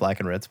like that black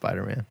and red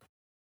Spider-Man.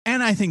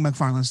 And I think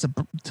McFarlane's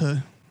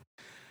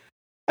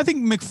I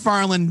think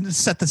McFarlane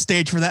set the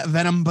stage for that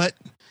Venom, but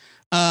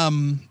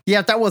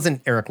yeah, that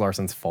wasn't Eric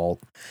Larson's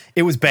fault.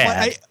 It was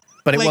bad,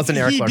 but it wasn't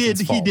Eric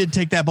Larson's fault. He did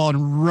take that ball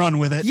and run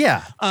with it.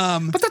 Yeah,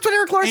 but that's what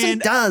Eric Larson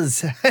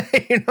does.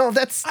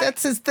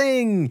 That's his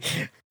thing.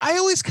 I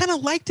always kind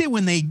of liked it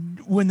when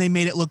they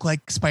made it look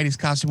like Spidey's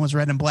costume was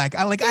red and black.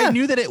 I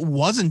knew that it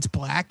wasn't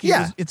black.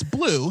 It's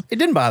blue. It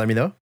didn't bother me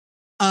though.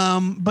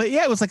 But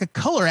yeah, it was like a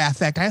color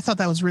affect. I thought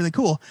that was really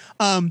cool.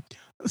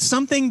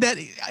 Something that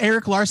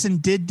Eric Larson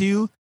did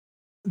do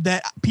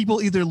that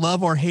people either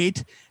love or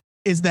hate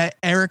is that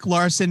Eric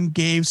Larson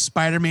gave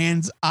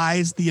Spider-Man's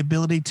eyes the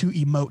ability to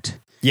emote.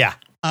 Yeah.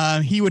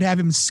 He would have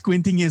him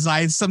squinting his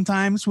eyes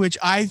sometimes, which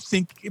I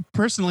think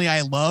personally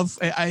I love.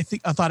 I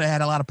thought it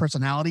had a lot of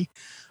personality.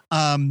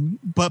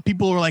 But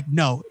people were like,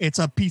 no, it's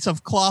a piece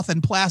of cloth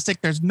and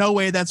plastic. There's no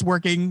way that's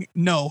working.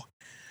 No.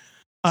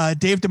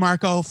 Dave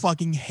DeMarco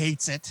fucking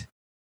hates it.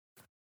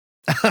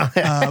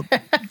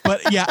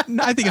 But yeah,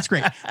 I think it's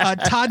great.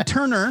 Todd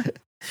Turner.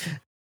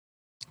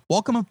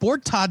 Welcome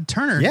aboard, Todd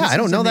Turner. Yeah, I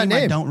don't know that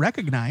name. I don't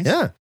recognize.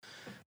 Yeah.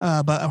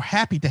 But I'm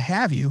happy to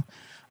have you.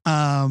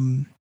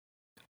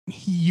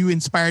 You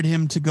inspired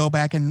him to go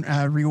back and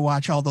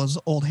rewatch all those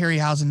old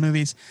Harryhausen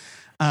movies.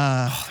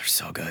 They're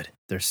so good.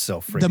 They're so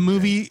freaking The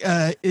movie,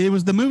 it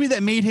was the movie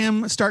that made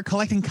him start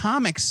collecting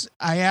comics.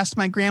 I asked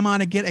my grandma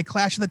to get a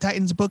Clash of the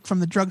Titans book from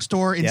the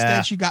drugstore.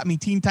 Instead, she got me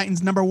Teen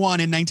Titans #1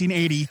 in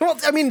 1980. Well,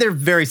 I mean, they're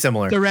very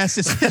similar. The rest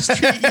is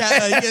history.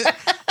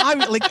 I'm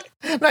like,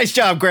 nice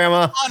job,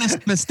 Grandma.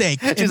 Honest mistake.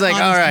 She's like,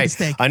 all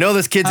right, I know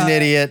this kid's an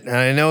idiot, and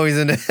I know he's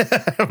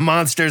into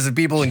monsters and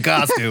people in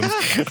costumes.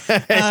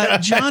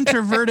 John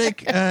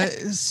Treverdick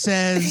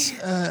says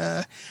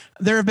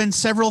there have been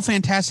several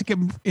fantastic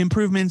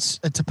improvements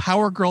to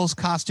Power Girl's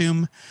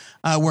costume,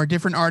 where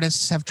different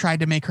artists have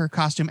tried to make her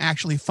costume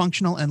actually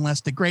functional and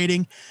less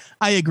degrading.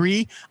 I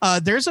agree.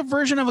 There's a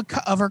version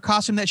of her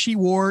costume that she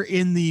wore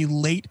in the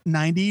late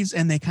 90s,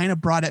 and they kind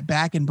of brought it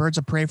back in Birds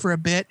of Prey for a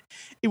bit.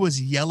 It was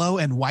yellow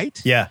and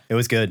white. Yeah, it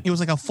was good. It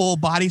was like a full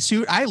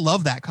bodysuit. I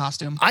love that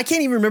costume. I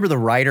can't even remember the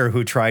writer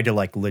who tried to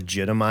like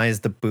legitimize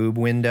the boob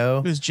window.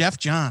 It was Jeff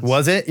Johns.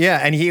 Was it? Yeah,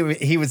 and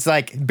he was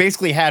like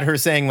basically had her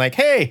saying like,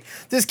 "Hey,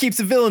 this keeps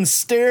the villain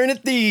staring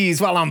at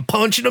these while I'm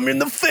punching them in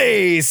the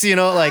face." You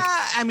know, like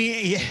I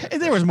mean,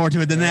 there was more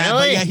to it than that.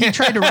 Really? But yeah, he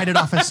tried to write it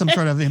off as some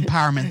sort of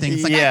empowerment thing.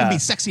 It's like I can be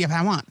sexy if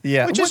I want.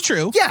 Yeah, which is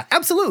true. Yeah,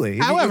 absolutely.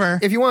 However,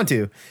 if you want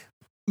to,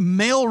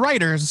 male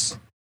writers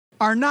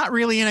are not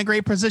really in a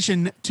great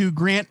position to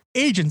grant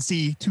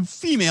agency to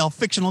female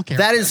fictional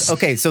characters. That is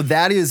okay. So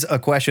that is a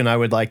question I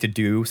would like to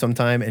do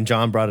sometime. And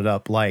John brought it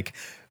up, like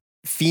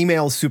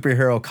female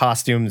superhero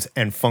costumes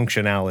and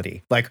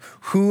functionality. Like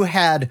who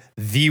had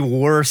the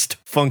worst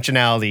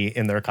functionality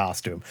in their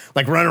costume?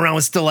 Like running around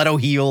with stiletto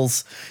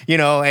heels, you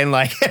know, and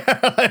like,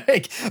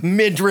 like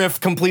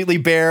midriff completely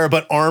bare,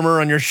 but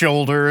armor on your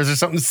shoulders or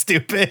something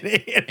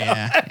stupid. You know?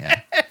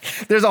 Yeah.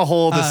 There's a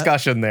whole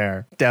discussion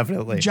there.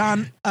 Definitely.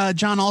 John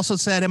also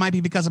said it might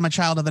be because I'm a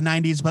child of the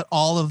 90s, but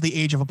all of the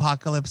Age of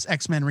Apocalypse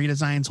X-Men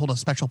redesigns hold a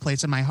special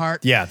place in my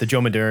heart. Yeah. The Joe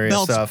Madureira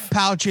Belts, stuff.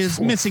 pouches,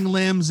 missing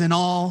limbs and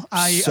all.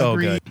 I so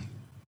agree. Good.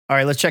 All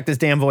right, let's check this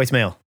damn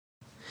voicemail.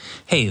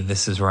 Hey,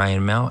 this is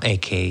Ryan Mel,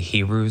 aka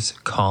Hebrews,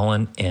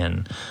 calling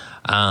in.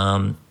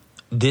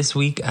 this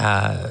week,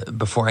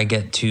 before I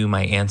get to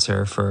my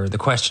answer for the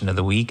question of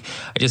the week,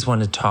 I just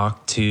want to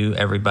talk to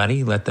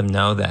everybody, let them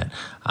know that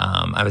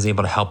I was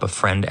able to help a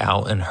friend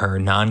out in her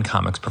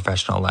non-comics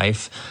professional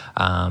life,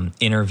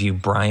 interview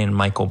Brian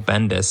Michael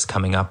Bendis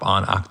coming up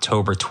on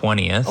October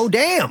 20th. Oh,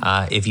 damn.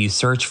 If you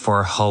search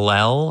for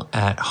Hillel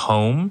at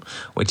Home,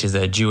 which is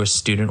a Jewish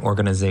student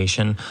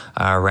organization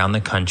around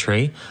the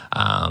country,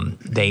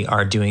 they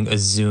are doing a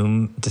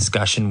Zoom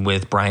discussion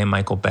with Brian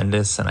Michael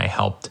Bendis, and I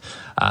helped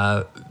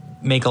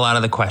make a lot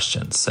of the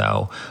questions.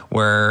 So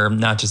we're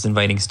not just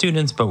inviting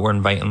students, but we're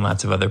inviting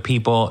lots of other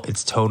people.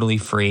 It's totally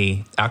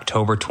free.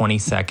 October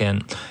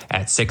 22nd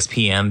at 6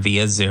 p.m.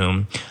 via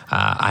Zoom.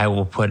 I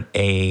will put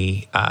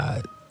a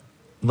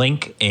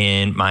link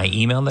in my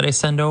email that I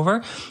send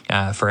over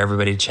for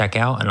everybody to check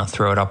out, and I'll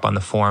throw it up on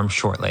the forum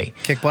shortly.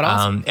 Kick butt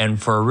off.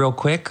 And for real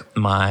quick,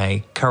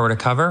 my cover to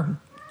cover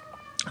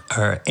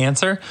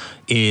answer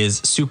is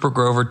Super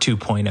Grover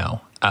 2.0.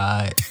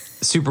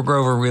 Super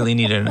Grover really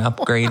needed an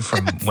upgrade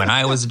from when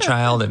I was a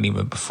child and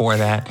even before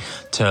that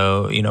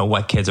to,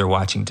 what kids are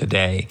watching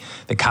today.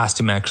 The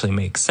costume actually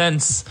makes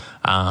sense,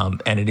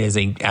 and it is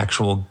an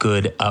actual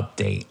good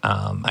update.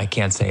 I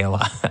can't say a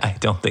lot. I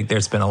don't think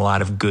there's been a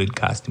lot of good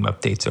costume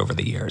updates over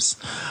the years.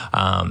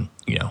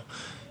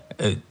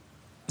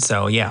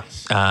 So yeah,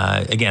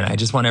 again, I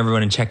just want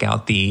everyone to check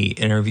out the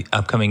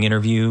upcoming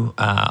interview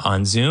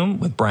on Zoom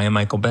with Brian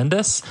Michael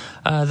Bendis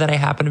that I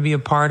happen to be a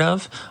part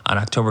of on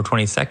October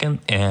 22nd.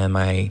 And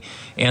my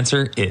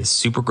answer is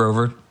Super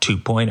Grover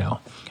 2.0.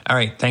 All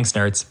right. Thanks,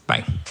 nerds.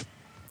 Bye.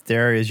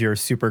 There is your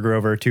Super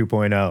Grover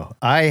 2.0.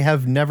 I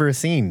have never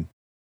seen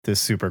this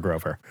Super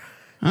Grover.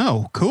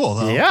 Oh, cool,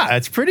 though. Yeah,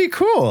 it's pretty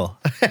cool.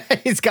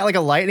 It's got like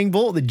a lightning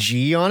bolt with a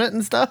G on it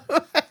and stuff.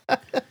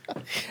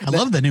 I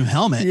love the new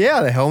helmet.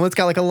 Yeah, the helmet's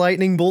got like a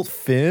lightning bolt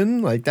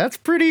fin. Like, that's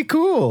pretty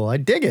cool. I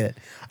dig it.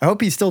 I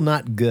hope he's still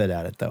not good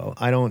at it, though.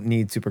 I don't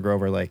need Super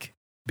Grover, like,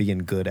 being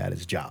good at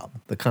his job.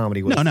 The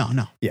comedy was...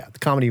 No. Yeah, the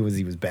comedy was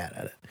he was bad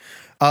at it.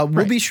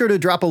 We'll be sure to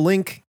drop a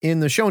link in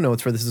the show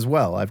notes for this as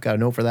well. I've got a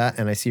note for that,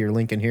 and I see your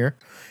link in here.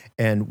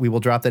 And we will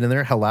drop that in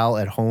there. Hillel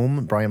at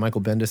Home, Brian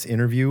Michael Bendis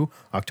interview,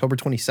 October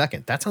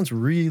 22nd. That sounds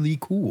really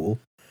cool.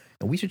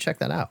 And we should check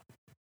that out.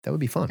 That would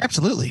be fun.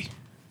 Absolutely.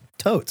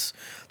 Totes.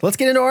 Let's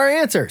get into our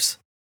answers.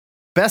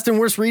 Best and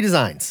worst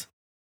redesigns.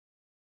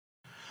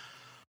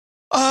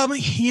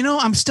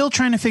 I'm still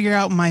trying to figure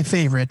out my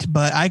favorite,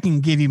 but I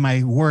can give you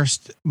my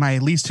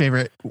least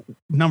favorite.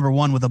 Number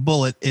one with a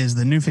bullet is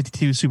the New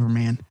 52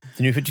 Superman.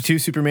 The New 52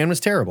 Superman was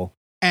terrible.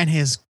 And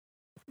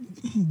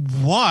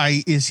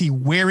why is he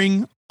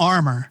wearing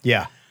armor?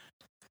 Yeah.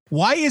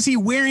 Why is he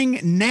wearing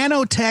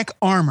nanotech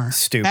armor?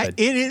 Stupid.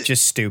 It is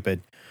just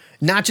stupid.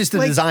 Not just the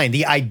design,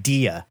 the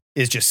idea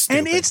is just stupid.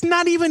 And it's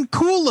not even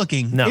cool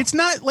looking. No. It's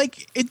not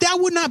that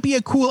would not be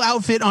a cool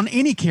outfit on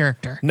any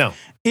character. No.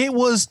 It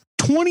was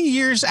 20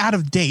 years out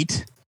of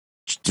date.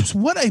 Just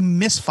what a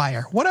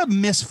misfire. What a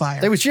misfire.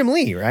 It was Jim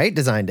Lee, right?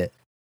 Designed it.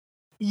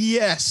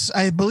 Yes,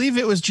 I believe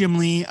it was Jim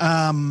Lee.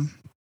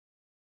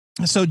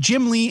 So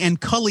Jim Lee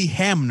and Cully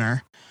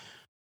Hamner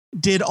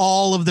did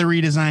all of the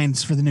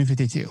redesigns for the New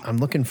 52. I'm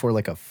looking for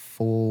like a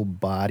full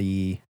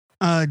body.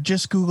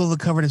 Just Google the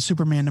cover to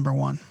Superman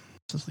 #1.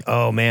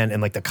 Oh man,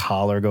 and like the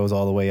collar goes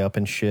all the way up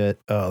and shit.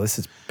 Oh, this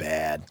is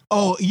bad.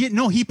 Oh,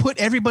 he put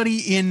everybody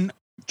in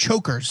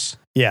chokers.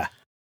 Yeah.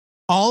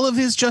 All of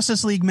his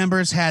Justice League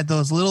members had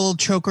those little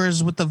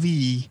chokers with the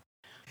V.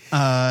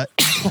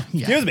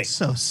 Excuse me.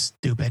 So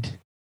stupid.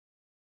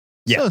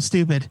 Yeah. So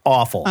stupid.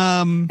 Awful.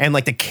 And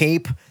like the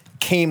cape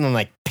came and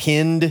like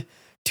pinned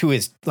to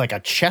his like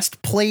a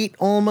chest plate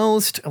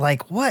almost.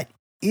 Like, what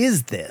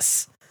is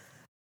this?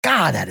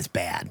 God, that is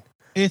bad.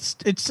 It's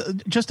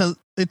just a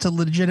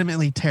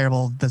legitimately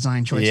terrible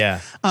design choice.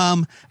 Yeah.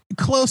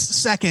 Close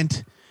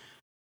second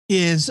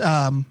is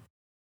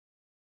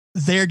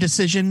their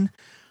decision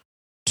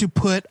to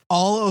put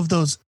all of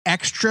those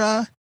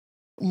extra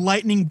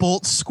lightning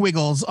bolt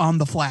squiggles on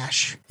the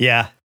Flash.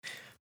 Yeah.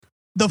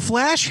 The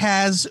Flash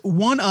has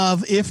one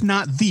of, if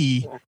not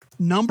the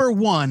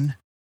 #1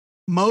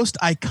 most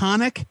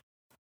iconic,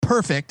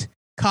 perfect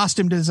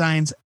costume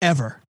designs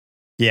ever.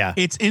 Yeah.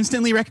 It's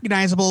instantly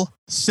recognizable,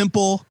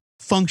 simple,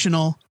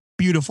 functional,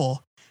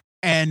 beautiful.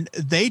 And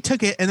they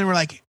took it and they were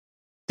like,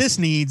 this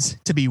needs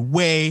to be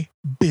way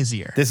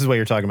busier. This is what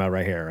you're talking about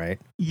right here, right?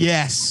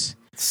 Yes.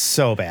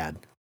 So bad.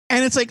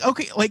 And it's like,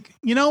 okay, like,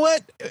 you know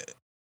what?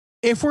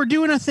 If we're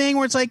doing a thing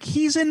where it's like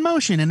he's in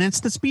motion and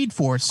it's the Speed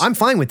Force, I'm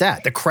fine with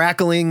that. The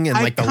crackling and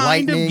like the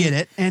lightning. I kind of get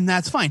it, and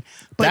that's fine.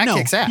 But that no,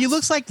 kicks ass. He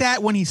looks like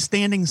that when he's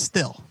standing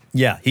still.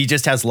 Yeah, he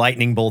just has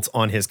lightning bolts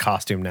on his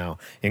costume now,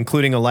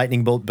 including a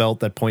lightning bolt belt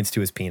that points to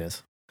his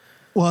penis.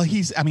 Well,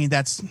 he's had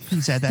that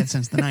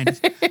since the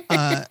 90s.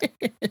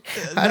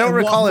 I don't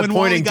recall it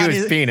pointing to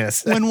his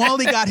penis. When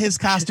Wally got his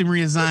costume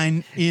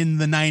redesign in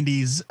the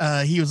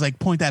 90s, he was like,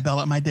 point that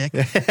belt at my dick.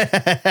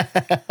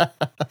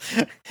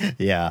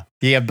 Yeah.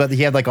 But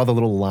he had like all the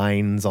little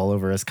lines all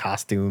over his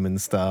costume and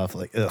stuff.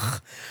 Like,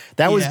 ugh.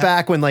 That was Yeah.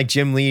 back when like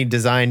Jim Lee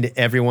designed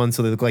everyone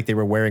so they looked like they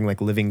were wearing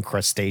like living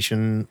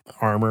crustacean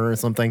armor or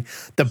something.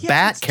 The Yeah,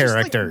 bat it's just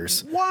like,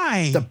 characters.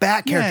 why? The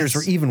bat characters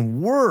Yes. were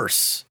even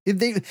worse.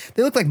 They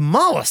looked like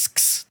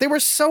mollusks. They were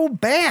so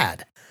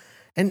bad.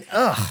 And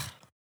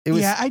it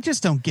was I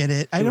just don't get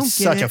it. I it don't was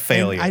get such it. a and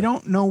failure. I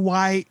don't know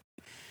why.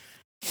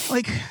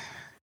 Like,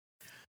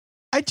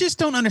 I just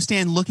don't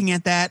understand looking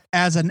at that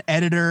as an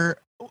editor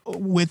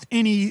with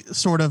any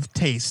sort of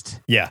taste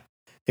yeah.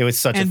 It was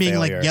such and a being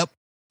failure. like, "Yep,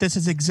 this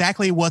is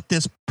exactly what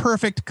this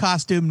perfect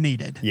costume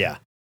needed." Yeah.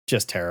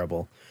 Just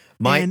terrible.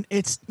 And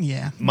it's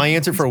My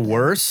answer for it's bad.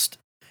 worst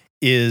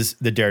is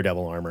the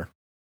Daredevil armor.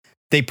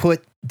 They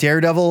put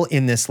Daredevil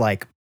in this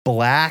like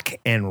black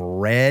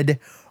and red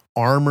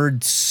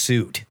armored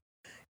suit.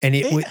 And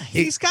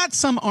He's got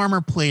some armor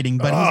plating,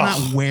 but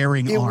he's not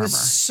wearing it armor. was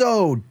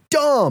so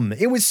dumb.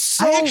 It was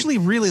so I actually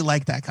really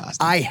like that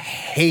costume. I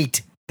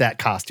hate that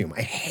costume.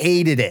 I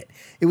hated it.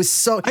 It was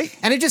so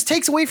and it just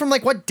takes away from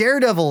like what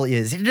Daredevil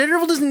is.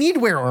 Daredevil doesn't need to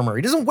wear armor.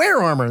 He doesn't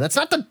wear armor. That's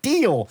not the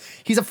deal.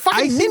 He's a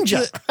fucking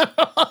ninja.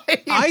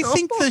 I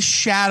think the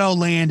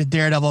Shadowland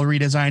Daredevil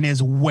redesign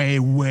is way,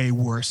 way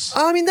worse.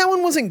 I mean, that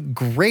one wasn't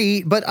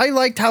great, but I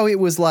liked how it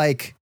was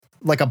like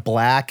a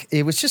black.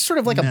 It was just sort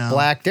of like a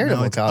black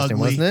Daredevil it's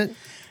costume, ugly. wasn't it?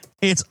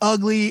 It's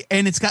ugly,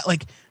 and it's got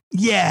like,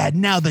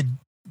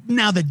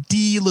 now the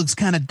D looks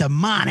kind of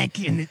demonic,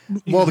 and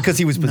Well, because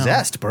he was no.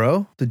 possessed,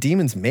 bro. The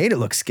demons made it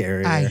look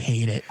scary. I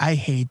hate it. I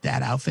hate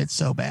that outfit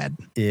so bad.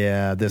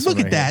 Yeah, this Look one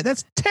at right that. here.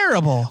 That's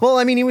terrible. Well,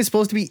 I mean, he was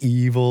supposed to be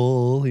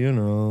evil, you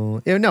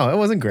know. No, it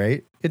wasn't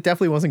great. It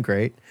definitely wasn't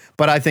great.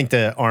 But I think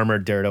the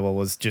armored Daredevil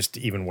was just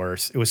even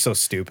worse. It was so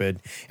stupid.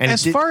 And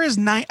as far as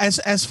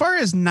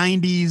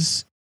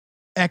 90s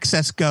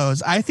excess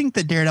goes, I think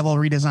the Daredevil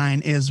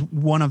redesign is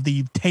one of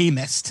the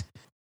tamest.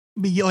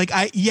 Like,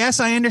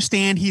 I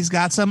understand he's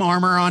got some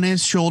armor on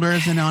his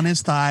shoulders and on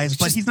his thighs,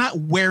 but he's not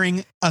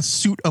wearing a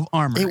suit of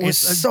armor. It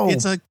was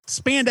it's a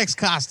spandex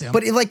costume.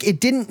 But it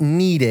didn't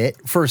need it,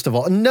 first of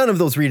all. None of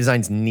those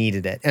redesigns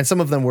needed it. And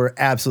some of them were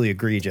absolutely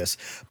egregious.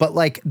 But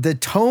like the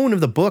tone of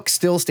the book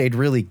still stayed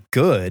really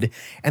good.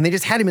 And they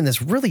just had him in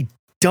this really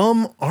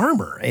dumb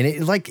armor. And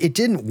it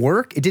didn't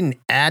work. It didn't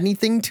add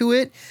anything to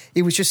it.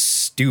 It was just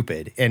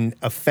stupid and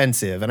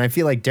offensive. And I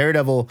feel like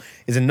Daredevil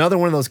is another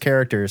one of those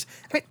characters.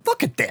 I mean,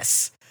 look at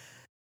this.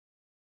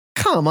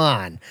 Come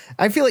on.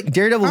 I feel like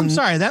Daredevil. I'm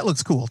sorry, that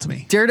looks cool to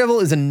me. Daredevil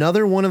is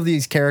another one of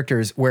these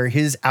characters where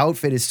his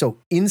outfit is so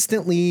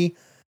instantly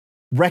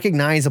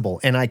recognizable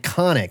and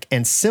iconic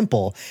and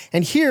simple.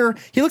 And here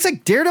he looks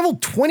like Daredevil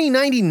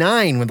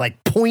 2099 with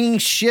like pointing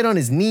shit on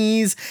his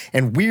knees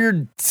and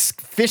weird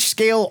fish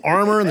scale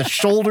armor on the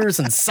shoulders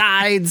and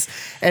sides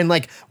and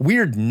like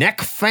weird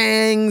neck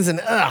fangs and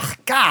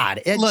God.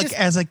 Look,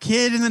 as a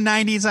kid in the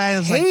 90s, I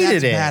was like, Hated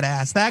that's it.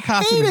 badass. That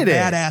costume is Hated it.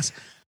 badass.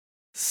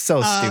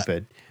 So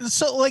stupid.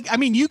 So, like, I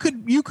mean, you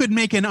could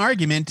make an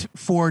argument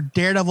for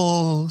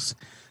Daredevil's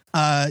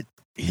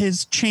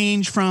his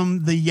change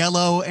from the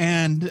yellow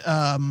and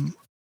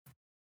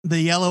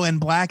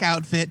black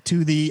outfit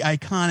to the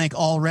iconic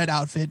all red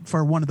outfit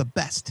for one of the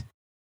best.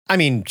 I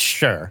mean,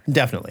 sure,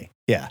 definitely,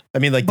 yeah. I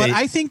mean, like, but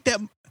I think that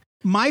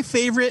my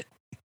favorite.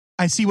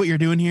 I see what you're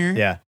doing here,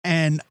 yeah,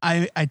 and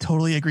I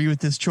totally agree with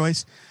this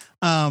choice.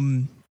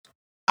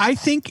 I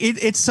think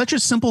it's such a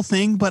simple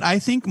thing, but I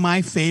think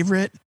my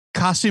favorite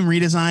costume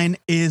redesign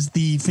is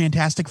the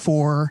Fantastic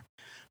Four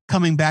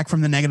coming back from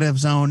the negative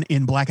zone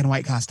in black and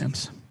white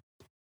costumes.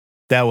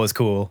 that was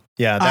cool.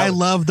 Yeah, I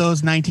love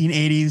those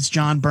 1980s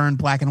John Byrne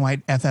black and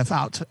white FF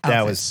outfits.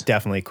 That was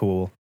definitely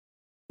cool.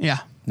 Yeah.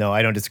 No,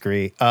 I don't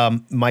disagree.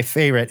 My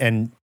favorite,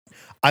 and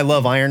I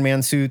love Iron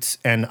Man suits,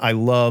 and I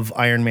love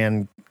Iron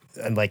Man,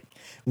 and like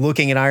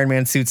looking at Iron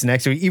Man suits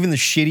next to it. Even the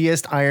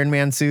shittiest Iron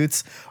Man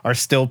suits are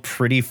still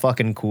pretty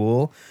fucking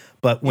cool.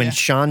 But when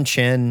Sean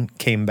Chen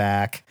came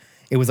back,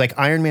 it was like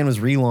Iron Man was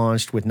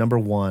relaunched with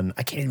 #1.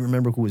 I can't even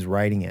remember who was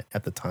writing it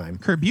at the time.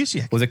 Kurt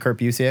Busiek. Was it Kurt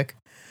Busiek?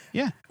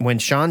 Yeah. When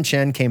Sean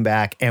Chen came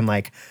back and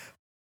like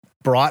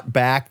brought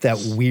back that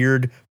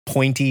weird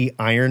pointy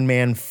Iron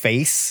Man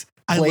face.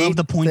 I love plate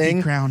the pointy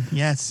thing. crown.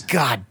 Yes.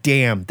 God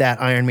damn,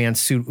 that Iron Man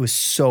suit was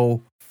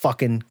so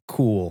fucking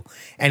cool.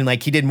 And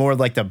like he did more of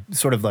like the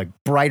sort of like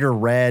brighter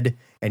red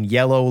and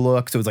yellow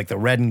look. So it was like the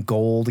red and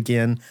gold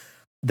again.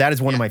 That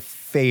is one of my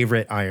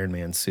favorite Iron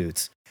Man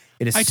suits.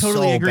 It is I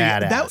totally so agree.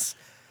 badass.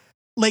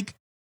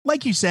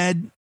 Like you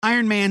said,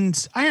 Iron Man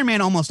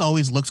almost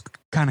always looks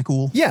kind of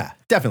cool. Yeah,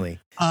 definitely.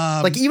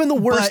 Like even the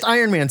worst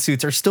Iron Man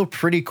suits are still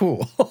pretty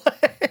cool.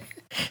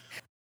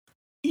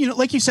 You know,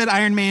 like you said,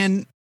 Iron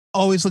Man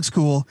always looks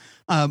cool.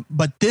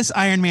 But this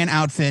Iron Man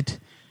outfit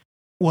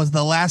was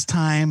the last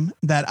time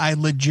that I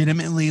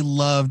legitimately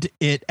loved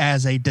it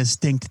as a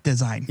distinct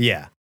design.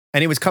 Yeah.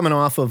 And it was coming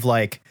off of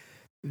like,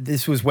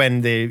 this was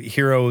when the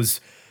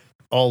heroes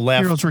all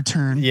left. Heroes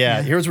Return.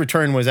 Yeah. Heroes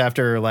Return was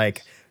after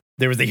like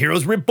there was the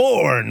Heroes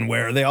Reborn,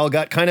 where they all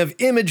got kind of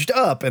imaged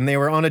up and they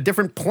were on a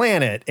different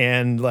planet.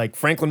 And like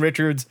Franklin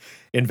Richards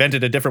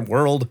invented a different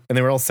world and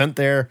they were all sent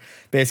there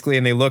basically.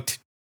 And they looked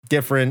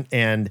different.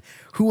 And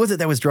who was it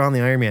that was drawing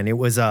the Iron Man? It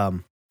was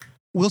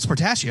Will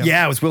Sportasio.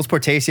 Yeah, it was Will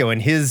Sportasio,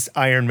 and his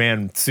Iron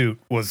Man suit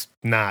was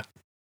not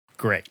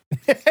great.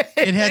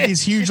 It had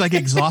these huge like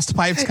exhaust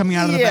pipes coming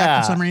out of the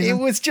back for some reason. It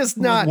was just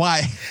not.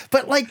 Why?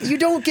 But like, you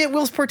don't get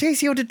Will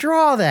Sportasio to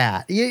draw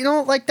that. You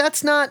know, like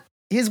that's not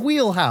his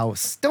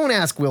wheelhouse. Don't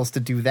ask Wills to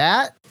do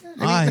that.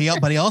 But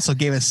he also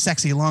gave us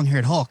sexy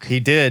long-haired Hulk. He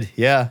did.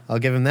 Yeah, I'll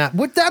give him that.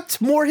 But that's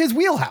more his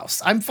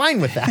wheelhouse. I'm fine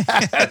with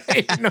that.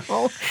 You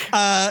know?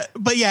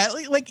 But yeah,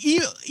 like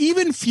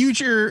even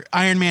future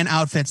Iron Man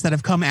outfits that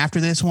have come after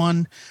this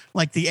one,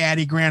 like the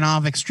Adi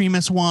Granov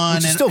Extremis one,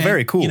 which is still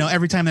very cool. You know,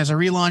 every time there's a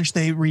relaunch,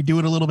 they redo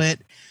it a little bit.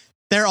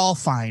 They're all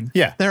fine.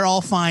 Yeah, they're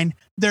all fine.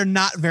 They're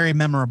not very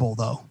memorable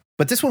though.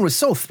 But this one was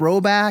so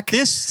throwback.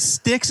 This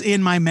sticks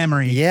in my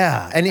memory.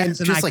 Yeah. And it's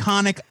an just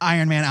iconic like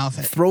Iron Man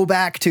outfit.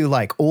 Throwback to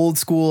like old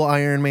school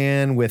Iron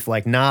Man with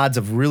like nods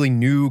of really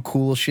new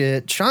cool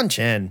shit. Sean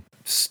Chen,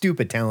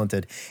 stupid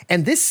talented.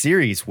 And this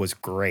series was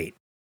great.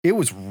 It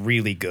was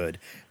really good.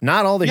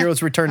 Not all the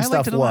Heroes Return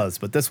stuff was,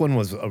 but this one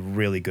was a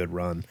really good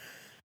run.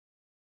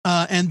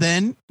 And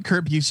then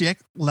Kurt Busiek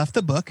left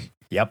the book.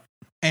 Yep.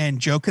 And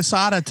Joe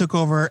Quesada took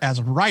over as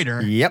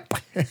writer. Yep.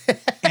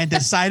 And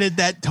decided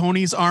that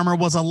Tony's armor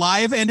was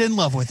alive and in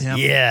love with him.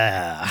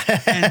 Yeah.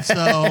 And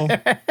so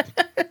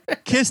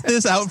kissed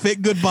this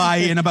outfit goodbye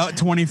in about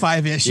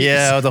 25 issues.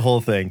 Yeah, the whole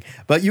thing.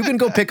 But you can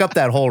go pick up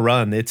that whole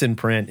run. It's in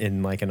print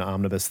in like an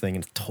omnibus thing.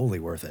 It's totally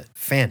worth it.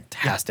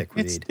 Fantastic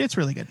read. It's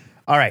really good.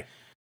 All right.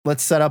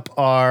 Let's set up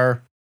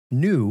our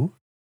new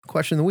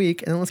question of the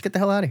week and then let's get the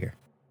hell out of here.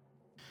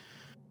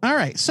 All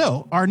right,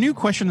 so our new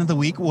question of the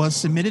week was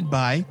submitted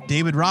by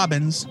David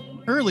Robbins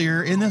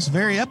earlier in this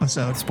very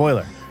episode.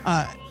 Spoiler.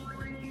 I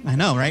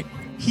know, right?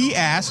 He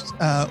asked,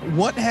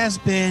 what has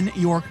been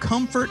your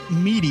comfort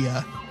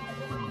media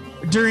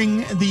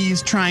during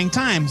these trying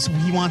times?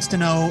 He wants to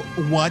know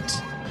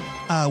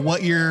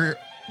what you're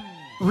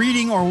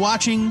reading or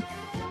watching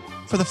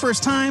for the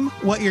first time,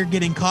 what you're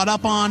getting caught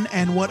up on,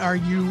 and what are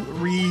you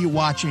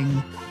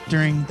re-watching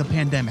during the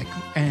pandemic.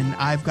 And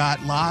I've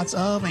got lots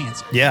of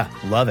answers. Yeah,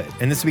 love it.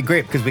 And this would be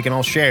great because we can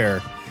all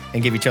share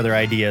and give each other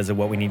ideas of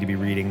what we need to be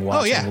reading,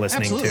 watching,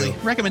 listening absolutely. to.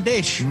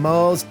 Recommendation.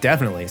 Most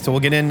definitely. So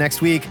we'll get in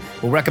next week.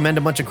 We'll recommend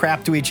a bunch of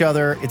crap to each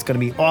other. It's going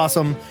to be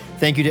awesome.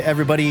 Thank you to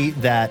everybody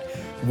that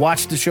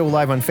watched the show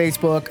live on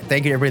Facebook.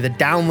 Thank you to everybody that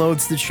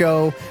downloads the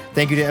show.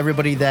 Thank you to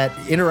everybody that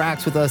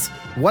interacts with us.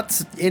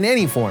 What's in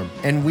any form.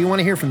 And we want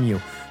to hear from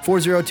you.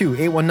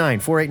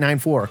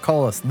 402-819-4894.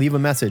 Call us, leave a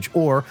message,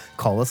 or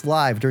call us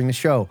live during the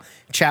show.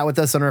 Chat with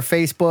us on our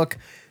Facebook.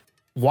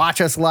 Watch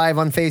us live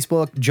on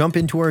Facebook. Jump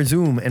into our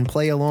Zoom and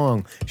play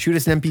along. Shoot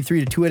us an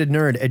MP3 to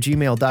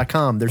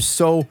twoheadednerd@gmail.com. There's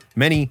so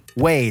many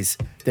ways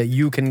that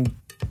you can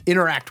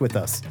interact with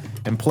us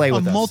and play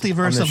with us. A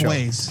multiverse of show.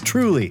 ways.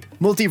 Truly.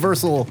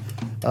 Multiversal.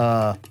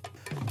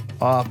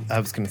 I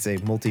was going to say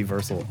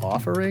multiversal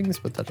offerings,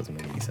 but that doesn't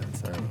make any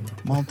sense. I don't know.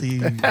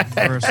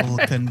 Multiversal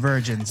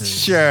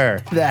convergences.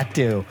 Sure, that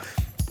too.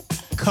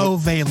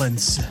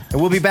 Covalence.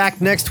 And we'll be back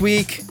next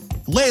week.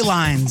 Ley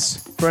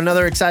lines. For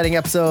another exciting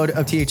episode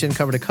of THN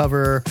Cover to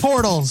Cover.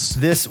 Portals.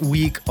 This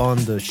week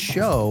on the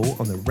show,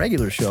 on the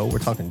regular show, we're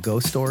talking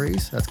ghost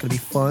stories. That's going to be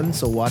fun,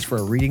 so watch for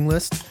a reading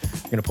list.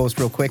 I'm going to post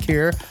real quick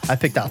here. I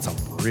picked out some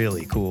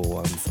really cool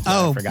ones that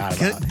I forgot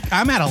about.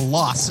 I'm at a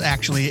loss,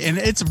 actually, and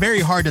it's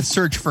very hard to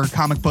search for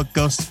comic book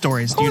ghost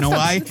stories. Do you know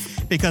why?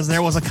 Because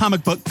there was a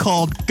comic book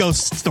called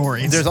Ghost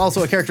Stories. There's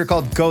also a character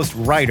called Ghost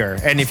Rider,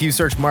 and if you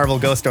search Marvel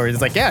Ghost Stories,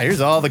 it's like, yeah, here's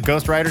all the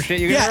Ghost Rider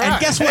shit you can and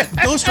guess what?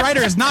 Ghost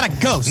Rider is not a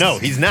ghost. No,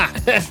 he's not.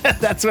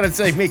 That's what I'm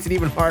saying. Makes it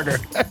even harder.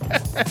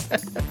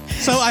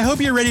 So I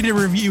hope you're ready to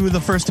review the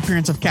first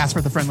appearance of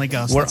Casper the Friendly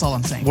Ghost. That's all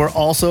I'm saying. We're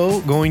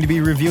also going to be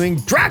reviewing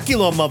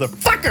Dracula,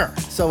 motherfucker.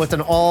 So it's an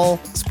all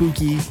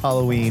spooky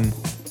Halloween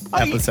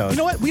episode. You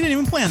know what? We didn't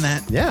even plan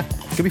that. Yeah,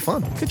 it's gonna be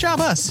fun. Good job,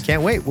 us.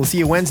 Can't wait. We'll see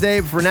you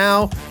Wednesday. For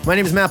now, my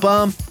name is Matt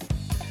Baum.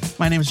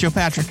 My name is Joe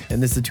Patrick.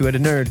 And this is the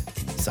Two-Headed Nerd,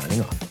 signing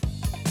off.